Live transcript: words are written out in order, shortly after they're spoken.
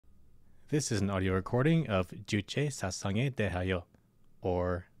This is an audio recording of Juche 사상에 대하여,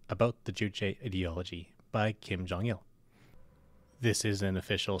 or About the Juche Ideology, by Kim Jong-il. This is an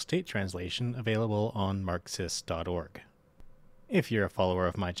official state translation available on Marxist.org. If you're a follower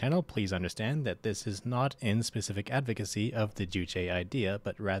of my channel, please understand that this is not in specific advocacy of the Juche idea,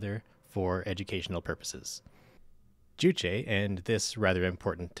 but rather for educational purposes. Juche, and this rather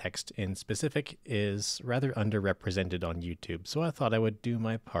important text in specific, is rather underrepresented on YouTube, so I thought I would do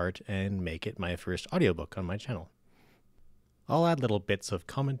my part and make it my first audiobook on my channel. I'll add little bits of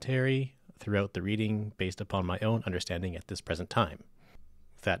commentary throughout the reading based upon my own understanding at this present time.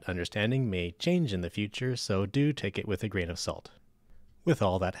 That understanding may change in the future, so do take it with a grain of salt. With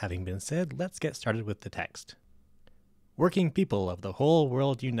all that having been said, let's get started with the text. Working people of the whole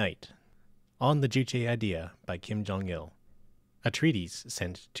world unite. On the Juche Idea by Kim Jong-il. A treatise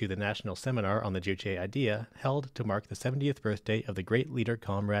sent to the National Seminar on the Juche Idea held to mark the 70th birthday of the great leader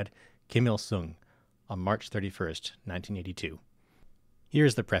comrade Kim Il-sung on March 31st, 1982.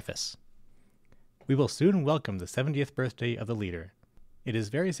 Here's the preface. We will soon welcome the 70th birthday of the leader. It is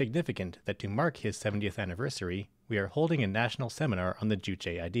very significant that to mark his 70th anniversary, we are holding a national seminar on the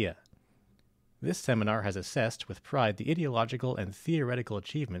Juche Idea. This seminar has assessed with pride the ideological and theoretical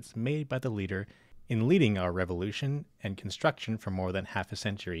achievements made by the leader in leading our revolution and construction for more than half a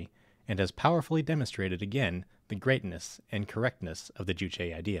century, and has powerfully demonstrated again the greatness and correctness of the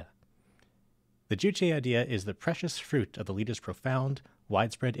Juche Idea. The Juche Idea is the precious fruit of the leader's profound,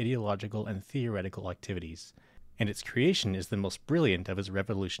 widespread ideological and theoretical activities, and its creation is the most brilliant of his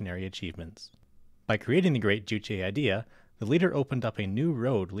revolutionary achievements. By creating the great Juche Idea, the leader opened up a new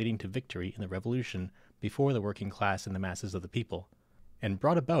road leading to victory in the revolution before the working class and the masses of the people, and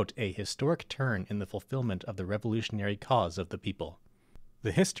brought about a historic turn in the fulfillment of the revolutionary cause of the people.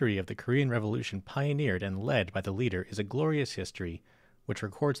 The history of the Korean Revolution pioneered and led by the leader is a glorious history, which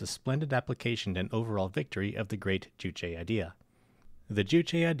records the splendid application and overall victory of the great Juche Idea. The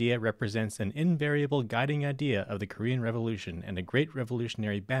Juche Idea represents an invariable guiding idea of the Korean Revolution and a great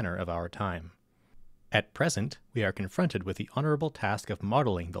revolutionary banner of our time. At present, we are confronted with the honorable task of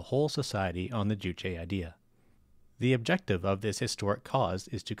modeling the whole society on the Juche Idea. The objective of this historic cause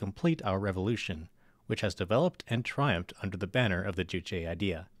is to complete our revolution, which has developed and triumphed under the banner of the Juche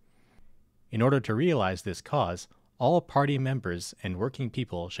Idea. In order to realize this cause, all party members and working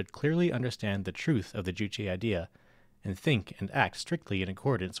people should clearly understand the truth of the Juche Idea and think and act strictly in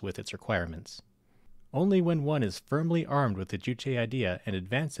accordance with its requirements. Only when one is firmly armed with the Juche Idea and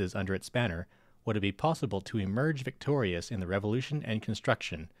advances under its banner would it be possible to emerge victorious in the revolution and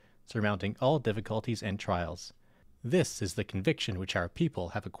construction, surmounting all difficulties and trials. This is the conviction which our people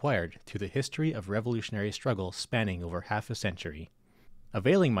have acquired through the history of revolutionary struggle spanning over half a century.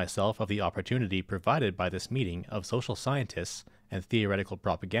 Availing myself of the opportunity provided by this meeting of social scientists and theoretical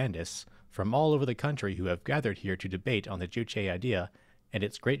propagandists from all over the country who have gathered here to debate on the Juche Idea and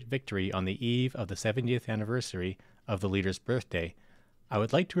its great victory on the eve of the 70th anniversary of the leader's birthday, I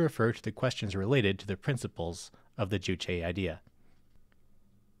would like to refer to the questions related to the principles of the Juche Idea.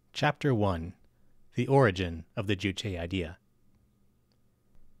 Chapter 1. The Origin of the Juche Idea.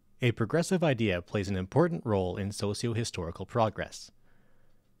 A progressive idea plays an important role in socio-historical progress.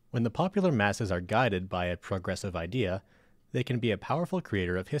 When the popular masses are guided by a progressive idea, they can be a powerful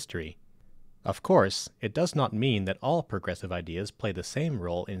creator of history. Of course, it does not mean that all progressive ideas play the same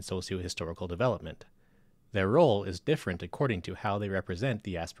role in socio-historical development. Their role is different according to how they represent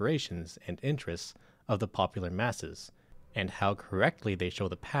the aspirations and interests of the popular masses, and how correctly they show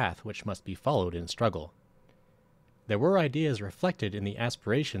the path which must be followed in struggle. There were ideas reflected in the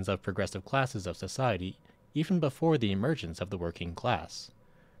aspirations of progressive classes of society even before the emergence of the working class.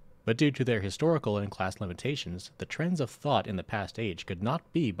 But due to their historical and class limitations, the trends of thought in the past age could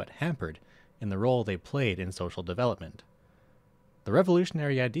not be but hampered in the role they played in social development. The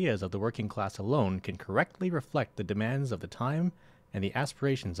revolutionary ideas of the working class alone can correctly reflect the demands of the time and the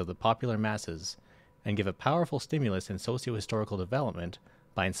aspirations of the popular masses, and give a powerful stimulus in socio-historical development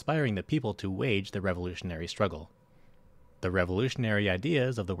by inspiring the people to wage the revolutionary struggle. The revolutionary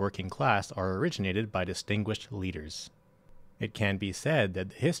ideas of the working class are originated by distinguished leaders. It can be said that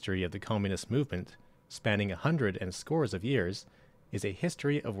the history of the communist movement, spanning 100 and scores of years, is a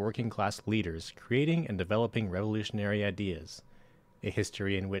history of working class leaders creating and developing revolutionary ideas, a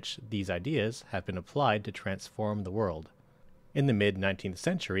history in which these ideas have been applied to transform the world. In the mid-19th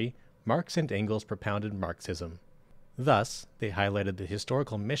century, Marx and Engels propounded Marxism. Thus, they highlighted the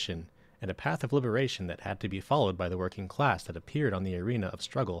historical mission and a path of liberation that had to be followed by the working class that appeared on the arena of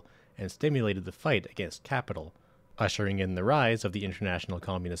struggle and stimulated the fight against capital, ushering in the rise of the international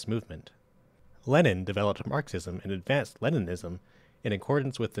communist movement. Lenin developed Marxism and advanced Leninism in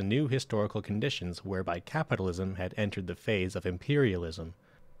accordance with the new historical conditions whereby capitalism had entered the phase of imperialism,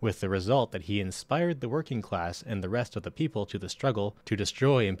 with the result that he inspired the working class and the rest of the people to the struggle to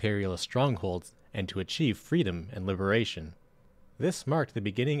destroy imperialist strongholds and to achieve freedom and liberation. This marked the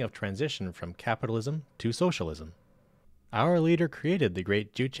beginning of transition from capitalism to socialism. Our leader created the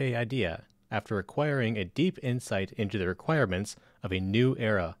great Juche idea after acquiring a deep insight into the requirements of a new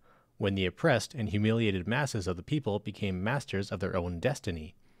era, when the oppressed and humiliated masses of the people became masters of their own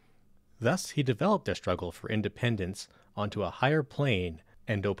destiny. Thus he developed their struggle for independence onto a higher plane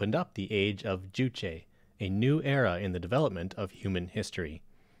and opened up the age of Juche, a new era in the development of human history.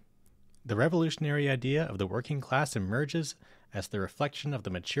 The revolutionary idea of the working class emerges as the reflection of the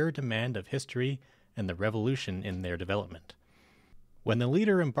mature demand of history and the revolution in their development. When the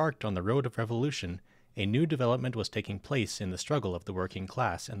leader embarked on the road of revolution, a new development was taking place in the struggle of the working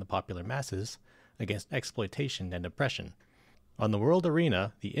class and the popular masses against exploitation and oppression. On the world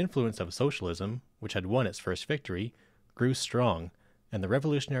arena, the influence of socialism, which had won its first victory, grew strong, and the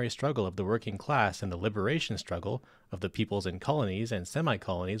revolutionary struggle of the working class and the liberation struggle of the peoples in colonies and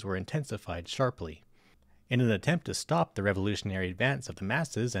semi-colonies were intensified sharply. In an attempt to stop the revolutionary advance of the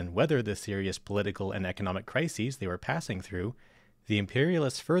masses and weather the serious political and economic crises they were passing through, the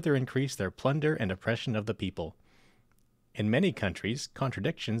imperialists further increased their plunder and oppression of the people. In many countries,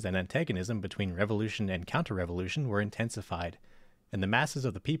 contradictions and antagonism between revolution and counter-revolution were intensified, and the masses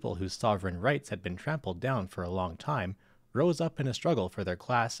of the people whose sovereign rights had been trampled down for a long time rose up in a struggle for their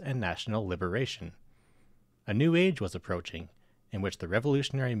class and national liberation. A new age was approaching, in which the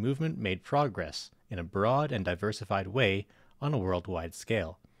revolutionary movement made progress in a broad and diversified way on a worldwide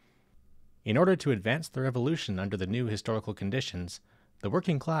scale. In order to advance the revolution under the new historical conditions, the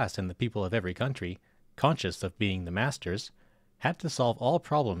working class and the people of every country, conscious of being the masters, had to solve all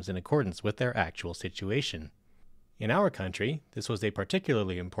problems in accordance with their actual situation. In our country, this was a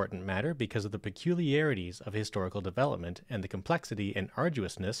particularly important matter because of the peculiarities of historical development and the complexity and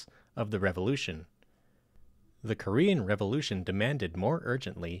arduousness of the revolution. The Korean Revolution demanded more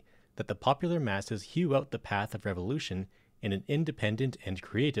urgently that the popular masses hew out the path of revolution in an independent and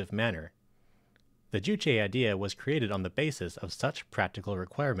creative manner. The Juche idea was created on the basis of such practical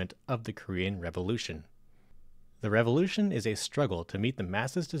requirement of the Korean Revolution. The revolution is a struggle to meet the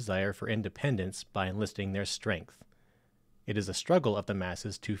masses' desire for independence by enlisting their strength. It is a struggle of the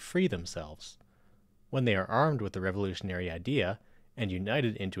masses to free themselves. When they are armed with the revolutionary idea and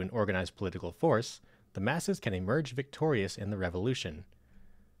united into an organized political force, the masses can emerge victorious in the revolution.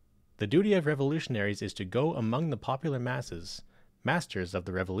 The duty of revolutionaries is to go among the popular masses, masters of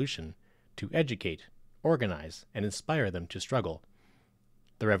the revolution, to educate, organize, and inspire them to struggle.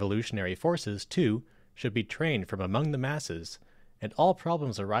 The revolutionary forces, too, should be trained from among the masses, and all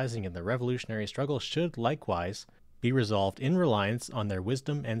problems arising in the revolutionary struggle should, likewise, be resolved in reliance on their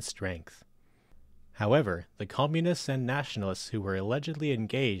wisdom and strength. However, the communists and nationalists who were allegedly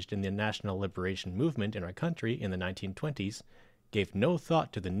engaged in the national liberation movement in our country in the 1920s gave no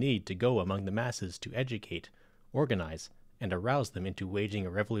thought to the need to go among the masses to educate, organize, and arouse them into waging a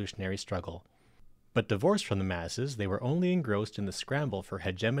revolutionary struggle. But divorced from the masses, they were only engrossed in the scramble for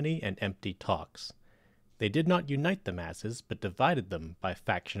hegemony and empty talks. They did not unite the masses, but divided them by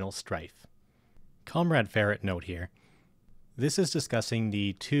factional strife. Comrade Ferret note here. This is discussing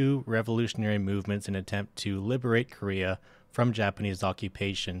the two revolutionary movements in an attempt to liberate Korea from Japanese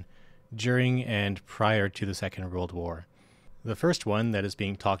occupation during and prior to the Second World War. The first one that is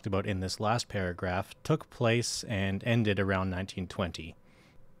being talked about in this last paragraph took place and ended around 1920.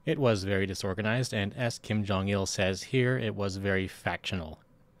 It was very disorganized, and as Kim Jong-il says here, it was very factional.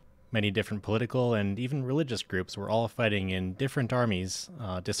 Many different political and even religious groups were all fighting in different armies,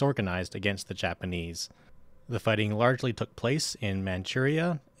 disorganized against the Japanese. The fighting largely took place in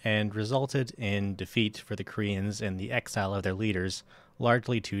Manchuria and resulted in defeat for the Koreans and the exile of their leaders,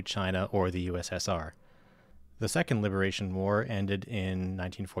 largely to China or the USSR. The Second Liberation War ended in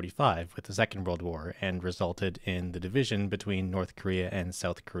 1945 with the Second World War and resulted in the division between North Korea and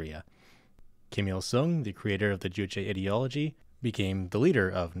South Korea. Kim Il-sung, the creator of the Juche ideology, became the leader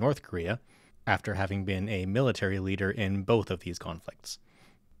of North Korea after having been a military leader in both of these conflicts.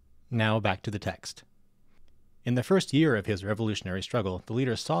 Now back to the text. In the first year of his revolutionary struggle, the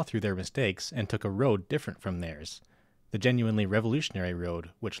leader saw through their mistakes and took a road different from theirs, the genuinely revolutionary road,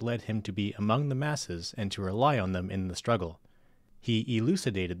 which led him to be among the masses and to rely on them in the struggle. He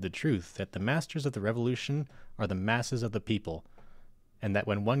elucidated the truth that the masters of the revolution are the masses of the people, and that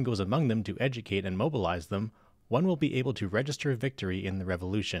when one goes among them to educate and mobilize them, one will be able to register victory in the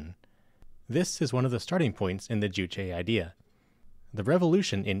revolution. This is one of the starting points in the Juche idea. The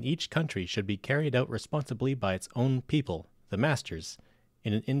revolution in each country should be carried out responsibly by its own people, the masters,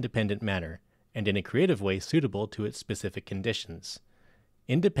 in an independent manner, and in a creative way suitable to its specific conditions.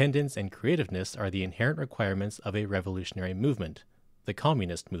 Independence and creativeness are the inherent requirements of a revolutionary movement, the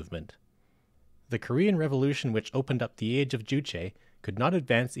communist movement. The Korean Revolution, which opened up the age of Juche, could not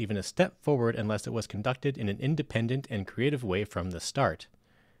advance even a step forward unless it was conducted in an independent and creative way from the start.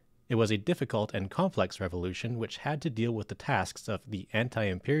 It was a difficult and complex revolution which had to deal with the tasks of the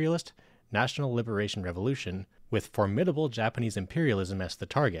anti-imperialist National Liberation Revolution, with formidable Japanese imperialism as the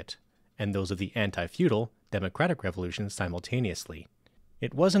target, and those of the anti-feudal democratic revolution simultaneously.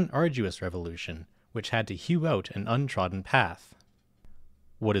 It was an arduous revolution, which had to hew out an untrodden path.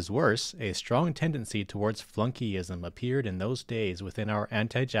 What is worse, a strong tendency towards flunkyism appeared in those days within our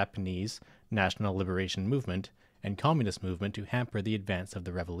anti-Japanese national liberation movement and communist movement to hamper the advance of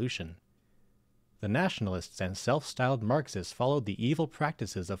the revolution. The nationalists and self-styled Marxists followed the evil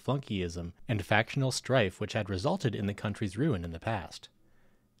practices of flunkyism and factional strife which had resulted in the country's ruin in the past.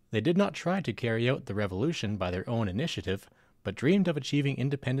 They did not try to carry out the revolution by their own initiative, but dreamed of achieving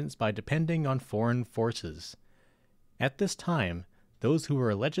independence by depending on foreign forces. At this time, those who were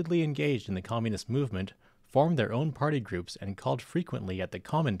allegedly engaged in the communist movement formed their own party groups and called frequently at the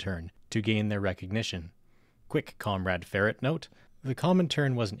Comintern to gain their recognition. Quick Comrade Ferret note, the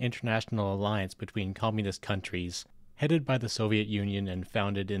Comintern was an international alliance between communist countries, headed by the Soviet Union and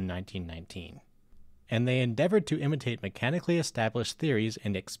founded in 1919. And they endeavored to imitate mechanically established theories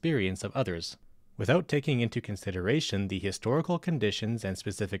and experience of others, without taking into consideration the historical conditions and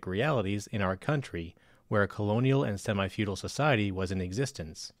specific realities in our country, where a colonial and semi-feudal society was in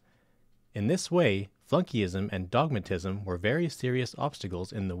existence. In this way, flunkyism and dogmatism were very serious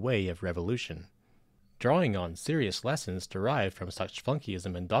obstacles in the way of revolution. Drawing on serious lessons derived from such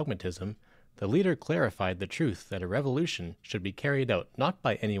flunkyism and dogmatism, the leader clarified the truth that a revolution should be carried out not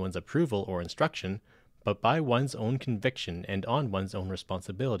by anyone's approval or instruction, but by one's own conviction and on one's own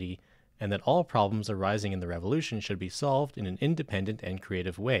responsibility, and that all problems arising in the revolution should be solved in an independent and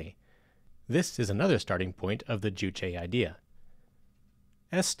creative way. This is another starting point of the Juche idea.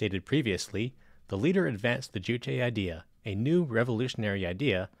 As stated previously, the leader advanced the Juche idea, a new revolutionary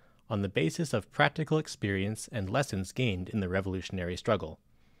idea, on the basis of practical experience and lessons gained in the revolutionary struggle.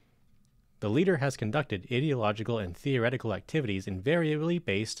 The leader has conducted ideological and theoretical activities invariably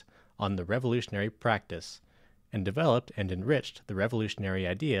based on the revolutionary practice, and developed and enriched the revolutionary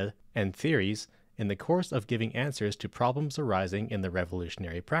idea and theories in the course of giving answers to problems arising in the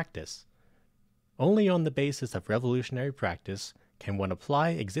revolutionary practice. Only on the basis of revolutionary practice can one apply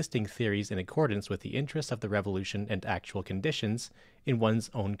existing theories in accordance with the interests of the revolution and actual conditions in one's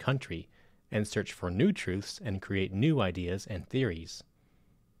own country, and search for new truths and create new ideas and theories.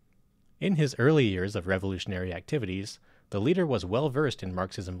 In his early years of revolutionary activities, the leader was well versed in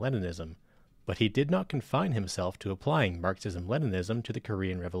Marxism-Leninism, but he did not confine himself to applying Marxism-Leninism to the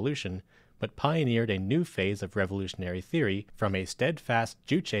Korean Revolution, but pioneered a new phase of revolutionary theory from a steadfast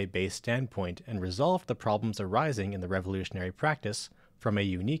Juche-based standpoint and resolved the problems arising in the revolutionary practice from a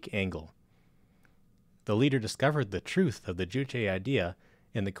unique angle. The leader discovered the truth of the Juche idea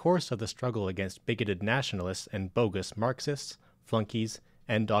in the course of the struggle against bigoted nationalists and bogus Marxists, flunkies,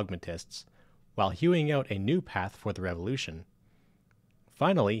 and dogmatists, while hewing out a new path for the revolution.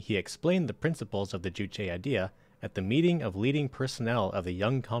 Finally, he explained the principles of the Juche idea at the meeting of leading personnel of the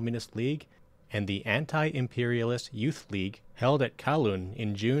Young Communist League and the Anti-Imperialist Youth League held at Kowloon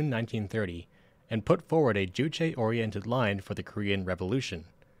in June 1930, and put forward a Juche-oriented line for the Korean Revolution.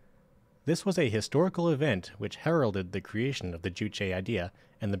 This was a historical event which heralded the creation of the Juche idea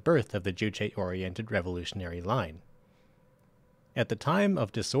and the birth of the Juche-oriented revolutionary line. At the time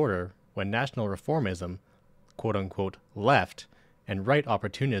of disorder, when national reformism, quote-unquote, left, and right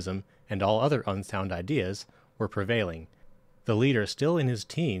opportunism and all other unsound ideas were prevailing, the leader, still in his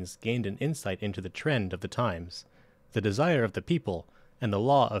teens, gained an insight into the trend of the times, the desire of the people, and the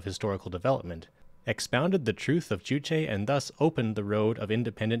law of historical development, expounded the truth of Juche, and thus opened the road of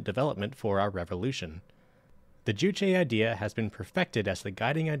independent development for our revolution. The Juche idea has been perfected as the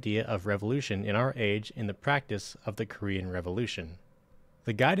guiding idea of revolution in our age in the practice of the Korean Revolution.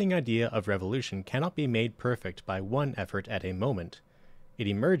 The guiding idea of revolution cannot be made perfect by one effort at a moment. It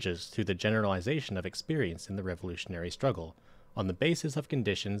emerges through the generalization of experience in the revolutionary struggle, on the basis of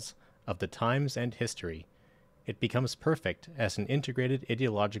conditions of the times and history. It becomes perfect as an integrated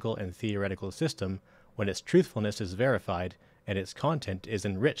ideological and theoretical system when its truthfulness is verified and its content is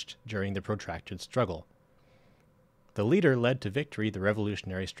enriched during the protracted struggle. The leader led to victory the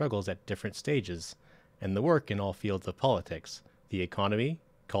revolutionary struggles at different stages, and the work in all fields of politics, the economy,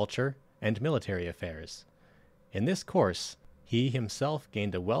 culture, and military affairs. In this course, He himself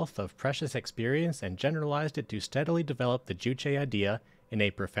gained a wealth of precious experience and generalized it to steadily develop the Juche idea in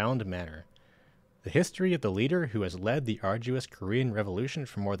a profound manner. The history of the leader who has led the arduous Korean Revolution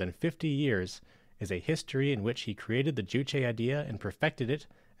for more than 50 years is a history in which he created the Juche idea and perfected it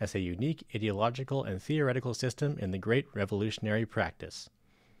as a unique ideological and theoretical system in the great revolutionary practice.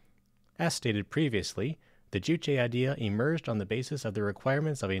 As stated previously, the Juche idea emerged on the basis of the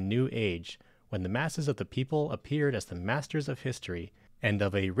requirements of a new age, when the masses of the people appeared as the masters of history and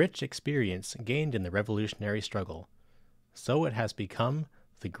of a rich experience gained in the revolutionary struggle. So it has become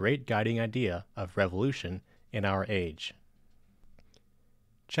the great guiding idea of revolution in our age.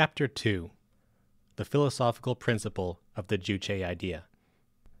 Chapter 2. The Philosophical Principle of the Juche Idea.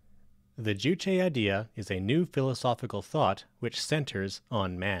 The Juche idea is a new philosophical thought which centers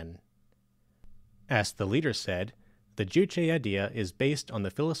on man. As the leader said, the Juche idea is based on the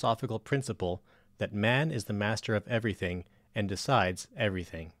philosophical principle that man is the master of everything and decides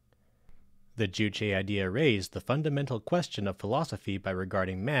everything. The Juche idea raised the fundamental question of philosophy by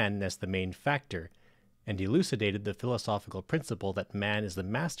regarding man as the main factor, and elucidated the philosophical principle that man is the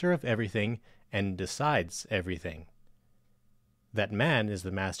master of everything and decides everything. That man is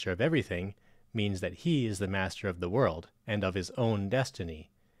the master of everything means that he is the master of the world and of his own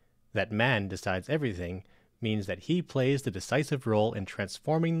destiny. That man decides everything means that he plays the decisive role in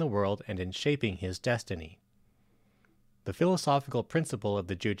transforming the world and in shaping his destiny. The philosophical principle of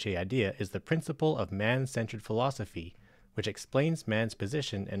the Juche idea is the principle of man-centered philosophy, which explains man's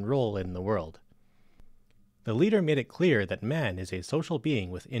position and role in the world. The leader made it clear that man is a social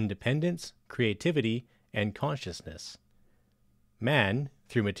being with independence, creativity, and consciousness. Man,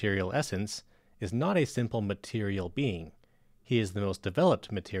 through material essence, is not a simple material being. He is the most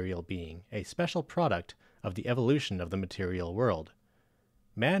developed material being, a special product of the evolution of the material world.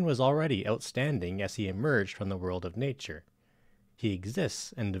 Man was already outstanding as he emerged from the world of nature. He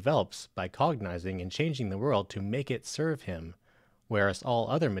exists and develops by cognizing and changing the world to make it serve him, whereas all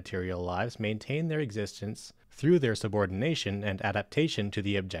other material lives maintain their existence through their subordination and adaptation to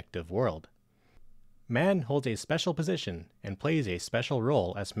the objective world. Man holds a special position and plays a special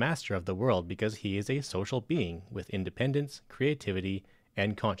role as master of the world because he is a social being with independence, creativity,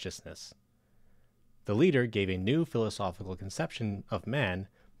 and consciousness. The leader gave a new philosophical conception of man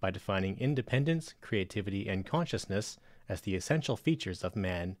by defining independence, creativity, and consciousness as the essential features of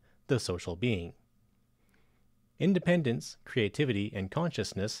man, the social being. Independence, creativity, and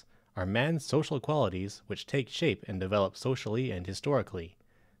consciousness are man's social qualities which take shape and develop socially and historically.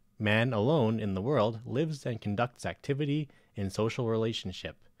 Man alone in the world lives and conducts activity in social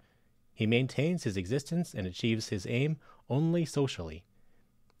relationship. He maintains his existence and achieves his aim only socially.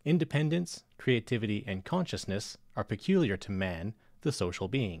 Independence, creativity, and consciousness are peculiar to man, the social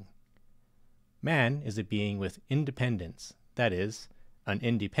being. Man is a being with independence, that is, an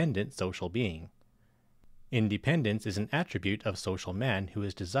independent social being. Independence is an attribute of social man who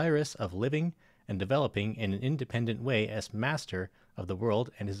is desirous of living and developing in an independent way as master of the world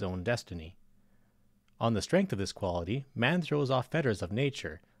and his own destiny. On the strength of this quality, man throws off fetters of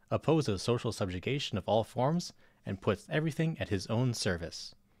nature, opposes social subjugation of all forms, and puts everything at his own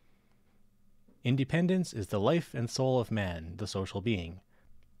service. Independence is the life and soul of man, the social being.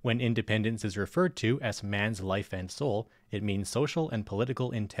 When independence is referred to as man's life and soul, it means social and political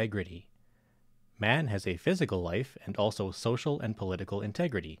integrity. Man has a physical life and also social and political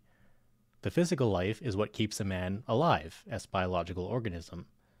integrity. The physical life is what keeps a man alive as biological organism.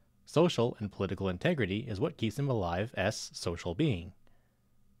 Social and political integrity is what keeps him alive as social being.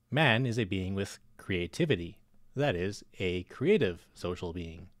 Man is a being with creativity, that is, a creative social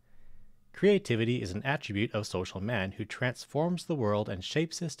being. Creativity is an attribute of social man who transforms the world and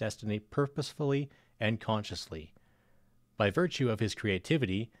shapes his destiny purposefully and consciously. By virtue of his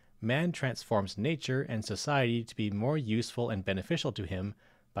creativity, man transforms nature and society to be more useful and beneficial to him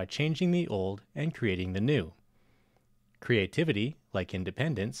by changing the old and creating the new. Creativity, like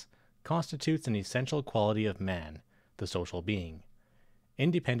independence, constitutes an essential quality of man, the social being.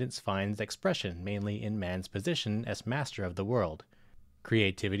 Independence finds expression mainly in man's position as master of the world.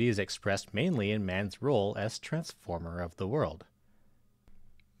 Creativity is expressed mainly in man's role as transformer of the world.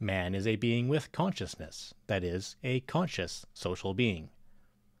 Man is a being with consciousness, that is, a conscious social being.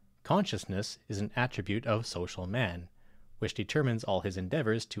 Consciousness is an attribute of social man, which determines all his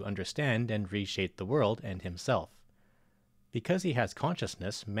endeavors to understand and reshape the world and himself. Because he has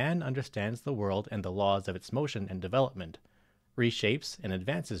consciousness, man understands the world and the laws of its motion and development, reshapes and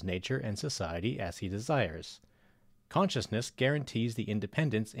advances nature and society as he desires. Consciousness guarantees the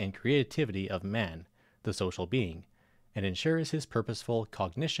independence and creativity of man, the social being, and ensures his purposeful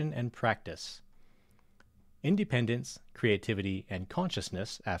cognition and practice. Independence, creativity, and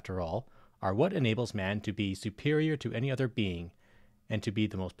consciousness, after all, are what enables man to be superior to any other being, and to be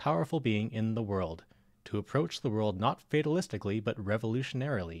the most powerful being in the world, to approach the world not fatalistically but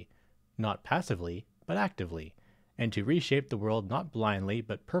revolutionarily, not passively but actively, and to reshape the world not blindly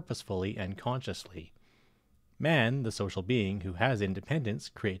but purposefully and consciously. Man, the social being who has independence,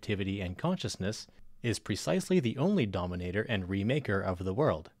 creativity, and consciousness, is precisely the only dominator and remaker of the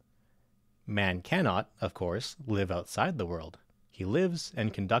world. Man cannot, of course, live outside the world. He lives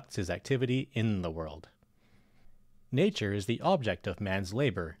and conducts his activity in the world. Nature is the object of man's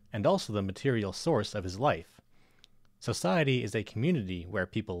labor and also the material source of his life. Society is a community where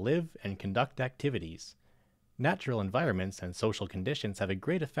people live and conduct activities. Natural environments and social conditions have a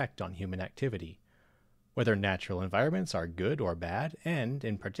great effect on human activity. Whether natural environments are good or bad, and,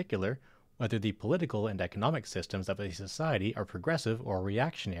 in particular, whether the political and economic systems of a society are progressive or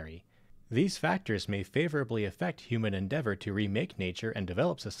reactionary. These factors may favorably affect human endeavor to remake nature and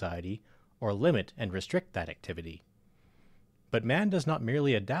develop society, or limit and restrict that activity. But man does not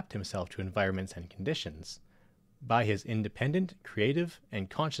merely adapt himself to environments and conditions. By his independent, creative, and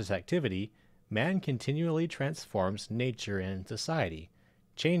conscious activity, man continually transforms nature and society,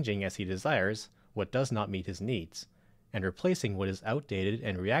 changing as he desires what does not meet his needs, and replacing what is outdated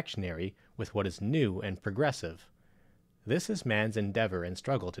and reactionary with what is new and progressive. This is man's endeavor and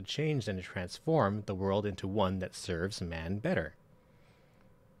struggle to change and transform the world into one that serves man better.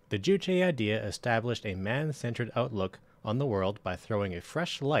 The Juche idea established a man-centered outlook on the world by throwing a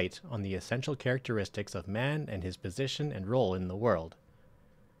fresh light on the essential characteristics of man and his position and role in the world.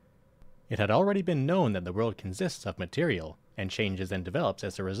 It had already been known that the world consists of material, and changes and develops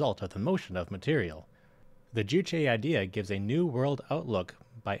as a result of the motion of material. The Juche idea gives a new world outlook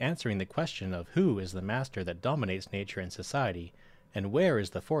by answering the question of who is the master that dominates nature and society, and where is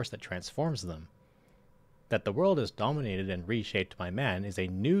the force that transforms them. That the world is dominated and reshaped by man is a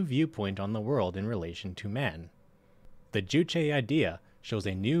new viewpoint on the world in relation to man. The Juche idea shows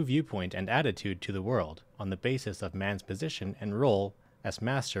a new viewpoint and attitude to the world on the basis of man's position and role as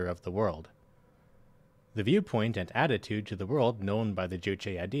master of the world. The viewpoint and attitude to the world known by the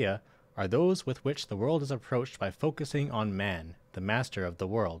Juche idea are those with which the world is approached by focusing on man, the master of the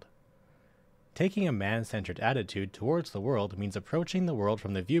world. Taking a man-centered attitude towards the world means approaching the world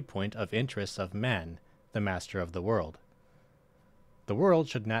from the viewpoint of interests of man, the master of the world. The world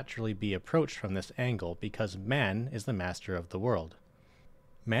should naturally be approached from this angle because man is the master of the world.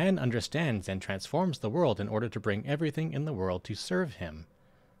 Man understands and transforms the world in order to bring everything in the world to serve him.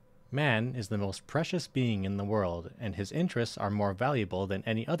 Man is the most precious being in the world, and his interests are more valuable than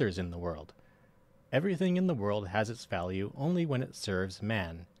any others in the world. Everything in the world has its value only when it serves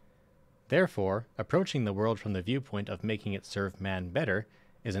man. Therefore, approaching the world from the viewpoint of making it serve man better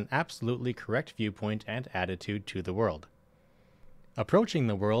is an absolutely correct viewpoint and attitude to the world. Approaching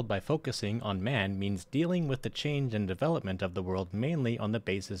the world by focusing on man means dealing with the change and development of the world mainly on the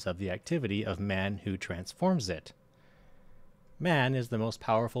basis of the activity of man who transforms it. Man is the most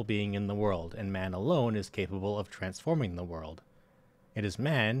powerful being in the world, and man alone is capable of transforming the world. It is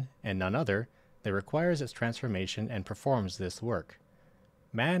man, and none other, that requires its transformation and performs this work.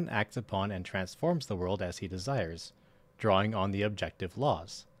 Man acts upon and transforms the world as he desires, drawing on the objective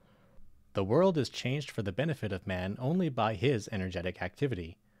laws. The world is changed for the benefit of man only by his energetic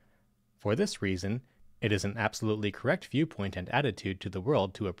activity. For this reason, it is an absolutely correct viewpoint and attitude to the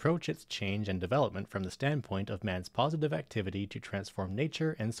world to approach its change and development from the standpoint of man's positive activity to transform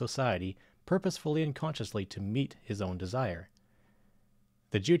nature and society purposefully and consciously to meet his own desire.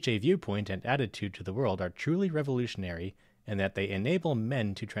 The Juche viewpoint and attitude to the world are truly revolutionary in that they enable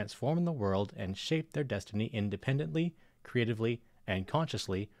men to transform the world and shape their destiny independently, creatively, and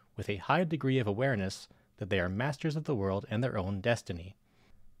consciously with a high degree of awareness that they are masters of the world and their own destiny.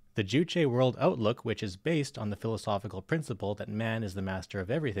 The Juche world outlook, which is based on the philosophical principle that man is the master of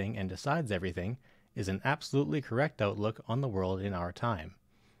everything and decides everything, is an absolutely correct outlook on the world in our time.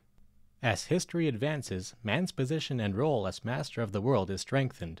 As history advances, man's position and role as master of the world is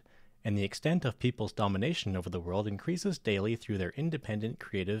strengthened, and the extent of people's domination over the world increases daily through their independent,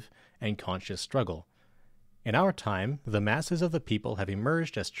 creative, and conscious struggle. In our time, the masses of the people have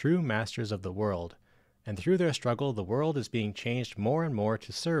emerged as true masters of the world, and through their struggle the world is being changed more and more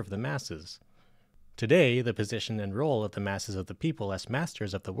to serve the masses. Today, the position and role of the masses of the people as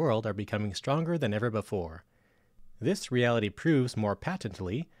masters of the world are becoming stronger than ever before. This reality proves more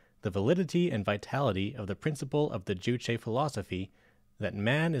patently the validity and vitality of the principle of the Juche philosophy that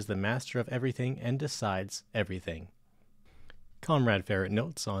man is the master of everything and decides everything. Comrade Ferret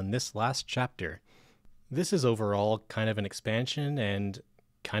notes on this last chapter. This is overall kind of an expansion and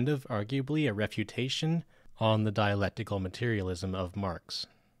kind of arguably a refutation on the dialectical materialism of Marx.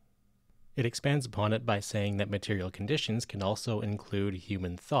 It expands upon it by saying that material conditions can also include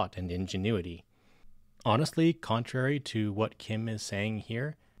human thought and ingenuity. Honestly, contrary to what Kim is saying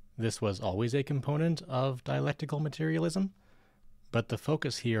here, this was always a component of dialectical materialism, but the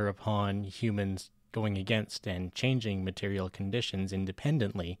focus here upon humans going against and changing material conditions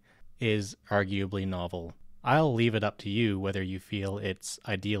independently is arguably novel. I'll leave it up to you whether you feel it's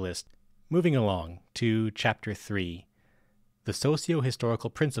idealist. Moving along to Chapter 3, the Socio-Historical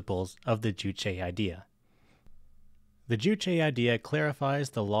Principles of the Juche Idea. The Juche idea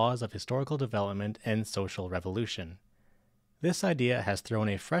clarifies the laws of historical development and social revolution. This idea has thrown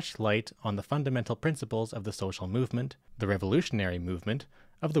a fresh light on the fundamental principles of the social movement, the revolutionary movement,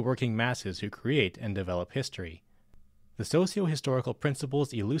 of the working masses who create and develop history. The socio-historical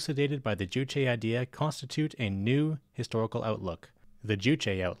principles elucidated by the Juche idea constitute a new historical outlook, the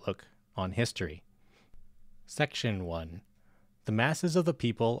Juche outlook, on history. Section 1. The masses of the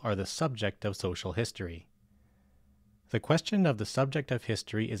people are the subject of social history. The question of the subject of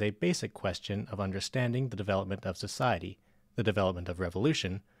history is a basic question of understanding the development of society, the development of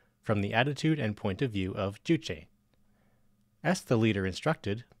revolution, from the attitude and point of view of Juche. As the leader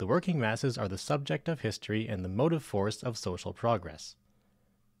instructed, the working masses are the subject of history and the motive force of social progress.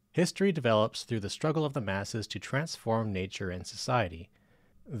 History develops through the struggle of the masses to transform nature and society.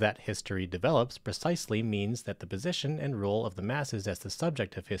 That history develops precisely means that the position and role of the masses as the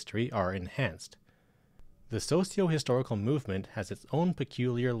subject of history are enhanced. The socio-historical movement has its own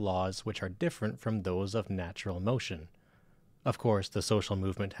peculiar laws which are different from those of natural motion. Of course, the social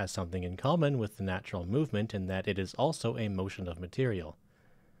movement has something in common with the natural movement in that it is also a motion of material.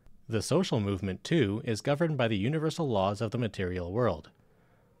 The social movement, too, is governed by the universal laws of the material world.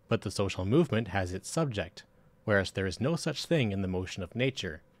 But the social movement has its subject, whereas there is no such thing in the motion of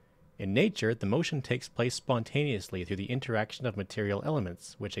nature. In nature, the motion takes place spontaneously through the interaction of material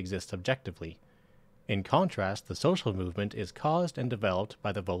elements, which exist objectively. In contrast, the social movement is caused and developed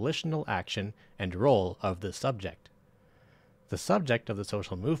by the volitional action and role of the subject. The subject of the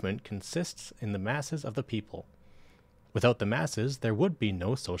social movement consists in the masses of the people. Without the masses, there would be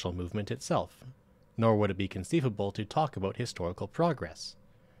no social movement itself, nor would it be conceivable to talk about historical progress.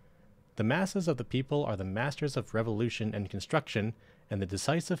 The masses of the people are the masters of revolution and construction and the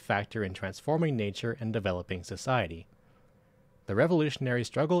decisive factor in transforming nature and developing society. The revolutionary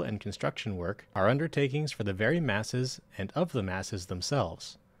struggle and construction work are undertakings for the very masses and of the masses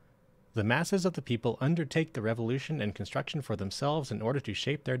themselves. The masses of the people undertake the revolution and construction for themselves in order to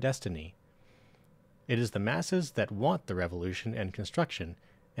shape their destiny. It is the masses that want the revolution and construction,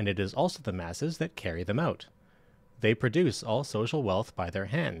 and it is also the masses that carry them out. They produce all social wealth by their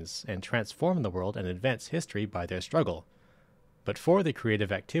hands, and transform the world and advance history by their struggle. But for the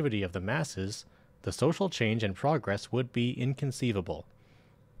creative activity of the masses, the social change and progress would be inconceivable.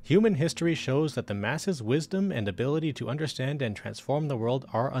 Human history shows that the masses' wisdom and ability to understand and transform the world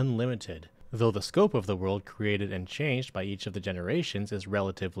are unlimited, though the scope of the world created and changed by each of the generations is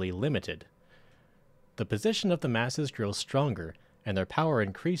relatively limited. The position of the masses grows stronger, and their power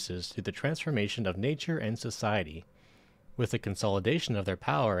increases through the transformation of nature and society. With the consolidation of their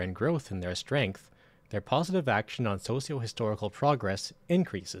power and growth in their strength, their positive action on socio-historical progress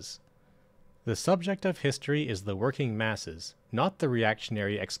increases. The subject of history is the working masses, not the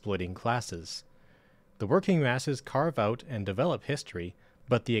reactionary exploiting classes. The working masses carve out and develop history,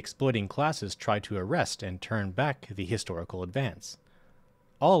 but the exploiting classes try to arrest and turn back the historical advance.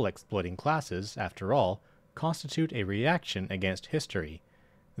 All exploiting classes, after all, constitute a reaction against history.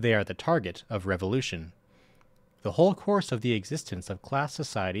 They are the target of revolution. The whole course of the existence of class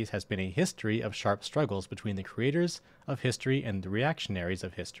societies has been a history of sharp struggles between the creators of history and the reactionaries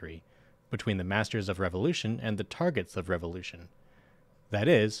of history, between the masters of revolution and the targets of revolution. That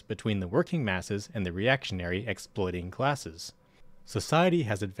is, between the working masses and the reactionary exploiting classes. Society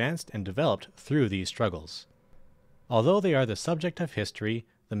has advanced and developed through these struggles. Although they are the subject of history,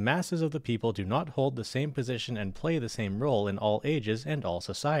 the masses of the people do not hold the same position and play the same role in all ages and all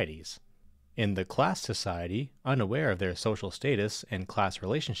societies. In the class society, unaware of their social status and class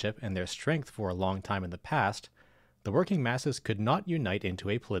relationship and their strength for a long time in the past, the working masses could not unite into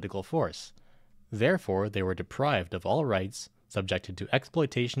a political force. Therefore, they were deprived of all rights, subjected to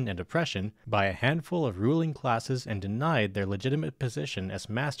exploitation and oppression by a handful of ruling classes and denied their legitimate position as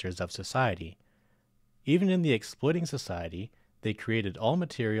masters of society. Even in the exploiting society, they created all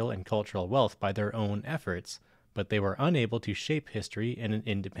material and cultural wealth by their own efforts, but they were unable to shape history in an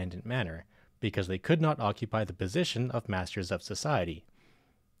independent manner, because they could not occupy the position of masters of society.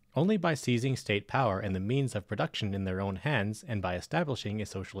 Only by seizing state power and the means of production in their own hands and by establishing a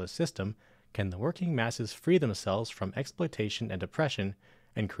socialist system can the working masses free themselves from exploitation and oppression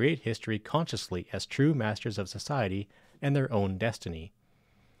and create history consciously as true masters of society and their own destiny.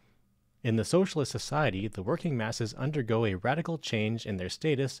 In the socialist society, the working masses undergo a radical change in their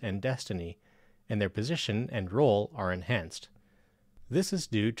status and destiny, and their position and role are enhanced. This is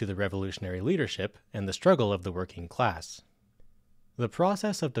due to the revolutionary leadership and the struggle of the working class. The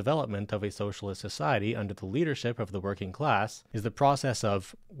process of development of a socialist society under the leadership of the working class is the process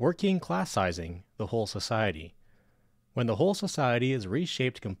of working classizing the whole society. When the whole society is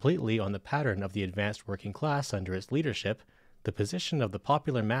reshaped completely on the pattern of the advanced working class under its leadership, the position of the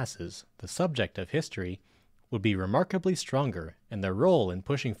popular masses, the subject of history, would be remarkably stronger, and their role in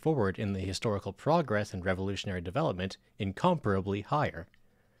pushing forward in the historical progress and revolutionary development incomparably higher.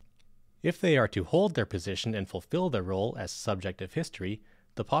 If they are to hold their position and fulfill their role as subject of history,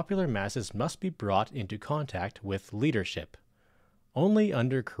 the popular masses must be brought into contact with leadership. Only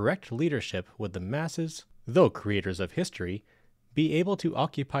under correct leadership would the masses, though creators of history, be able to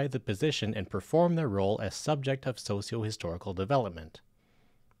occupy the position and perform their role as subject of socio-historical development.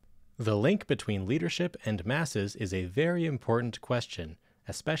 The link between leadership and masses is a very important question,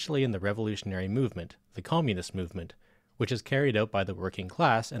 especially in the revolutionary movement, the communist movement, which is carried out by the working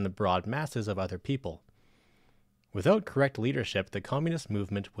class and the broad masses of other people. Without correct leadership, the communist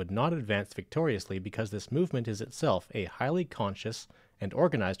movement would not advance victoriously because this movement is itself a highly conscious and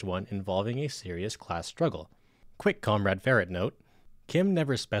organized one involving a serious class struggle. Quick Comrade Ferret note: Kim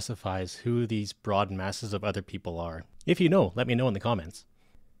never specifies who these broad masses of other people are. If you know, let me know in the comments.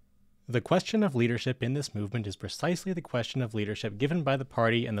 The question of leadership in this movement is precisely the question of leadership given by the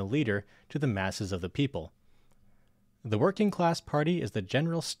party and the leader to the masses of the people. The working class party is the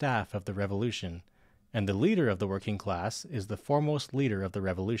general staff of the revolution, and the leader of the working class is the foremost leader of the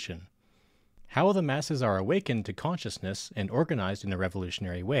revolution. How the masses are awakened to consciousness and organized in a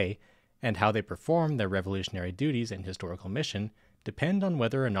revolutionary way, and how they perform their revolutionary duties and historical mission, depend on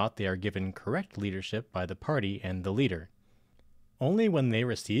whether or not they are given correct leadership by the party and the leader. Only when they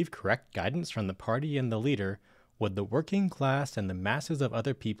receive correct guidance from the party and the leader would the working class and the masses of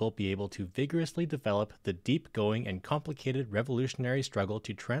other people be able to vigorously develop the deep-going and complicated revolutionary struggle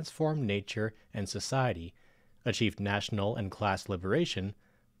to transform nature and society, achieve national and class liberation,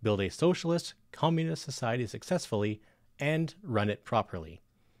 build a socialist, communist society successfully, and run it properly.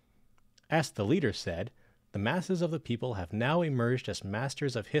 As the leader said, the masses of the people have now emerged as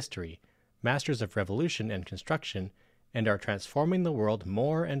masters of history, masters of revolution and construction, and are transforming the world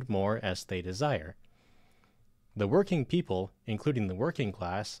more and more as they desire. The working people, including the working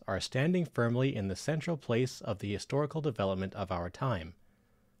class, are standing firmly in the central place of the historical development of our time.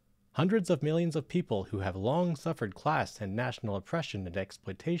 Hundreds of millions of people who have long suffered class and national oppression and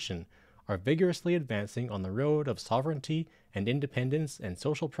exploitation are vigorously advancing on the road of sovereignty and independence and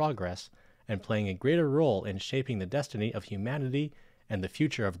social progress, and playing a greater role in shaping the destiny of humanity and the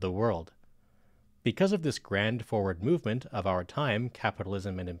future of the world. Because of this grand forward movement of our time,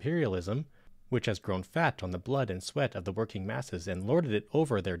 capitalism and imperialism, which has grown fat on the blood and sweat of the working masses and lorded it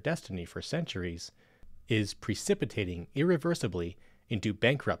over their destiny for centuries, is precipitating irreversibly into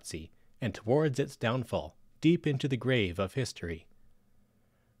bankruptcy and towards its downfall, deep into the grave of history.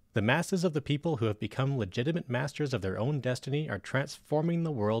 The masses of the people who have become legitimate masters of their own destiny are transforming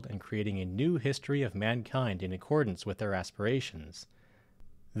the world and creating a new history of mankind in accordance with their aspirations.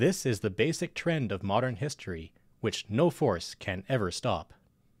 This is the basic trend of modern history, which no force can ever stop.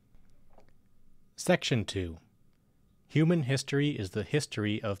 Section 2. Human history is the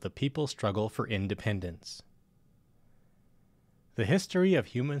history of the people's struggle for independence. The history of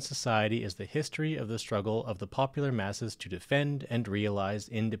human society is the history of the struggle of the popular masses to defend and realize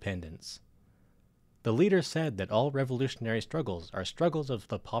independence. The leader said that all revolutionary struggles are struggles of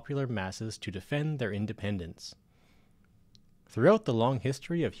the popular masses to defend their independence. Throughout the long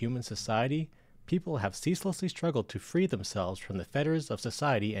history of human society, people have ceaselessly struggled to free themselves from the fetters of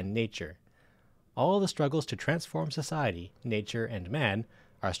society and nature. All the struggles to transform society, nature, and man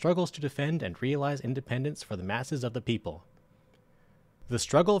are struggles to defend and realize independence for the masses of the people. The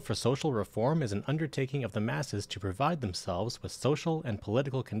struggle for social reform is an undertaking of the masses to provide themselves with social and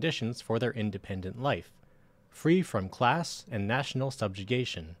political conditions for their independent life, free from class and national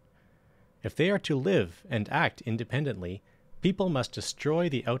subjugation. If they are to live and act independently, people must destroy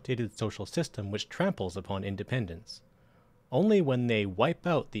the outdated social system which tramples upon independence. Only when they wipe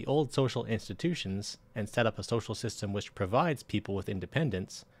out the old social institutions and set up a social system which provides people with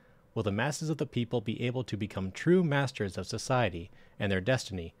independence will the masses of the people be able to become true masters of society and their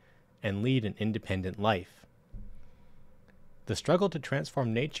destiny and lead an independent life. The struggle to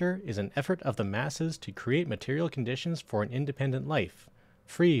transform nature is an effort of the masses to create material conditions for an independent life,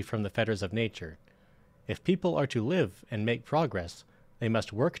 free from the fetters of nature. If people are to live and make progress, they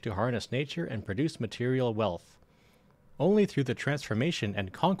must work to harness nature and produce material wealth. Only through the transformation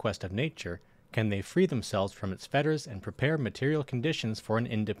and conquest of nature can they free themselves from its fetters and prepare material conditions for an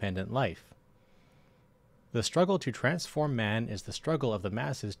independent life. The struggle to transform man is the struggle of the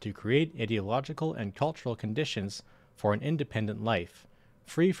masses to create ideological and cultural conditions for an independent life,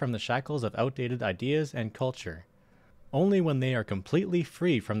 free from the shackles of outdated ideas and culture. Only when they are completely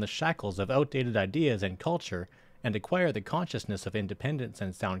free from the shackles of outdated ideas and culture and acquire the consciousness of independence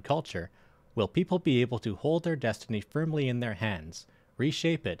and sound culture will people be able to hold their destiny firmly in their hands,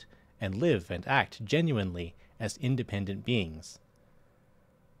 reshape it, and live and act genuinely as independent beings.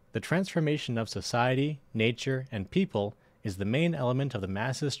 The transformation of society, nature, and people is the main element of the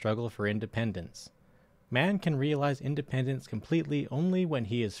masses' struggle for independence. Man can realize independence completely only when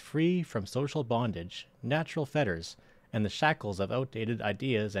he is free from social bondage, natural fetters, and the shackles of outdated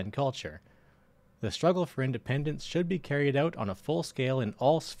ideas and culture. The struggle for independence should be carried out on a full scale in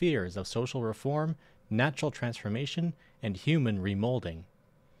all spheres of social reform, natural transformation, and human remolding.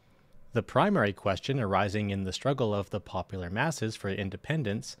 The primary question arising in the struggle of the popular masses for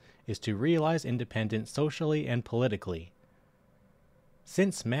independence is to realize independence socially and politically.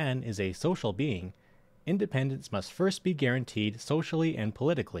 Since man is a social being, independence must first be guaranteed socially and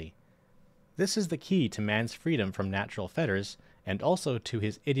politically. This is the key to man's freedom from natural fetters and also to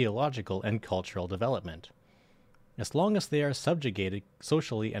his ideological and cultural development. As long as they are subjugated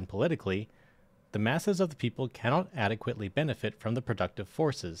socially and politically, the masses of the people cannot adequately benefit from the productive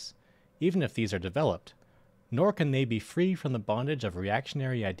forces, even if these are developed, nor can they be free from the bondage of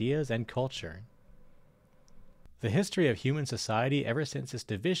reactionary ideas and culture. The history of human society ever since its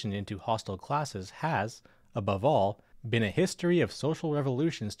division into hostile classes has, above all, been a history of social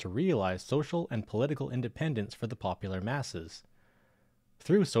revolutions to realize social and political independence for the popular masses.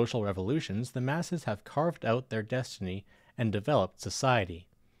 Through social revolutions, the masses have carved out their destiny and developed society.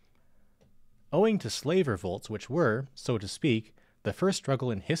 Owing to slave revolts, which were, so to speak, the first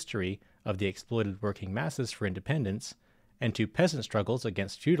struggle in history of the exploited working masses for independence, and to peasant struggles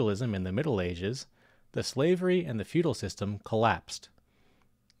against feudalism in the Middle Ages, the slavery and the feudal system collapsed.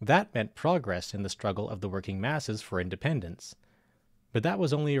 That meant progress in the struggle of the working masses for independence. But that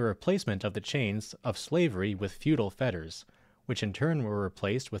was only a replacement of the chains of slavery with feudal fetters, which in turn were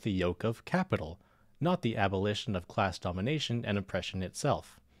replaced with the yoke of capital, not the abolition of class domination and oppression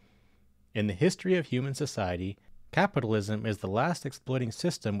itself. In the history of human society, capitalism is the last exploiting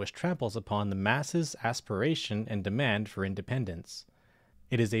system which tramples upon the masses' aspiration and demand for independence.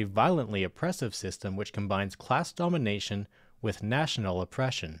 It is a violently oppressive system which combines class domination with national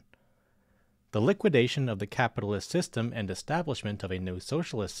oppression. The liquidation of the capitalist system and establishment of a new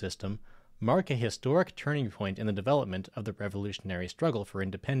socialist system mark a historic turning point in the development of the revolutionary struggle for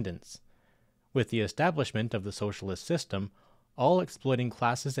independence. With the establishment of the socialist system, all exploiting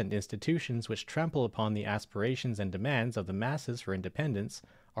classes and institutions which trample upon the aspirations and demands of the masses for independence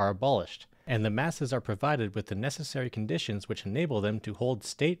are abolished, and the masses are provided with the necessary conditions which enable them to hold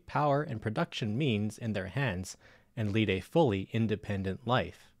state power and production means in their hands and lead a fully independent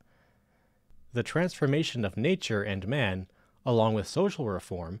life. The transformation of nature and man, along with social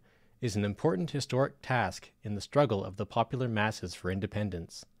reform, is an important historic task in the struggle of the popular masses for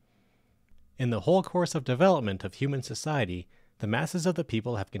independence. In the whole course of development of human society, the masses of the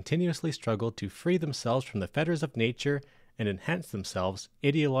people have continuously struggled to free themselves from the fetters of nature and enhance themselves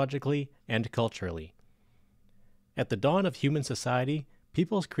ideologically and culturally. At the dawn of human society,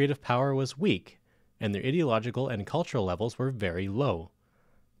 people's creative power was weak, and their ideological and cultural levels were very low.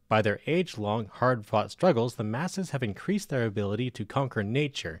 By their age-long, hard-fought struggles, the masses have increased their ability to conquer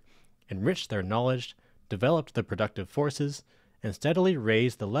nature, enriched their knowledge, developed the productive forces, and steadily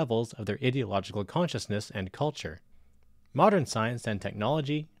raised the levels of their ideological consciousness and culture. Modern science and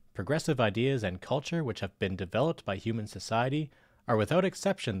technology, progressive ideas and culture which have been developed by human society are without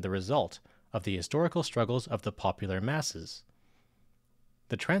exception the result of the historical struggles of the popular masses.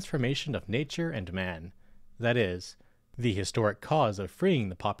 The transformation of nature and man, that is, the historic cause of freeing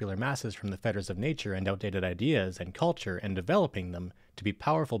the popular masses from the fetters of nature and outdated ideas and culture and developing them to be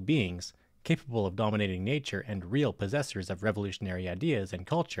powerful beings capable of dominating nature and real possessors of revolutionary ideas and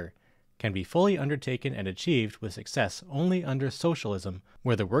culture, can be fully undertaken and achieved with success only under socialism,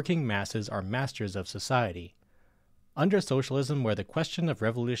 where the working masses are masters of society. Under socialism, where the question of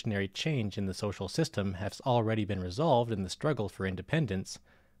revolutionary change in the social system has already been resolved in the struggle for independence,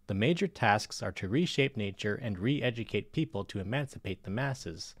 the major tasks are to reshape nature and re-educate people to emancipate the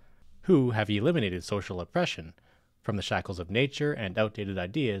masses, who have eliminated social oppression, from the shackles of nature and outdated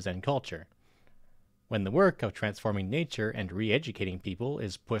ideas and culture. When the work of transforming nature and re-educating people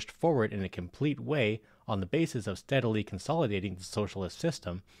is pushed forward in a complete way on the basis of steadily consolidating the socialist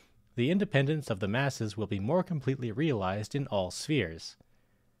system, the independence of the masses will be more completely realized in all spheres.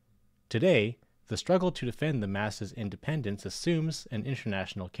 Today, the struggle to defend the masses' independence assumes an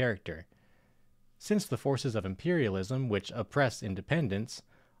international character. Since the forces of imperialism which oppress independence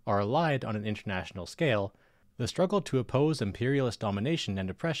are allied on an international scale, the struggle to oppose imperialist domination and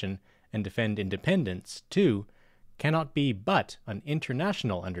oppression and defend independence, too, cannot be but an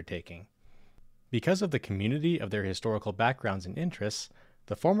international undertaking. Because of the community of their historical backgrounds and interests,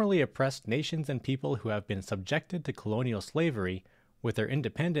 the formerly oppressed nations and people who have been subjected to colonial slavery, with their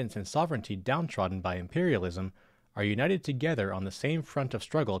independence and sovereignty downtrodden by imperialism, are united together on the same front of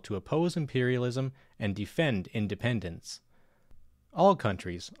struggle to oppose imperialism and defend independence. All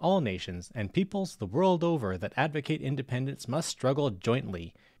countries, all nations, and peoples the world over that advocate independence must struggle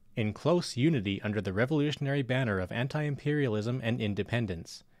jointly, in close unity under the revolutionary banner of anti-imperialism and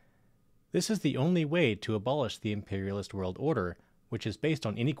independence. This is the only way to abolish the imperialist world order, which is based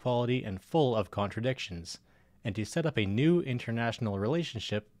on inequality and full of contradictions, and to set up a new international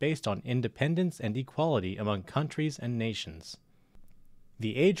relationship based on independence and equality among countries and nations.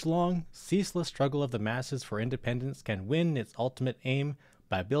 The age-long, ceaseless struggle of the masses for independence can win its ultimate aim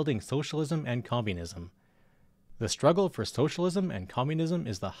by building socialism and communism. The struggle for socialism and communism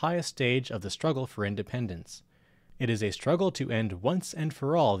is the highest stage of the struggle for independence. It is a struggle to end once and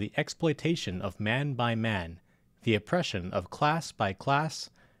for all the exploitation of man by man, the oppression of class by class,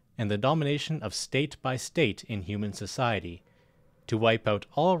 and the domination of state by state in human society, to wipe out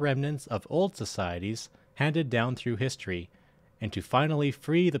all remnants of old societies handed down through history, and to finally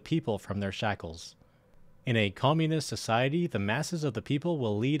free the people from their shackles. In a communist society, the masses of the people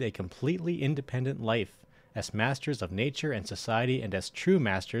will lead a completely independent life, as masters of nature and society and as true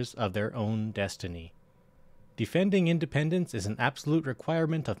masters of their own destiny. Defending independence is an absolute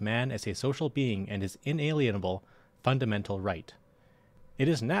requirement of man as a social being and his inalienable, fundamental right. It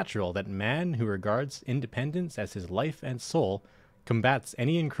is natural that man who regards independence as his life and soul combats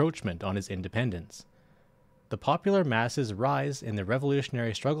any encroachment on his independence. The popular masses rise in the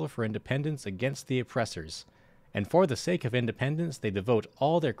revolutionary struggle for independence against the oppressors, and for the sake of independence they devote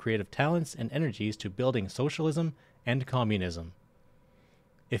all their creative talents and energies to building socialism and communism.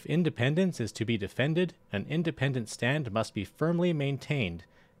 If independence is to be defended, an independent stand must be firmly maintained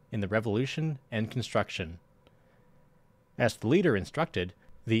in the revolution and construction. As the leader instructed,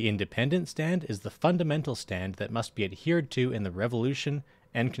 the independent stand is the fundamental stand that must be adhered to in the revolution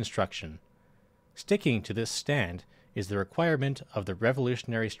and construction. Sticking to this stand is the requirement of the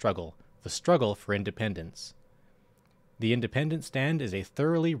revolutionary struggle, the struggle for independence. The independent stand is a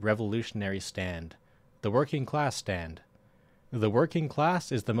thoroughly revolutionary stand, the working class stand. The working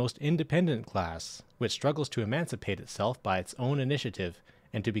class is the most independent class, which struggles to emancipate itself by its own initiative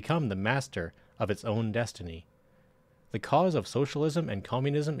and to become the master of its own destiny. The cause of socialism and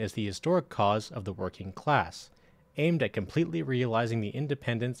communism is the historic cause of the working class, aimed at completely realizing the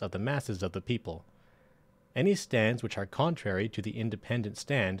independence of the masses of the people. Any stands which are contrary to the independent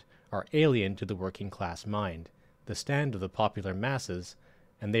stand are alien to the working class mind, the stand of the popular masses,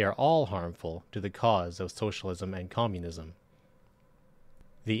 and they are all harmful to the cause of socialism and communism.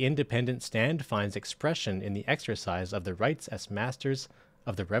 The independent stand finds expression in the exercise of the rights as masters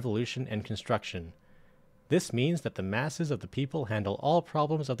of the revolution and construction. This means that the masses of the people handle all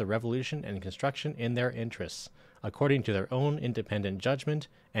problems of the revolution and construction in their interests, according to their own independent judgment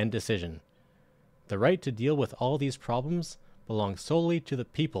and decision. The right to deal with all these problems belongs solely to the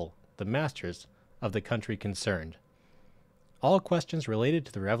people, the masters of the country concerned. All questions related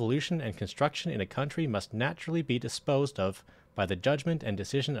to the revolution and construction in a country must naturally be disposed of by the judgment and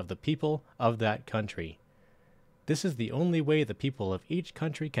decision of the people of that country. This is the only way the people of each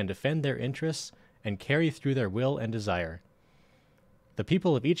country can defend their interests and carry through their will and desire. The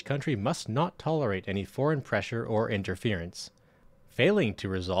people of each country must not tolerate any foreign pressure or interference. Failing to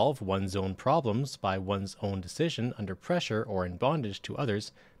resolve one's own problems by one's own decision under pressure or in bondage to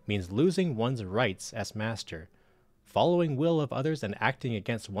others means losing one's rights as master. Following will of others and acting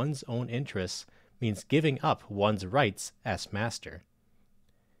against one's own interests means giving up one's rights as master.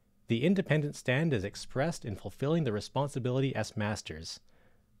 The independent stand is expressed in fulfilling the responsibility as masters.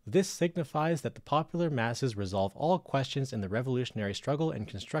 This signifies that the popular masses resolve all questions in the revolutionary struggle and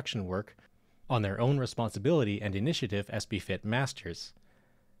construction work on their own responsibility and initiative as befit masters.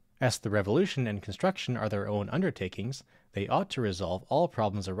 As the revolution and construction are their own undertakings, they ought to resolve all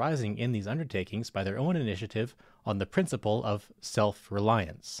problems arising in these undertakings by their own initiative on the principle of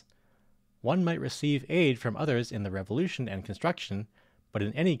self-reliance. One might receive aid from others in the revolution and construction, but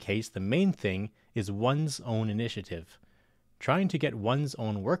in any case the main thing is one's own initiative. Trying to get one's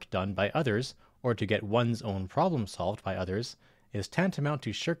own work done by others, or to get one's own problem solved by others, is tantamount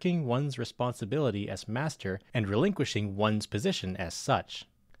to shirking one's responsibility as master and relinquishing one's position as such.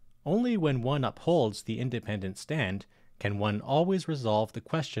 Only when one upholds the independent stand can one always resolve the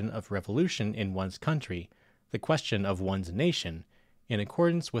question of revolution in one's country, the question of one's nation, in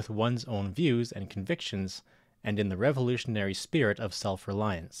accordance with one's own views and convictions and in the revolutionary spirit of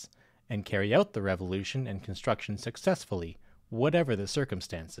self-reliance, and carry out the revolution and construction successfully, whatever the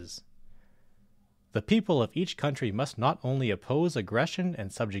circumstances. The people of each country must not only oppose aggression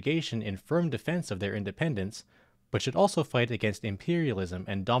and subjugation in firm defense of their independence, but should also fight against imperialism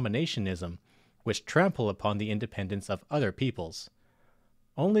and dominationism, which trample upon the independence of other peoples.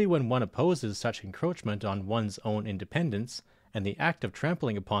 Only when one opposes such encroachment on one's own independence and the act of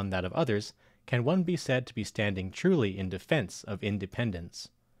trampling upon that of others can one be said to be standing truly in defense of independence.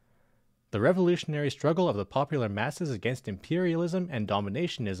 The revolutionary struggle of the popular masses against imperialism and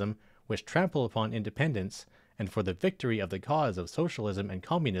dominationism which trample upon independence, and for the victory of the cause of socialism and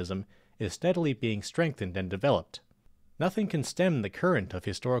communism, is steadily being strengthened and developed. Nothing can stem the current of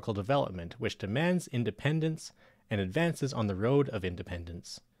historical development which demands independence and advances on the road of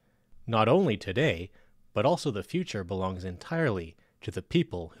independence. Not only today, but also the future belongs entirely to the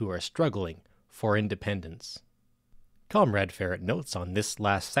people who are struggling for independence. Comrade Ferret notes on this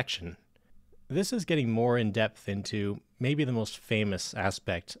last section. This is getting more in depth into maybe the most famous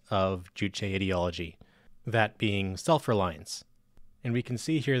aspect of Juche ideology, that being self-reliance. And we can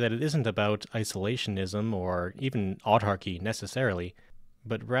see here that it isn't about isolationism or even autarky necessarily,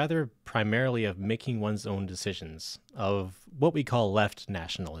 but rather primarily of making one's own decisions, of what we call left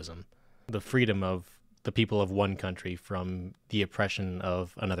nationalism, the freedom of the people of one country from the oppression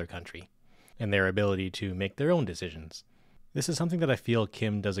of another country, and their ability to make their own decisions. This is something that I feel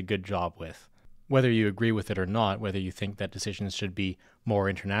Kim does a good job with. Whether you agree with it or not, whether you think that decisions should be more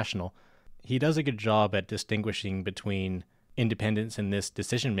international, he does a good job at distinguishing between independence in this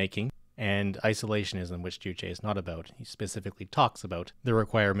decision-making and isolationism, which Juche is not about. He specifically talks about the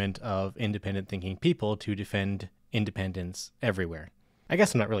requirement of independent thinking people to defend independence everywhere. I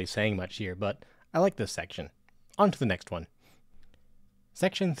guess I'm not really saying much here, but I like this section. On to the next one.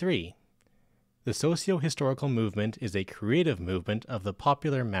 Section 3. The socio-historical movement is a creative movement of the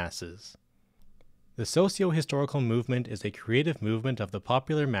popular masses. The socio-historical movement is a creative movement of the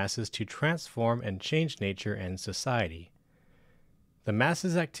popular masses to transform and change nature and society. The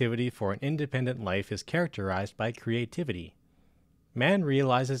masses' activity for an independent life is characterized by creativity. Man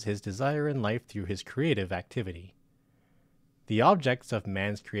realizes his desire in life through his creative activity. The objects of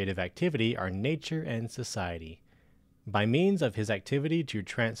man's creative activity are nature and society. By means of his activity to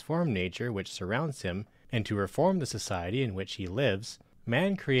transform nature which surrounds him and to reform the society in which he lives,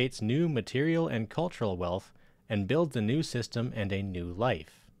 man creates new material and cultural wealth and builds a new system and a new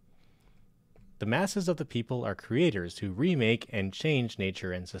life. The masses of the people are creators who remake and change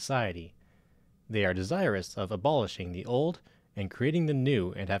nature and society. They are desirous of abolishing the old and creating the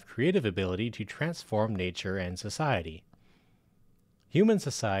new and have creative ability to transform nature and society. Human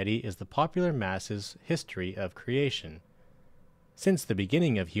society is the popular masses' history of creation. Since the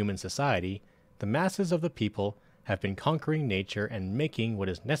beginning of human society, the masses of the people have been conquering nature and making what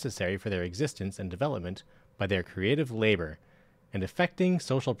is necessary for their existence and development by their creative labor, and effecting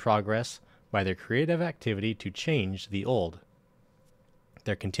social progress by their creative activity to change the old.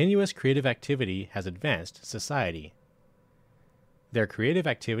 Their continuous creative activity has advanced society. Their creative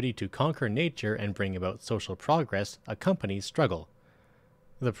activity to conquer nature and bring about social progress accompanies struggle.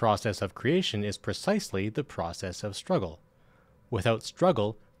 The process of creation is precisely the process of struggle. Without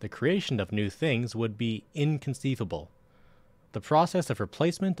struggle, the creation of new things would be inconceivable. The process of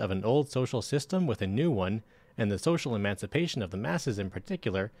replacement of an old social system with a new one, and the social emancipation of the masses in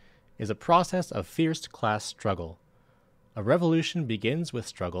particular, is a process of fierce class struggle. A revolution begins with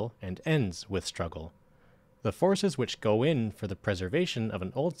struggle and ends with struggle. The forces which go in for the preservation of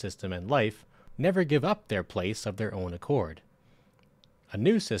an old system and life never give up their place of their own accord. A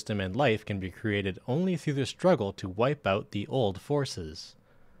new system and life can be created only through the struggle to wipe out the old forces.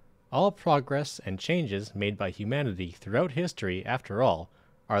 All progress and changes made by humanity throughout history, after all,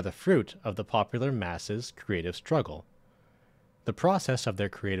 are the fruit of the popular masses' creative struggle. The process of their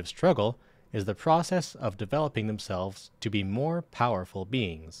creative struggle is the process of developing themselves to be more powerful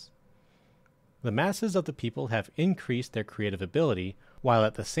beings. The masses of the people have increased their creative ability while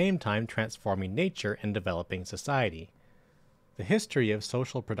at the same time transforming nature and developing society. The history of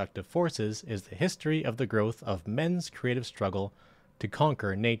social productive forces is the history of the growth of men's creative struggle to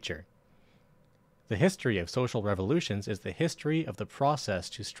conquer nature. The history of social revolutions is the history of the process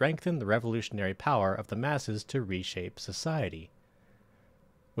to strengthen the revolutionary power of the masses to reshape society.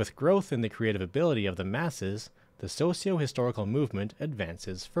 With growth in the creative ability of the masses, the socio-historical movement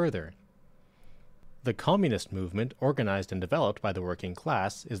advances further. The communist movement, organized and developed by the working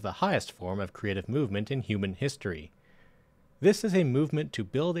class, is the highest form of creative movement in human history. This is a movement to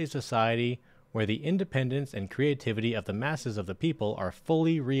build a society where the independence and creativity of the masses of the people are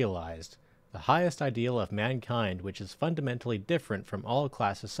fully realized, the highest ideal of mankind, which is fundamentally different from all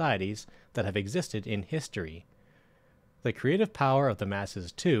class societies that have existed in history. The creative power of the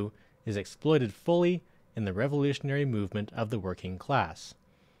masses, too, is exploited fully in the revolutionary movement of the working class.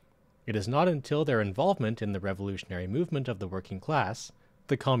 It is not until their involvement in the revolutionary movement of the working class,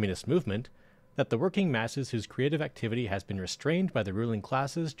 the communist movement, that the working masses whose creative activity has been restrained by the ruling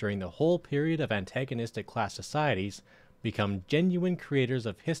classes during the whole period of antagonistic class societies become genuine creators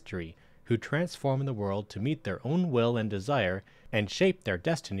of history who transform the world to meet their own will and desire and shape their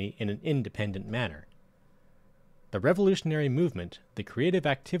destiny in an independent manner. The revolutionary movement, the creative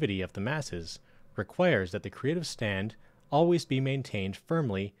activity of the masses, requires that the creative stand always be maintained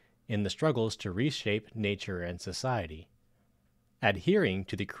firmly in the struggles to reshape nature and society. Adhering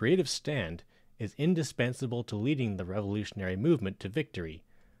to the creative stand is indispensable to leading the revolutionary movement to victory.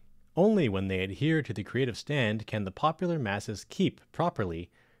 Only when they adhere to the creative stand can the popular masses keep, properly,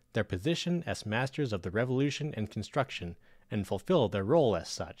 their position as masters of the revolution and construction and fulfill their role as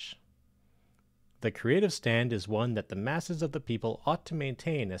such. The creative stand is one that the masses of the people ought to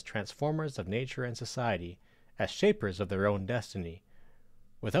maintain as transformers of nature and society, as shapers of their own destiny.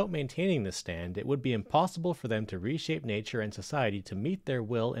 Without maintaining this stand, it would be impossible for them to reshape nature and society to meet their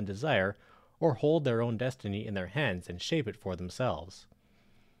will and desire, or hold their own destiny in their hands and shape it for themselves.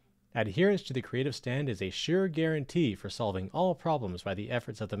 Adherence to the creative stand is a sure guarantee for solving all problems by the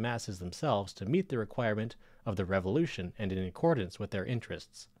efforts of the masses themselves to meet the requirement of the revolution and in accordance with their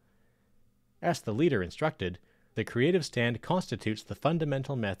interests. As the leader instructed, the creative stand constitutes the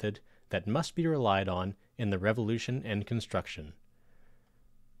fundamental method that must be relied on in the revolution and construction.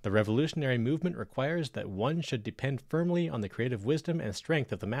 The revolutionary movement requires that one should depend firmly on the creative wisdom and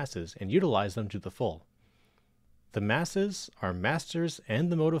strength of the masses and utilize them to the full. The masses are masters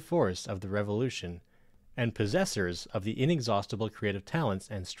and the motive force of the revolution, and possessors of the inexhaustible creative talents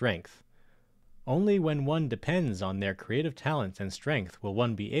and strength. Only when one depends on their creative talents and strength will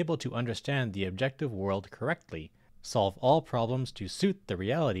one be able to understand the objective world correctly, solve all problems to suit the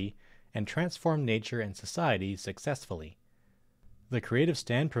reality, and transform nature and society successfully. The creative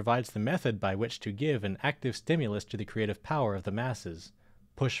stand provides the method by which to give an active stimulus to the creative power of the masses,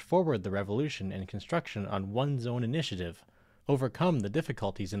 push forward the revolution and construction on one's own initiative, overcome the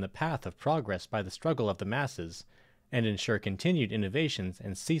difficulties in the path of progress by the struggle of the masses, and ensure continued innovations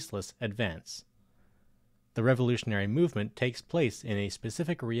and ceaseless advance. The revolutionary movement takes place in a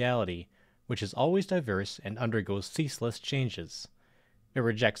specific reality, which is always diverse and undergoes ceaseless changes. It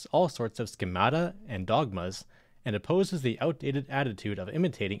rejects all sorts of schemata and dogmas, and opposes the outdated attitude of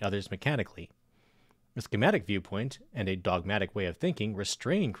imitating others mechanically. A schematic viewpoint and a dogmatic way of thinking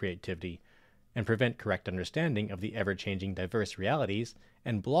restrain creativity, and prevent correct understanding of the ever-changing diverse realities,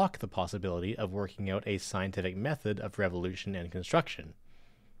 and block the possibility of working out a scientific method of revolution and construction.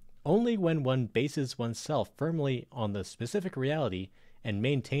 Only when one bases oneself firmly on the specific reality and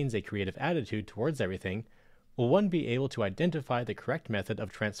maintains a creative attitude towards everything, will one be able to identify the correct method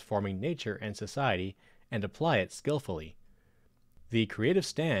of transforming nature and society and apply it skillfully. The creative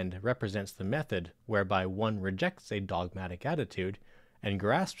stand represents the method whereby one rejects a dogmatic attitude and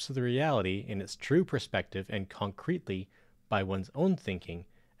grasps the reality in its true perspective and concretely by one's own thinking,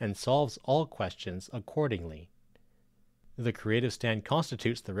 and solves all questions accordingly. The creative stand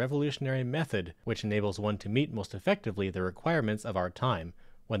constitutes the revolutionary method which enables one to meet most effectively the requirements of our time,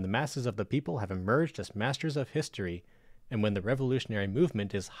 when the masses of the people have emerged as masters of history, and when the revolutionary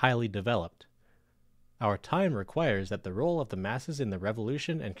movement is highly developed. Our time requires that the role of the masses in the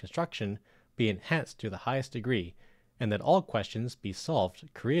revolution and construction be enhanced to the highest degree, and that all questions be solved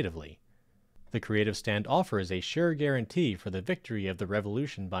creatively. The creative stand offers a sure guarantee for the victory of the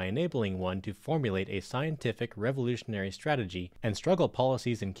revolution by enabling one to formulate a scientific revolutionary strategy and struggle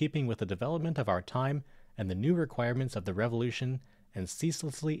policies in keeping with the development of our time and the new requirements of the revolution, and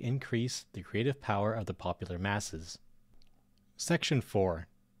ceaselessly increase the creative power of the popular masses. Section 4.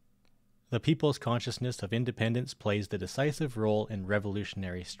 The people's consciousness of independence plays the decisive role in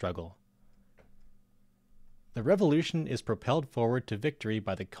revolutionary struggle. The revolution is propelled forward to victory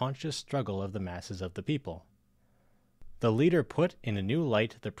by the conscious struggle of the masses of the people. The leader put in a new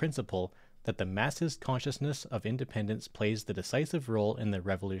light the principle that the masses' consciousness of independence plays the decisive role in the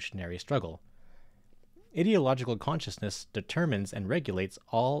revolutionary struggle, Ideological consciousness determines and regulates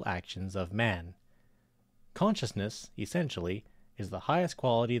all actions of man. Consciousness, essentially, is the highest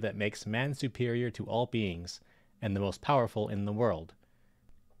quality that makes man superior to all beings, and the most powerful in the world.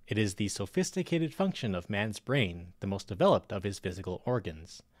 It is the sophisticated function of man's brain, the most developed of his physical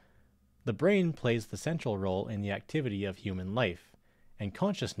organs. The brain plays the central role in the activity of human life, and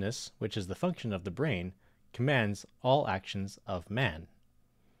consciousness, which is the function of the brain, commands all actions of man.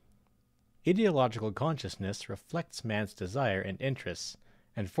 Ideological consciousness reflects man's desire and interests,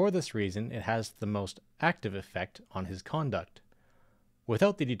 and for this reason it has the most active effect on his conduct.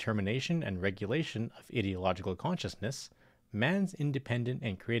 Without the determination and regulation of ideological consciousness, man's independent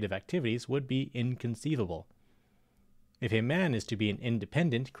and creative activities would be inconceivable. If a man is to be an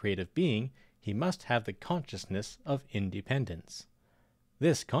independent, creative being, he must have the consciousness of independence.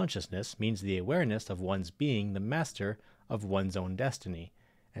 This consciousness means the awareness of one's being the master of one's own destiny,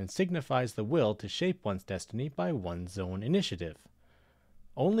 and signifies the will to shape one's destiny by one's own initiative.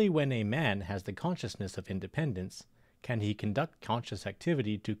 Only when a man has the consciousness of independence can he conduct conscious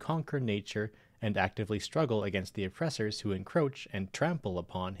activity to conquer nature and actively struggle against the oppressors who encroach and trample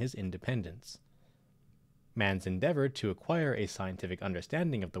upon his independence. Man's endeavor to acquire a scientific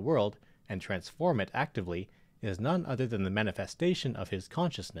understanding of the world and transform it actively is none other than the manifestation of his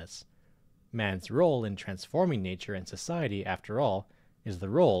consciousness. Man's role in transforming nature and society, after all, is the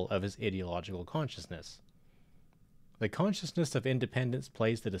role of his ideological consciousness. The consciousness of independence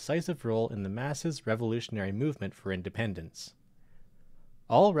plays the decisive role in the masses' revolutionary movement for independence.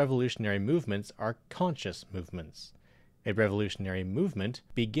 All revolutionary movements are conscious movements. A revolutionary movement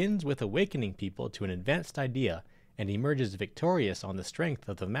begins with awakening people to an advanced idea and emerges victorious on the strength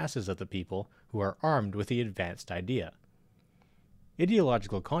of the masses of the people who are armed with the advanced idea.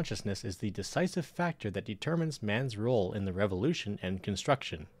 Ideological consciousness is the decisive factor that determines man's role in the revolution and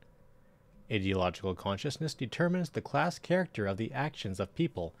construction. Ideological consciousness determines the class character of the actions of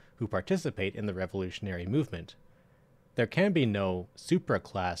people who participate in the revolutionary movement. There can be no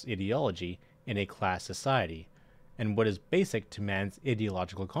supraclass ideology in a class society, and what is basic to man's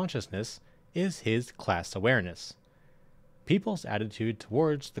ideological consciousness is his class awareness. People's attitude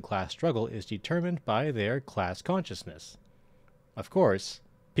towards the class struggle is determined by their class consciousness. Of course,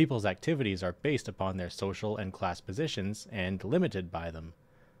 people's activities are based upon their social and class positions and limited by them,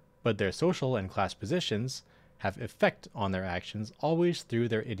 but their social and class positions have effect on their actions always through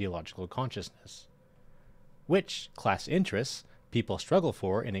their ideological consciousness. Which class interests people struggle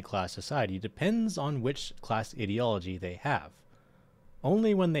for in a class society depends on which class ideology they have.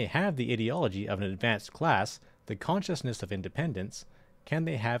 Only when they have the ideology of an advanced class, the consciousness of independence, can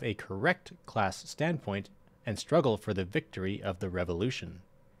they have a correct class standpoint and struggle for the victory of the revolution.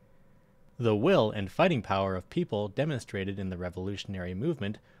 The will and fighting power of people demonstrated in the revolutionary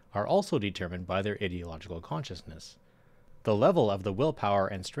movement are also determined by their ideological consciousness. The level of the willpower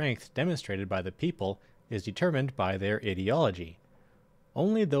and strength demonstrated by the people is determined by their ideology.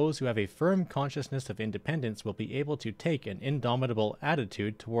 Only those who have a firm consciousness of independence will be able to take an indomitable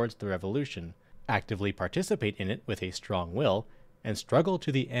attitude towards the revolution, actively participate in it with a strong will, and struggle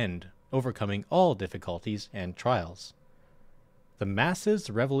to the end, overcoming all difficulties and trials. The masses'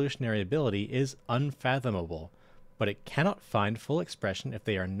 revolutionary ability is unfathomable, but it cannot find full expression if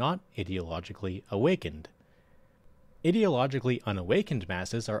they are not ideologically awakened. Ideologically unawakened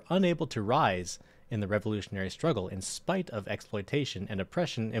masses are unable to rise in the revolutionary struggle in spite of exploitation and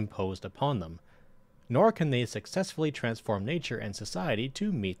oppression imposed upon them, nor can they successfully transform nature and society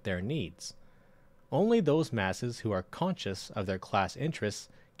to meet their needs. Only those masses who are conscious of their class interests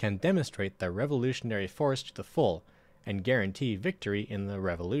can demonstrate their revolutionary force to the full and guarantee victory in the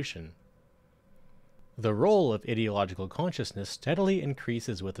revolution. The role of ideological consciousness steadily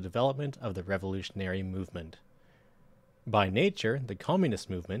increases with the development of the revolutionary movement. By nature, the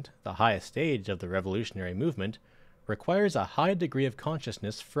communist movement, the highest stage of the revolutionary movement, requires a high degree of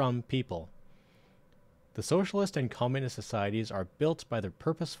consciousness from people. The socialist and communist societies are built by the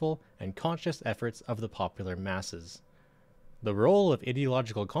purposeful and conscious efforts of the popular masses. The role of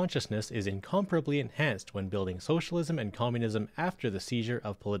ideological consciousness is incomparably enhanced when building socialism and communism after the seizure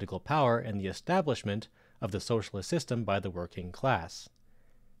of political power and the establishment of the socialist system by the working class.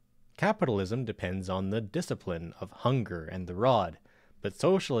 Capitalism depends on the discipline of hunger and the rod, but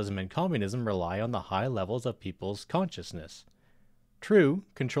socialism and communism rely on the high levels of people's consciousness. True,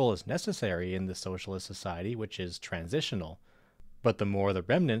 control is necessary in the socialist society, which is transitional, but the more the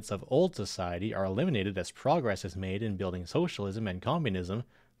remnants of old society are eliminated as progress is made in building socialism and communism,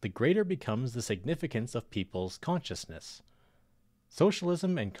 the greater becomes the significance of people's consciousness.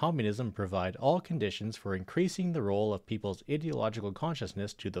 Socialism and communism provide all conditions for increasing the role of people's ideological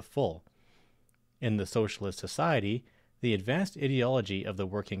consciousness to the full. In the socialist society, the advanced ideology of the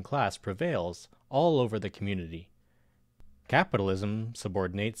working class prevails all over the community. Capitalism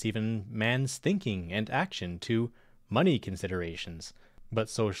subordinates even man's thinking and action to money considerations, but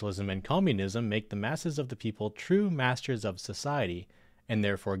socialism and communism make the masses of the people true masters of society, and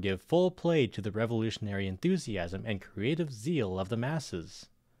therefore give full play to the revolutionary enthusiasm and creative zeal of the masses.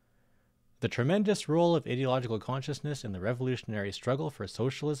 The tremendous role of ideological consciousness in the revolutionary struggle for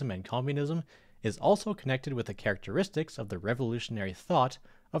socialism and communism is also connected with the characteristics of the revolutionary thought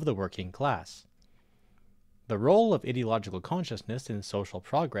of the working class. The role of ideological consciousness in social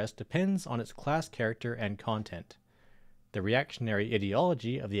progress depends on its class character and content. The reactionary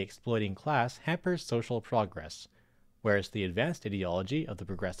ideology of the exploiting class hampers social progress, whereas the advanced ideology of the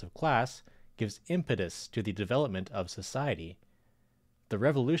progressive class gives impetus to the development of society. The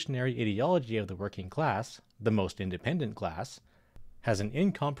revolutionary ideology of the working class, the most independent class, has an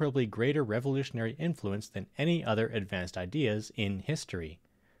incomparably greater revolutionary influence than any other advanced ideas in history.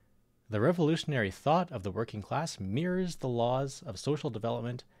 The revolutionary thought of the working class mirrors the laws of social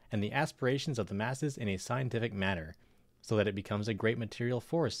development and the aspirations of the masses in a scientific manner, so that it becomes a great material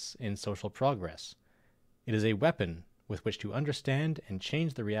force in social progress. It is a weapon with which to understand and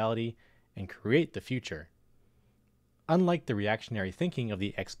change the reality and create the future. Unlike the reactionary thinking of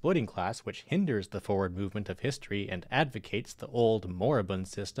the exploiting class, which hinders the forward movement of history and advocates the old moribund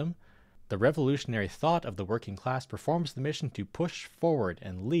system, the revolutionary thought of the working class performs the mission to push forward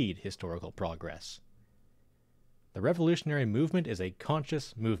and lead historical progress. The revolutionary movement is a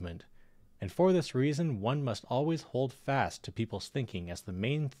conscious movement, and for this reason one must always hold fast to people's thinking as the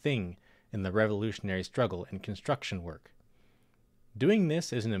main thing in the revolutionary struggle and construction work. Doing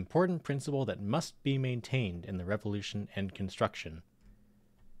this is an important principle that must be maintained in the revolution and construction.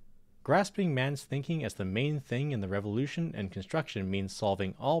 Grasping man's thinking as the main thing in the revolution and construction means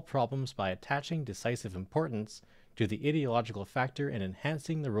solving all problems by attaching decisive importance to the ideological factor and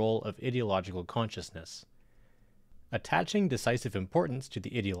enhancing the role of ideological consciousness. Attaching decisive importance to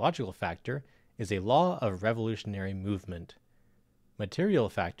the ideological factor is a law of revolutionary movement. Material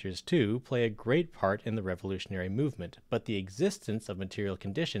factors, too, play a great part in the revolutionary movement, but the existence of material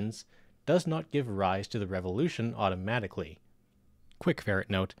conditions does not give rise to the revolution automatically. Quick ferret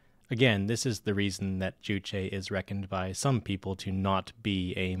note. Again, this is the reason that Juche is reckoned by some people to not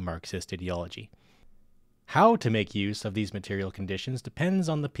be a Marxist ideology. How to make use of these material conditions depends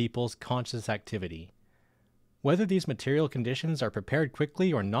on the people's conscious activity. Whether these material conditions are prepared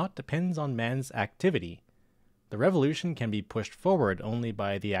quickly or not depends on man's activity. The revolution can be pushed forward only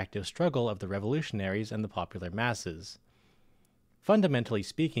by the active struggle of the revolutionaries and the popular masses. Fundamentally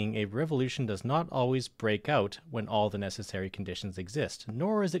speaking, a revolution does not always break out when all the necessary conditions exist,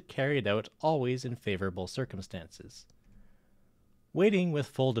 nor is it carried out always in favorable circumstances. Waiting with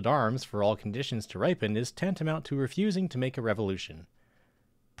folded arms for all conditions to ripen is tantamount to refusing to make a revolution.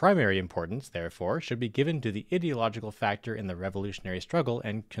 Primary importance, therefore, should be given to the ideological factor in the revolutionary struggle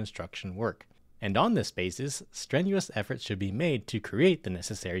and construction work. And on this basis, strenuous efforts should be made to create the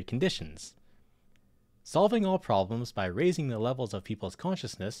necessary conditions. Solving all problems by raising the levels of people's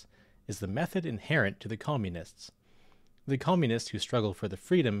consciousness is the method inherent to the communists. The communists who struggle for the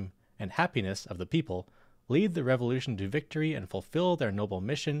freedom and happiness of the people lead the revolution to victory and fulfill their noble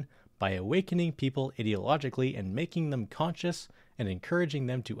mission by awakening people ideologically and making them conscious and encouraging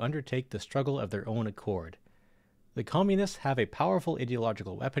them to undertake the struggle of their own accord. The communists have a powerful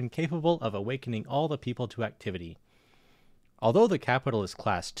ideological weapon capable of awakening all the people to activity. Although the capitalist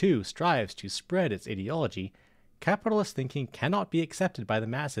class, too, strives to spread its ideology, capitalist thinking cannot be accepted by the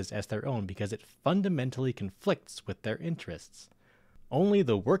masses as their own because it fundamentally conflicts with their interests. Only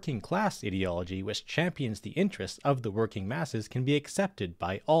the working class ideology, which champions the interests of the working masses, can be accepted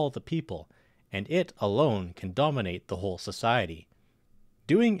by all the people, and it alone can dominate the whole society.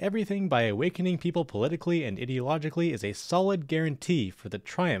 Doing everything by awakening people politically and ideologically is a solid guarantee for the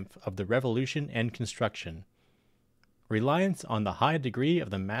triumph of the revolution and construction. Reliance on the high degree of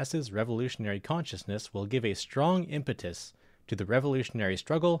the masses' revolutionary consciousness will give a strong impetus to the revolutionary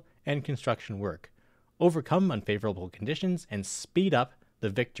struggle and construction work, overcome unfavorable conditions, and speed up the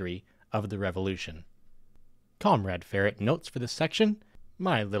victory of the revolution. Comrade Ferret notes for this section.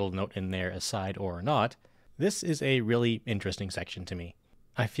 My little note in there, aside or not, this is a really interesting section to me.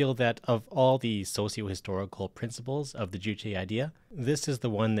 I feel that of all the socio-historical principles of the Juche idea, this is the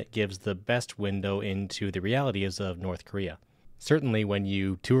one that gives the best window into the realities of North Korea. Certainly when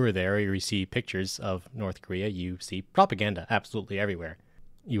you tour there or you see pictures of North Korea, you see propaganda absolutely everywhere.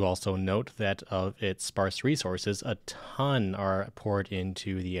 You also note that of its sparse resources, a ton are poured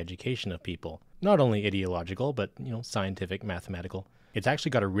into the education of people. Not only ideological, but scientific, mathematical. It's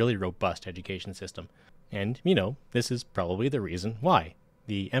actually got a really robust education system. And, this is probably the reason why.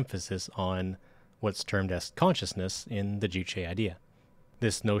 The emphasis on what's termed as consciousness in the Juche idea.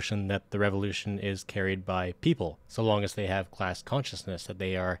 This notion that the revolution is carried by people, so long as they have class consciousness, that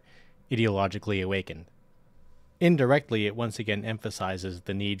they are ideologically awakened. Indirectly, it once again emphasizes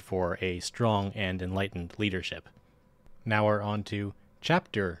the need for a strong and enlightened leadership. Now we're on to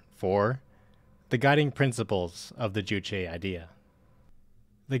Chapter 4, the guiding principles of the Juche idea.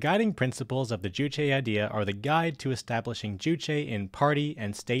 The guiding principles of the Juche idea are the guide to establishing Juche in party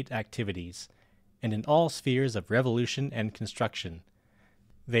and state activities, and in all spheres of revolution and construction.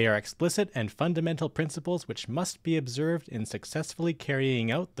 They are explicit and fundamental principles which must be observed in successfully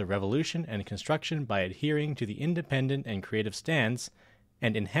carrying out the revolution and construction by adhering to the independent and creative stands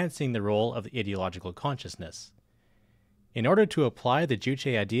and enhancing the role of the ideological consciousness. In order to apply the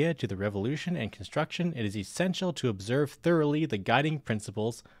Juche idea to the revolution and construction, it is essential to observe thoroughly the guiding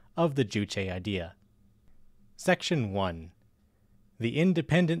principles of the Juche idea. Section 1. The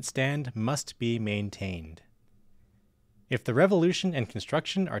independent stand must be maintained. If the revolution and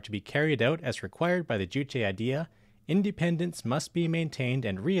construction are to be carried out as required by the Juche idea, independence must be maintained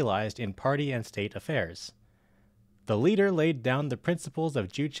and realized in party and state affairs. The leader laid down the principles of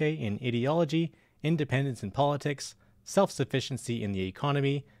Juche in ideology, independence in politics, self-sufficiency in the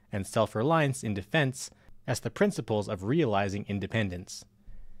economy, and self-reliance in defense as the principles of realizing independence.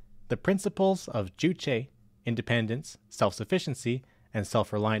 The principles of Juche, independence, self-sufficiency, and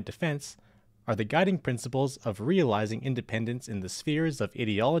self-reliant defense are the guiding principles of realizing independence in the spheres of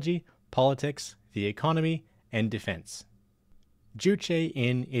ideology, politics, the economy, and defense. Juche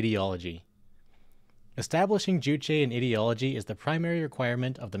in ideology. Establishing Juche in ideology is the primary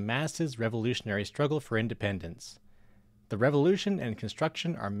requirement of the masses' revolutionary struggle for independence. The revolution and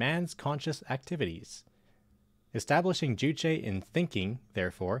construction are man's conscious activities. Establishing Juche in thinking,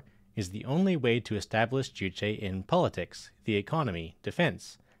 therefore, is the only way to establish Juche in politics, the economy,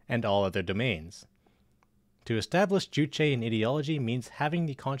 defense, and all other domains. To establish Juche in ideology means having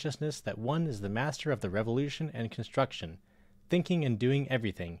the consciousness that one is the master of the revolution and construction, thinking and doing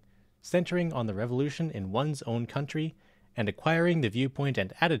everything, centering on the revolution in one's own country, and acquiring the viewpoint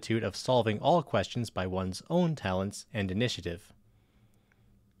and attitude of solving all questions by one's own talents and initiative.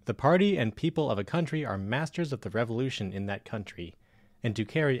 The party and people of a country are masters of the revolution in that country, and to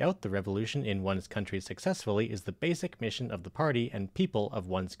carry out the revolution in one's country successfully is the basic mission of the party and people of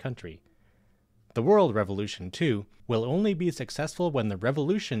one's country. The world revolution, too, will only be successful when the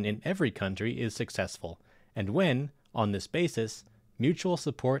revolution in every country is successful, and when, on this basis, mutual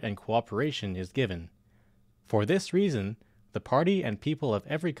support and cooperation is given. For this reason, the party and people of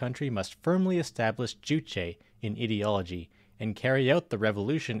every country must firmly establish Juche in ideology and carry out the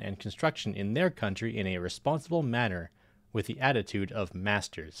revolution and construction in their country in a responsible manner, with the attitude of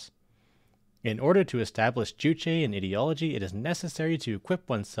masters. In order to establish Juche in ideology, it is necessary to equip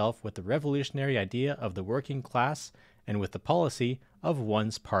oneself with the revolutionary idea of the working class and with the policy of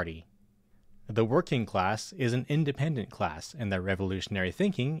one's party. The working class is an independent class, and their revolutionary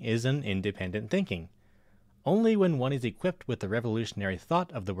thinking is an independent thinking. Only when one is equipped with the revolutionary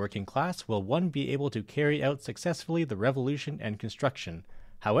thought of the working class will one be able to carry out successfully the revolution and construction,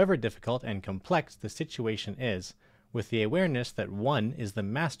 however difficult and complex the situation is, with the awareness that one is the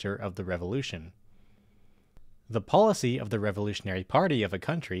master of the revolution. The policy of the revolutionary party of a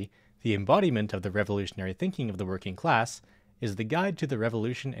country, the embodiment of the revolutionary thinking of the working class, is the guide to the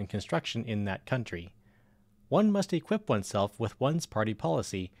revolution and construction in that country. One must equip oneself with one's party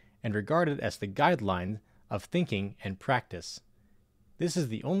policy and regard it as the guideline of thinking and practice. This is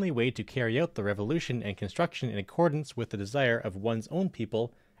the only way to carry out the revolution and construction in accordance with the desire of one's own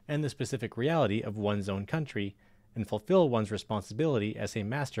people and the specific reality of one's own country, and fulfill one's responsibility as a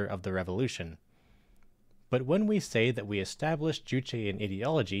master of the revolution. But when we say that we establish Juche in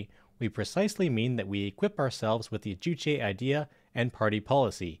ideology, we precisely mean that we equip ourselves with the Juche idea and party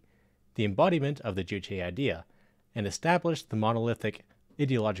policy, the embodiment of the Juche idea, and establish the monolithic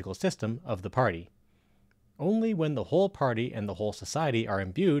ideological system of the party. Only when the whole party and the whole society are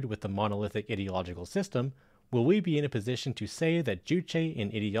imbued with the monolithic ideological system will we be in a position to say that Juche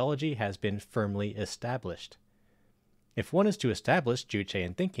in ideology has been firmly established. If one is to establish Juche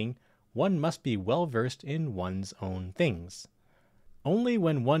in thinking, one must be well versed in one's own things. Only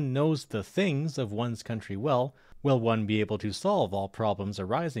when one knows the things of one's country well, will one be able to solve all problems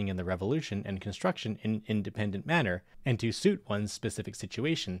arising in the revolution and construction in an independent manner, and to suit one's specific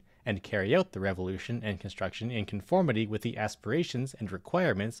situation, and carry out the revolution and construction in conformity with the aspirations and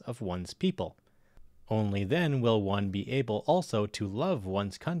requirements of one's people. Only then will one be able also to love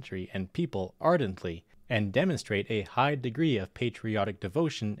one's country and people ardently, and demonstrate a high degree of patriotic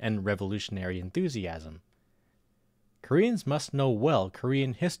devotion and revolutionary enthusiasm. Koreans must know well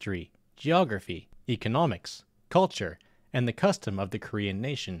Korean history, geography, economics, culture, and the custom of the Korean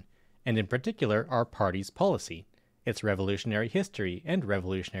nation, and in particular our party's policy, its revolutionary history and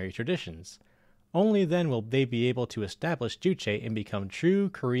revolutionary traditions. Only then will they be able to establish Juche and become true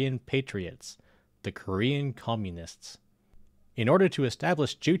Korean patriots, the Korean communists. In order to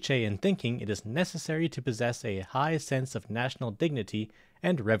establish Juche in thinking, it is necessary to possess a high sense of national dignity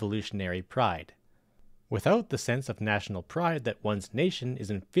and revolutionary pride. Without the sense of national pride that one's nation is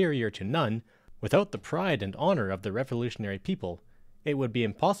inferior to none, without the pride and honor of the revolutionary people, it would be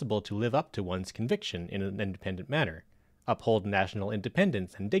impossible to live up to one's conviction in an independent manner, uphold national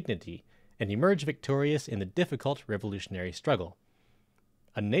independence and dignity, and emerge victorious in the difficult revolutionary struggle.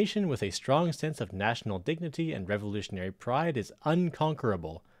 A nation with a strong sense of national dignity and revolutionary pride is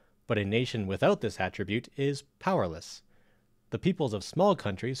unconquerable, but a nation without this attribute is powerless. The peoples of small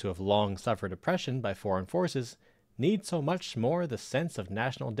countries who have long suffered oppression by foreign forces need so much more the sense of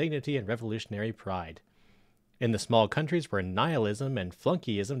national dignity and revolutionary pride. In the small countries where nihilism and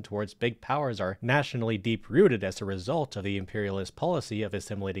flunkeyism towards big powers are nationally deep-rooted as a result of the imperialist policy of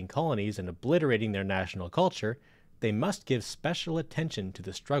assimilating colonies and obliterating their national culture, they must give special attention to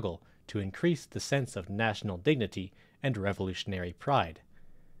the struggle to increase the sense of national dignity and revolutionary pride.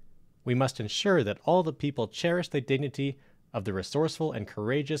 We must ensure that all the people cherish the dignity of the resourceful and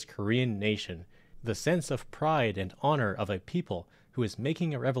courageous Korean nation, the sense of pride and honor of a people who is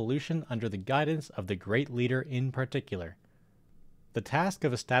making a revolution under the guidance of the great leader in particular. The task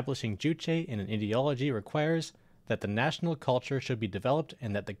of establishing Juche in an ideology requires that the national culture should be developed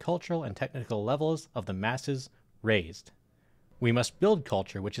and that the cultural and technical levels of the masses raised. We must build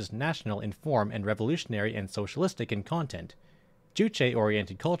culture which is national in form and revolutionary and socialistic in content.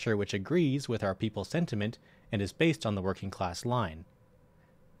 Juche-oriented culture which agrees with our people's sentiment and is based on the working class line.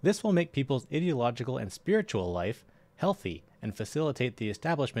 This will make people's ideological and spiritual life healthy and facilitate the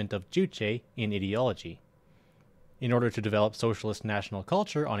establishment of Juche in ideology. In order to develop socialist national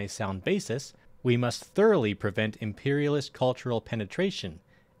culture on a sound basis, we must thoroughly prevent imperialist cultural penetration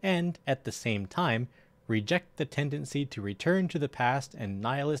and, at the same time, reject the tendency to return to the past and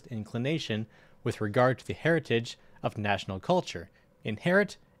nihilist inclination with regard to the heritage of national culture,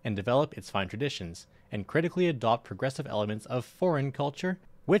 inherit and develop its fine traditions, and critically adopt progressive elements of foreign culture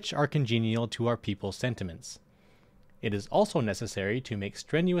which are congenial to our people's sentiments. It is also necessary to make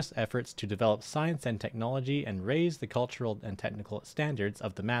strenuous efforts to develop science and technology and raise the cultural and technical standards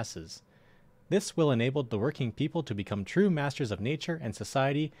of the masses. This will enable the working people to become true masters of nature and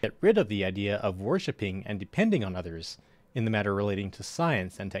society, get rid of the idea of worshipping and depending on others in the matter relating to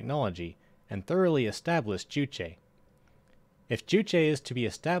science and technology, and thoroughly establish Juche. If Juche is to be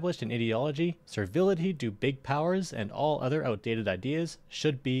established in ideology, servility to big powers and all other outdated ideas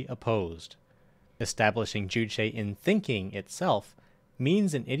should be opposed. Establishing Juche in thinking itself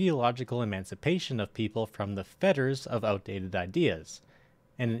means an ideological emancipation of people from the fetters of outdated ideas,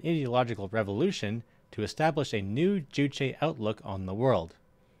 and an ideological revolution to establish a new Juche outlook on the world.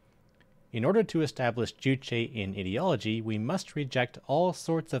 In order to establish Juche in ideology, we must reject all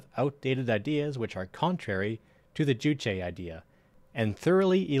sorts of outdated ideas which are contrary to the Juche idea, and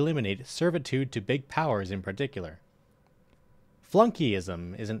thoroughly eliminate servitude to big powers in particular.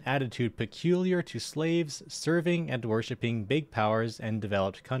 Flunkeyism is an attitude peculiar to slaves serving and worshipping big powers and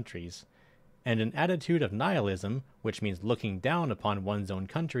developed countries, and an attitude of nihilism which means looking down upon one's own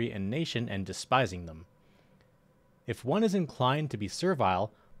country and nation and despising them. If one is inclined to be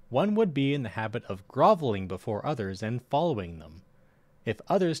servile, one would be in the habit of groveling before others and following them. If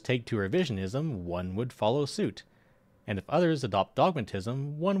others take to revisionism, one would follow suit, and if others adopt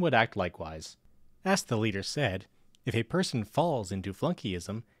dogmatism, one would act likewise. As the leader said, if a person falls into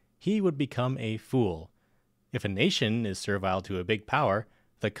flunkeyism, he would become a fool. If a nation is servile to a big power,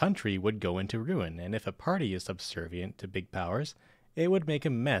 the country would go into ruin, and if a party is subservient to big powers, it would make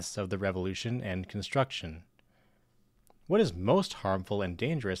a mess of the revolution and construction. What is most harmful and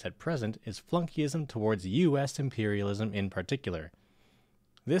dangerous at present is flunkeyism towards U.S. imperialism in particular.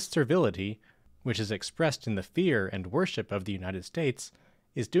 This servility, which is expressed in the fear and worship of the United States,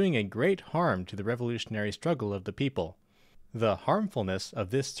 is doing a great harm to the revolutionary struggle of the people. The harmfulness of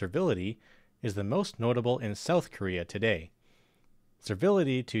this servility is the most notable in South Korea today.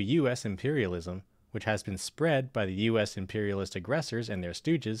 Servility to U.S. imperialism, which has been spread by the U.S. imperialist aggressors and their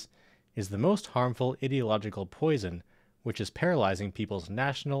stooges, is the most harmful ideological poison which is paralyzing people's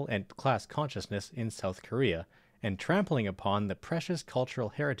national and class consciousness in South Korea and trampling upon the precious cultural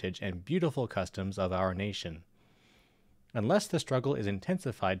heritage and beautiful customs of our nation. Unless the struggle is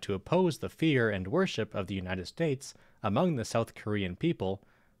intensified to oppose the fear and worship of the United States among the South Korean people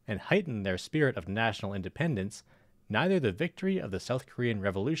and heighten their spirit of national independence, neither the victory of the South Korean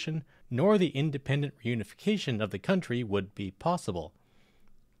Revolution nor the independent reunification of the country would be possible.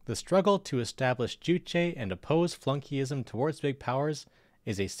 The struggle to establish Juche and oppose flunkyism towards big powers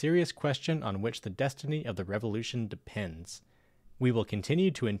is a serious question on which the destiny of the revolution depends. We will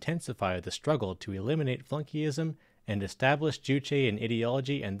continue to intensify the struggle to eliminate flunkyism and establish Juche in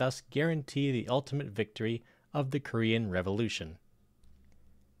ideology and thus guarantee the ultimate victory of the Korean Revolution.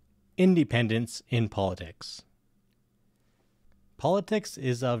 Independence in politics. Politics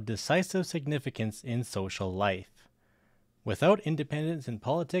is of decisive significance in social life. Without independence in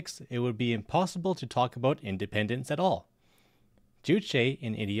politics, it would be impossible to talk about independence at all. Juche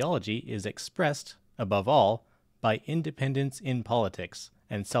in ideology is expressed, above all, by independence in politics,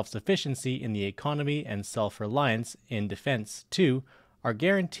 and self-sufficiency in the economy and self-reliance in defense, too, are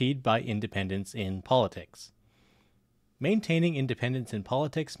guaranteed by independence in politics. Maintaining independence in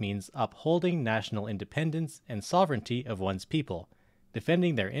politics means upholding national independence and sovereignty of one's people,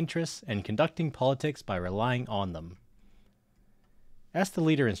 defending their interests, and conducting politics by relying on them. As the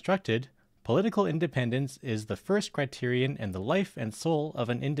leader instructed, political independence is the first criterion and the life and soul of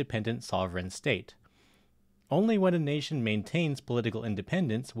an independent sovereign state. Only when a nation maintains political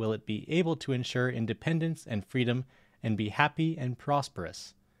independence will it be able to ensure independence and freedom and be happy and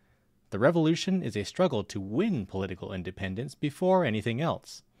prosperous. The revolution is a struggle to win political independence before anything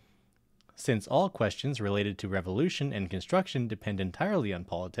else. Since all questions related to revolution and construction depend entirely on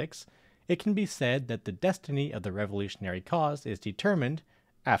politics, it can be said that the destiny of the revolutionary cause is determined,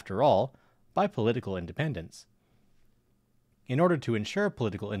 after all, by political independence. In order to ensure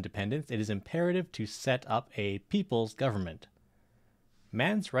political independence, it is imperative to set up a people's government.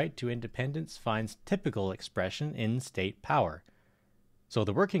 Man's right to independence finds typical expression in state power. So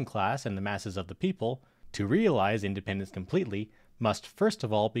the working class and the masses of the people, to realize independence completely, must first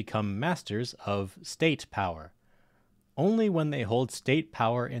of all become masters of state power. Only when they hold state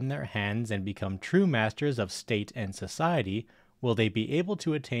power in their hands and become true masters of state and society will they be able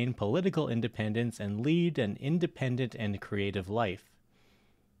to attain political independence and lead an independent and creative life.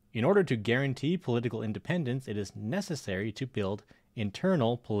 In order to guarantee political independence, it is necessary to build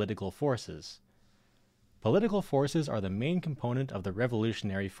internal political forces. Political forces are the main component of the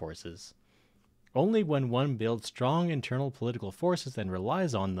revolutionary forces. Only when one builds strong internal political forces and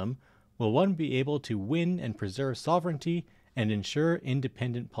relies on them will one be able to win and preserve sovereignty and ensure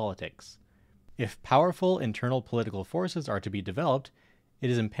independent politics. If powerful internal political forces are to be developed,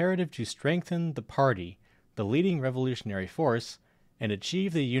 it is imperative to strengthen the party, the leading revolutionary force, and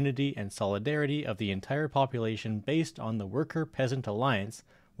achieve the unity and solidarity of the entire population based on the worker-peasant alliance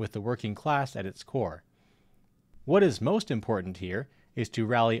with the working class at its core. What is most important here is to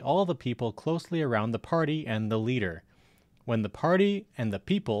rally all the people closely around the party and the leader. When the party and the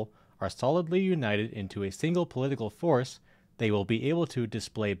people are solidly united into a single political force, they will be able to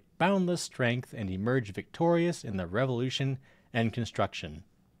display boundless strength and emerge victorious in the revolution and construction.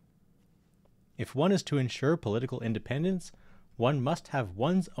 If one is to ensure political independence, one must have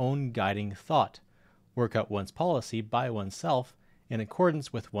one's own guiding thought, work out one's policy by oneself in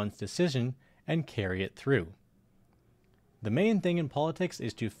accordance with one's decision, and carry it through. The main thing in politics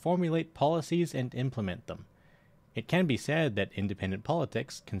is to formulate policies and implement them. It can be said that independent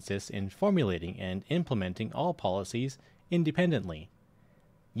politics consists in formulating and implementing all policies independently.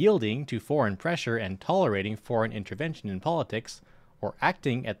 Yielding to foreign pressure and tolerating foreign intervention in politics, or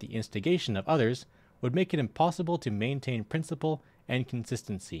acting at the instigation of others, would make it impossible to maintain principle and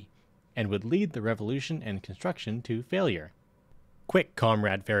consistency, and would lead the revolution and construction to failure. Quick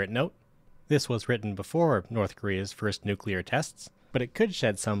Comrade Ferret note: this was written before North Korea's first nuclear tests, but it could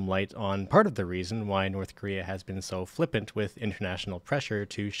shed some light on part of the reason why North Korea has been so flippant with international pressure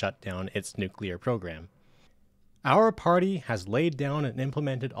to shut down its nuclear program. Our party has laid down and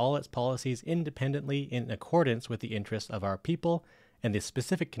implemented all its policies independently in accordance with the interests of our people and the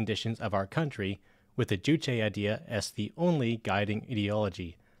specific conditions of our country, with the Juche idea as the only guiding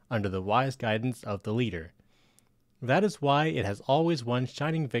ideology, under the wise guidance of the leader. That is why it has always won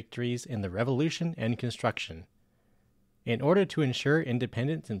shining victories in the revolution and construction. In order to ensure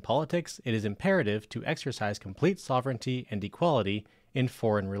independence in politics, it is imperative to exercise complete sovereignty and equality in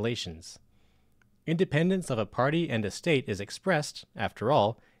foreign relations. Independence of a party and a state is expressed, after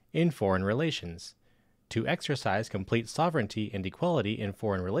all, in foreign relations. To exercise complete sovereignty and equality in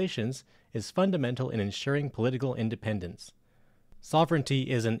foreign relations is fundamental in ensuring political independence. Sovereignty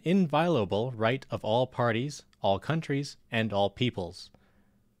is an inviolable right of all parties, all countries, and all peoples.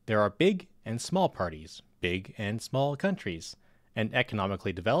 There are big and small parties, big and small countries, and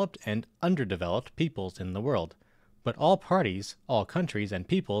economically developed and underdeveloped peoples in the world. But all parties, all countries and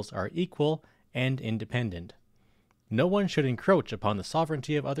peoples are equal and independent. No one should encroach upon the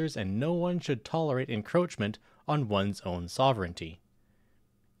sovereignty of others, and no one should tolerate encroachment on one's own sovereignty.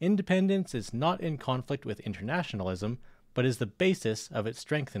 Independence is not in conflict with internationalism, but is the basis of its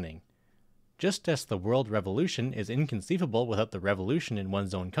strengthening. Just as the world revolution is inconceivable without the revolution in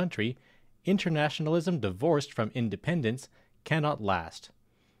one's own country, internationalism divorced from independence cannot last.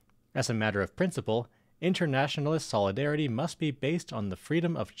 As a matter of principle, internationalist solidarity must be based on the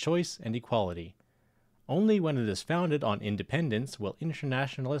freedom of choice and equality. Only when it is founded on independence will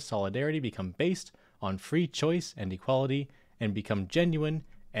internationalist solidarity become based on free choice and equality and become genuine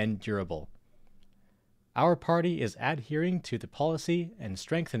and durable. Our party is adhering to the policy and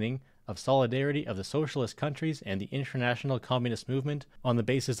strengthening of solidarity of the socialist countries and the international communist movement on the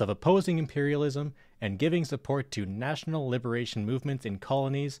basis of opposing imperialism and giving support to national liberation movements in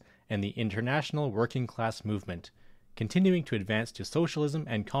colonies and the international working class movement, continuing to advance to socialism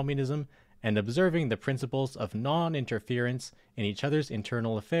and communism and observing the principles of non-interference in each other's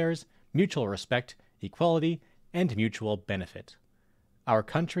internal affairs, mutual respect, equality, and mutual benefit. Our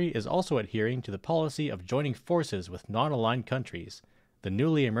country is also adhering to the policy of joining forces with non-aligned countries, the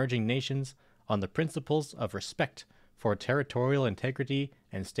newly emerging nations, on the principles of respect for territorial integrity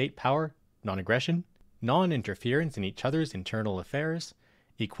and state power, non-aggression, non-interference in each other's internal affairs,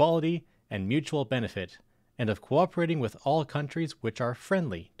 equality and mutual benefit, and of cooperating with all countries which are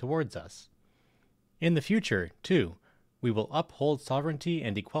friendly towards us. In the future, too, we will uphold sovereignty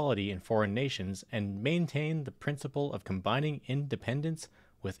and equality in foreign nations and maintain the principle of combining independence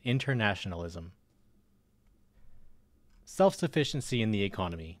with internationalism. Self-sufficiency in the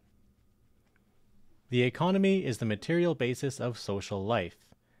economy. The economy is the material basis of social life.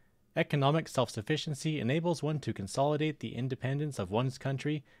 Economic self-sufficiency enables one to consolidate the independence of one's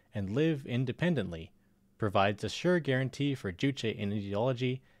country and live independently, provides a sure guarantee for Juche in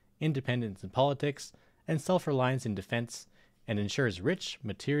ideology, independence in politics, and self-reliance in defense, and ensures rich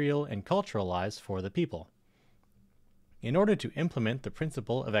material and cultural lives for the people. In order to implement the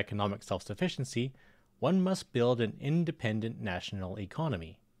principle of economic self-sufficiency, one must build an independent national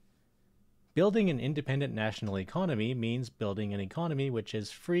economy. Building an independent national economy means building an economy which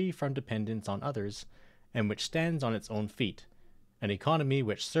is free from dependence on others and which stands on its own feet, an economy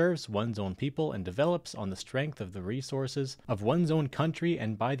which serves one's own people and develops on the strength of the resources of one's own country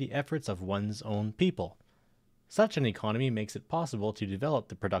and by the efforts of one's own people. Such an economy makes it possible to develop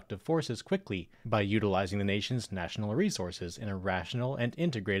the productive forces quickly by utilizing the nation's national resources in a rational and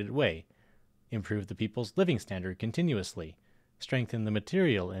integrated way, improve the people's living standard continuously, strengthen the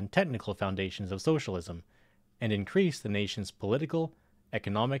material and technical foundations of socialism, and increase the nation's political,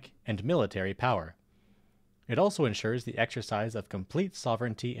 economic, and military power. It also ensures the exercise of complete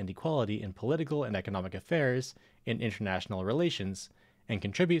sovereignty and equality in political and economic affairs in international relations, and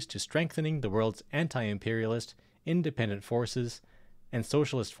contributes to strengthening the world's anti-imperialist, independent forces and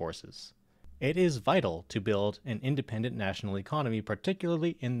socialist forces. It is vital to build an independent national economy,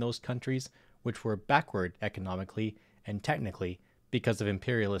 particularly in those countries which were backward economically and technically because of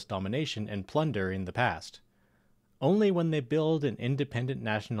imperialist domination and plunder in the past. Only when they build an independent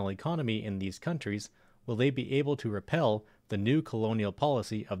national economy in these countries will they be able to repel the new colonial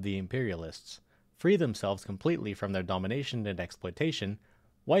policy of the imperialists, free themselves completely from their domination and exploitation,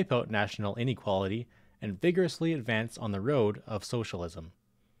 wipe out national inequality, and vigorously advance on the road of socialism.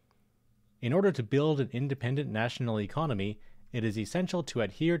 In order to build an independent national economy, it is essential to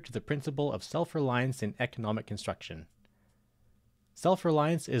adhere to the principle of self-reliance in economic construction.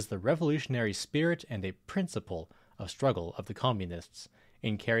 Self-reliance is the revolutionary spirit and a principle of struggle of the communists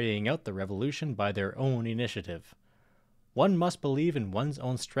in carrying out the revolution by their own initiative. One must believe in one's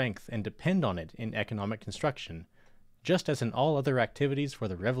own strength and depend on it in economic construction, just as in all other activities for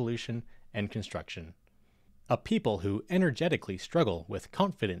the revolution and construction. A people who energetically struggle with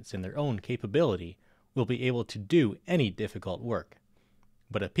confidence in their own capability will be able to do any difficult work.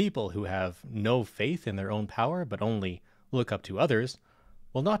 But a people who have no faith in their own power but only look up to others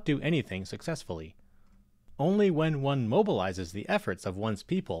will not do anything successfully. Only when one mobilizes the efforts of one's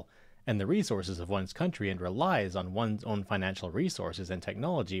people and the resources of one's country and relies on one's own financial resources and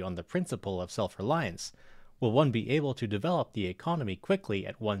technology on the principle of self-reliance will one be able to develop the economy quickly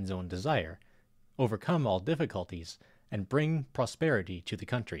at one's own desire, overcome all difficulties, and bring prosperity to the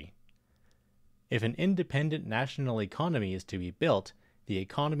country. If an independent national economy is to be built, the